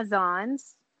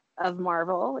Amazons of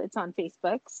Marvel. It's on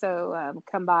Facebook, so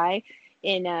come by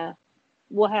and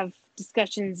we'll have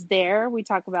discussions there. We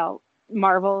talk about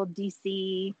Marvel,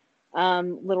 DC,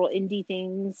 little indie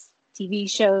things, TV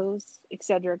shows,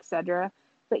 etc., etc.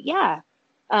 But yeah,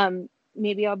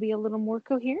 maybe I'll be a little more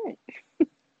coherent.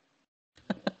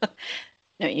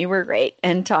 No, you were great.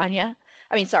 And Tanya?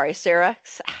 I mean, sorry, Sarah.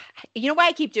 You know why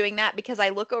I keep doing that? Because I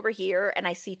look over here and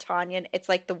I see Tanya. And it's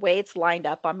like the way it's lined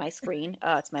up on my screen.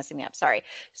 Oh, it's messing me up. Sorry.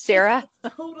 Sarah?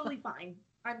 It's totally fine.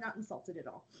 I'm not insulted at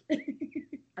all.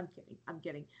 I'm kidding. I'm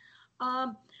kidding.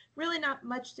 Really not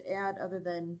much to add other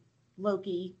than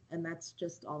Loki, and that's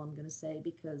just all I'm going to say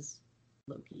because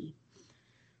Loki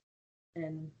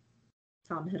and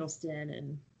Tom Hiddleston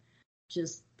and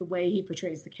just the way he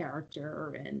portrays the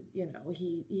character, and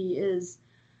he is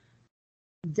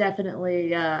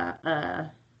definitely I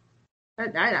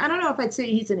don't know if I'd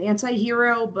say he's an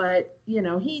anti-hero, but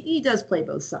he does play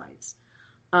both sides.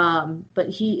 But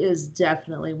he is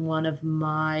definitely one of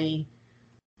my,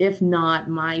 if not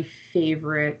my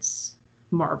favorite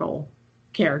Marvel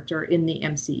character in the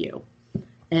MCU.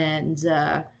 And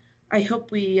I hope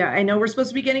I know we're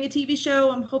supposed to be getting a TV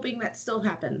show. I'm hoping that still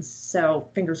happens. So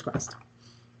fingers crossed.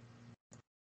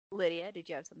 Lydia, did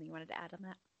you have something you wanted to add on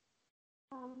that?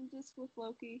 Just with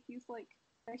Loki, he's like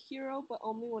a hero, but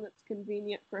only when it's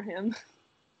convenient for him.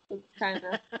 It's kind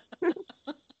of.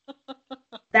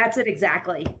 That's it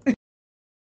exactly.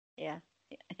 Yeah.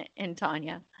 And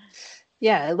Tanya.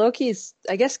 Yeah, Loki's,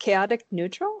 I guess, chaotic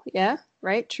neutral. Yeah,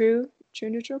 right. True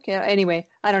neutral. Anyway,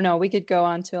 I don't know. We could go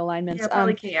on to alignments. Yeah,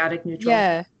 probably chaotic neutral.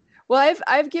 Yeah. Well,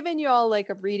 I've given you all like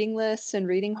a reading list and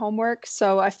reading homework,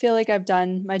 so I feel like I've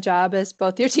done my job as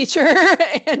both your teacher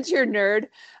and your nerd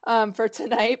for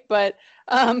tonight. But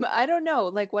I don't know.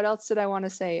 Like, what else did I want to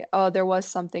say? Oh, there was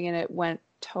something and it went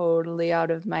totally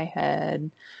out of my head.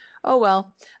 Oh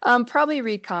well. Probably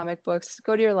read comic books.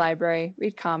 Go to your library.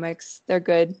 Read comics. They're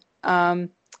good.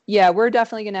 Yeah, we're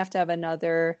definitely gonna have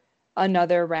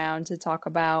another round to talk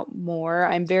about more.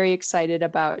 I'm very excited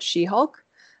about She-Hulk.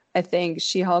 I think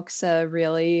She-Hulk's a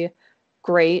really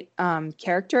great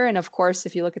character, and of course,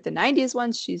 if you look at the '90s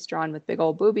ones, she's drawn with big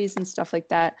old boobies and stuff like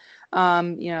that.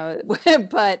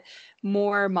 But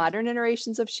more modern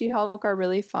iterations of She-Hulk are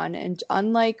really fun. And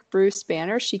unlike Bruce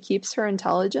Banner, she keeps her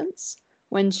intelligence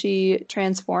when she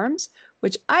transforms,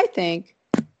 which I think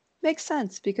makes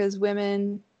sense because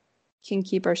women can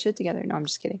keep our shit together. No, I'm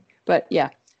just kidding. But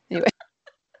yeah, anyway.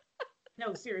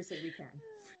 No, seriously, we can.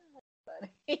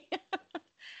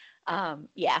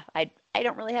 Yeah, I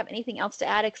don't really have anything else to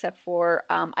add except for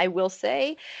I will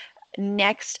say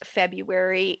next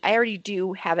February, I already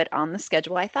do have it on the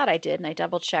schedule. I thought I did, and I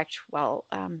double checked while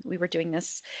we were doing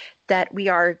this, that we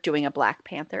are doing a Black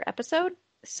Panther episode.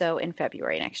 So in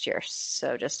February next year.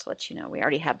 So just to let you know, we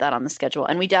already have that on the schedule.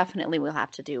 And we definitely will have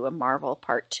to do a Marvel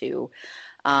Part 2,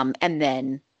 and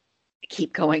then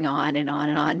keep going on and on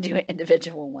and on doing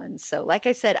individual ones. So like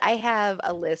I said, I have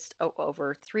a list of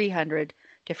over 300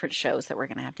 different shows that we're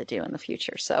going to have to do in the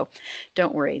future. So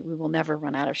don't worry, we will never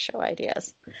run out of show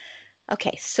ideas.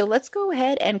 Okay, so let's go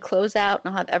ahead and close out,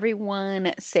 and I'll have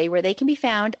everyone say where they can be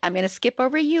found. I'm going to skip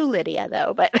over you, Lydia,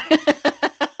 though, but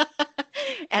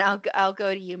and I'll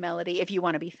go to you, Melody, if you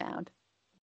want to be found.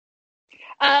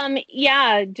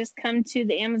 Yeah, just come to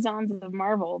the Amazons of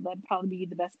Marvel. That'd probably be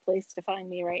the best place to find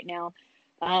me right now.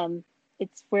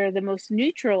 It's where the most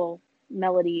neutral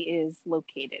Melody is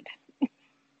located.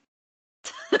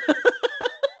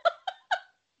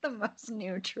 The most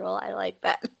neutral. I like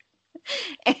that.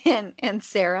 And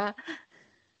Sarah.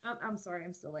 I'm sorry,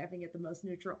 I'm still laughing at the most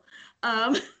neutral.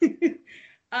 You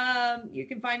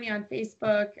can find me on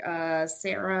Facebook,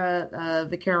 Sarah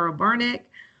Vaccaro Barnick,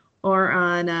 or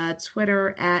on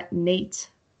Twitter at Nate,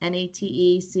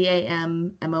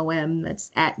 NateCammom.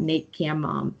 That's at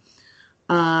NateCamMom.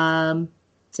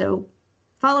 So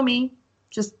follow me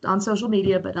just on social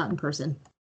media, but not in person.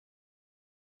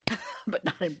 But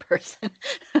not in person.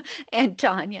 And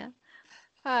Tanya.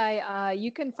 Hi,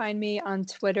 you can find me on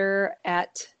Twitter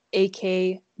at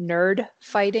AK Nerd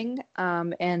Fighting,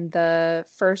 and the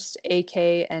first AK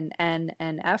and N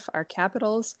and F are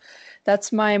capitals.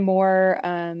 That's my more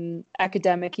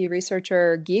academic-y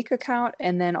researcher geek account,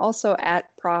 and then also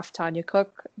at Prof Tanya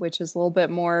Cook, which is a little bit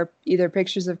more either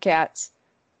pictures of cats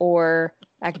or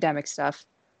academic stuff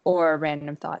or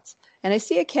random thoughts. And I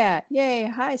see a cat. Yay!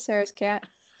 Hi, Sarah's cat.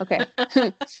 Okay.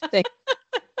 Thanks.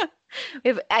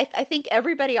 I think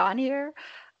everybody on here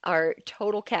are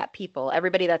total cat people.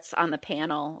 Everybody that's on the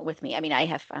panel with me. I mean,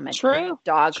 I'm a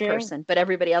dog person, but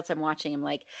everybody else I'm watching, I'm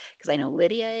like, because I know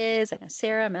Lydia is, I know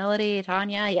Sarah, Melody,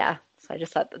 Tanya. Yeah. So I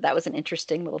just thought that was an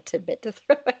interesting little tidbit to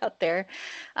throw out there.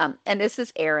 And this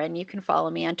is Erin. You can follow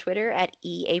me on Twitter at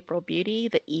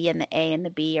eAprilBeauty. The E and the A and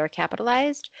the B are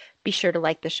capitalized. Be sure to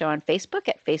like the show on Facebook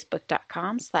at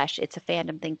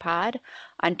facebook.com/itsafandom-thing-pod.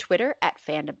 On Twitter at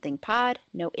fandomthingpod.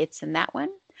 No it's in that one.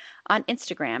 On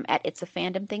Instagram at It's a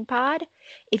Fandom Thing Pod.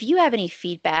 If you have any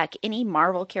feedback, any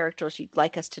Marvel characters you'd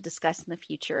like us to discuss in the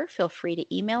future, feel free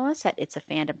to email us at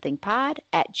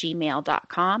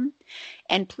itsafandomthingpod@gmail.com.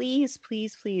 And please,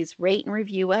 please, please rate and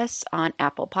review us on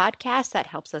Apple Podcasts. That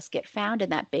helps us get found in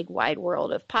that big wide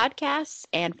world of podcasts.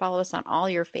 And follow us on all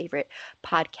your favorite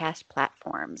podcast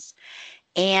platforms.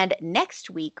 And next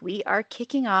week, we are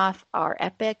kicking off our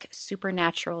epic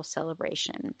Supernatural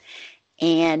celebration.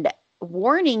 And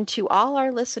warning to all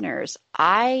our listeners,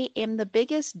 I am the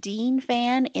biggest Dean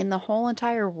fan in the whole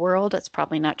entire world. That's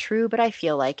probably not true, but I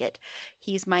feel like it.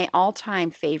 He's my all-time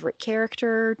favorite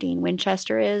character, Dean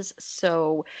Winchester is.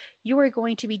 So you are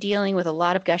going to be dealing with a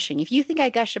lot of gushing. If you think I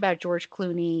gush about George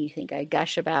Clooney, you think I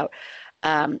gush about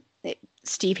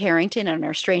Steve Harrington on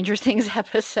our Stranger Things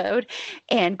episode,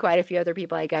 and quite a few other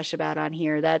people I gush about on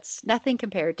here, that's nothing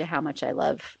compared to how much I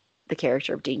love the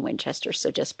character of Dean Winchester.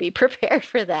 So just be prepared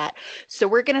for that. So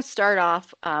we're going to start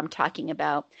off talking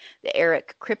about the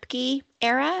Eric Kripke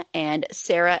era, and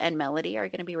Sarah and Melody are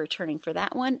going to be returning for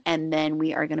that one. And then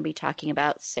we are going to be talking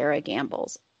about Sarah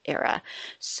Gamble's era.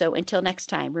 So until next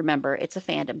time, remember, it's a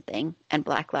fandom thing and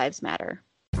Black Lives Matter.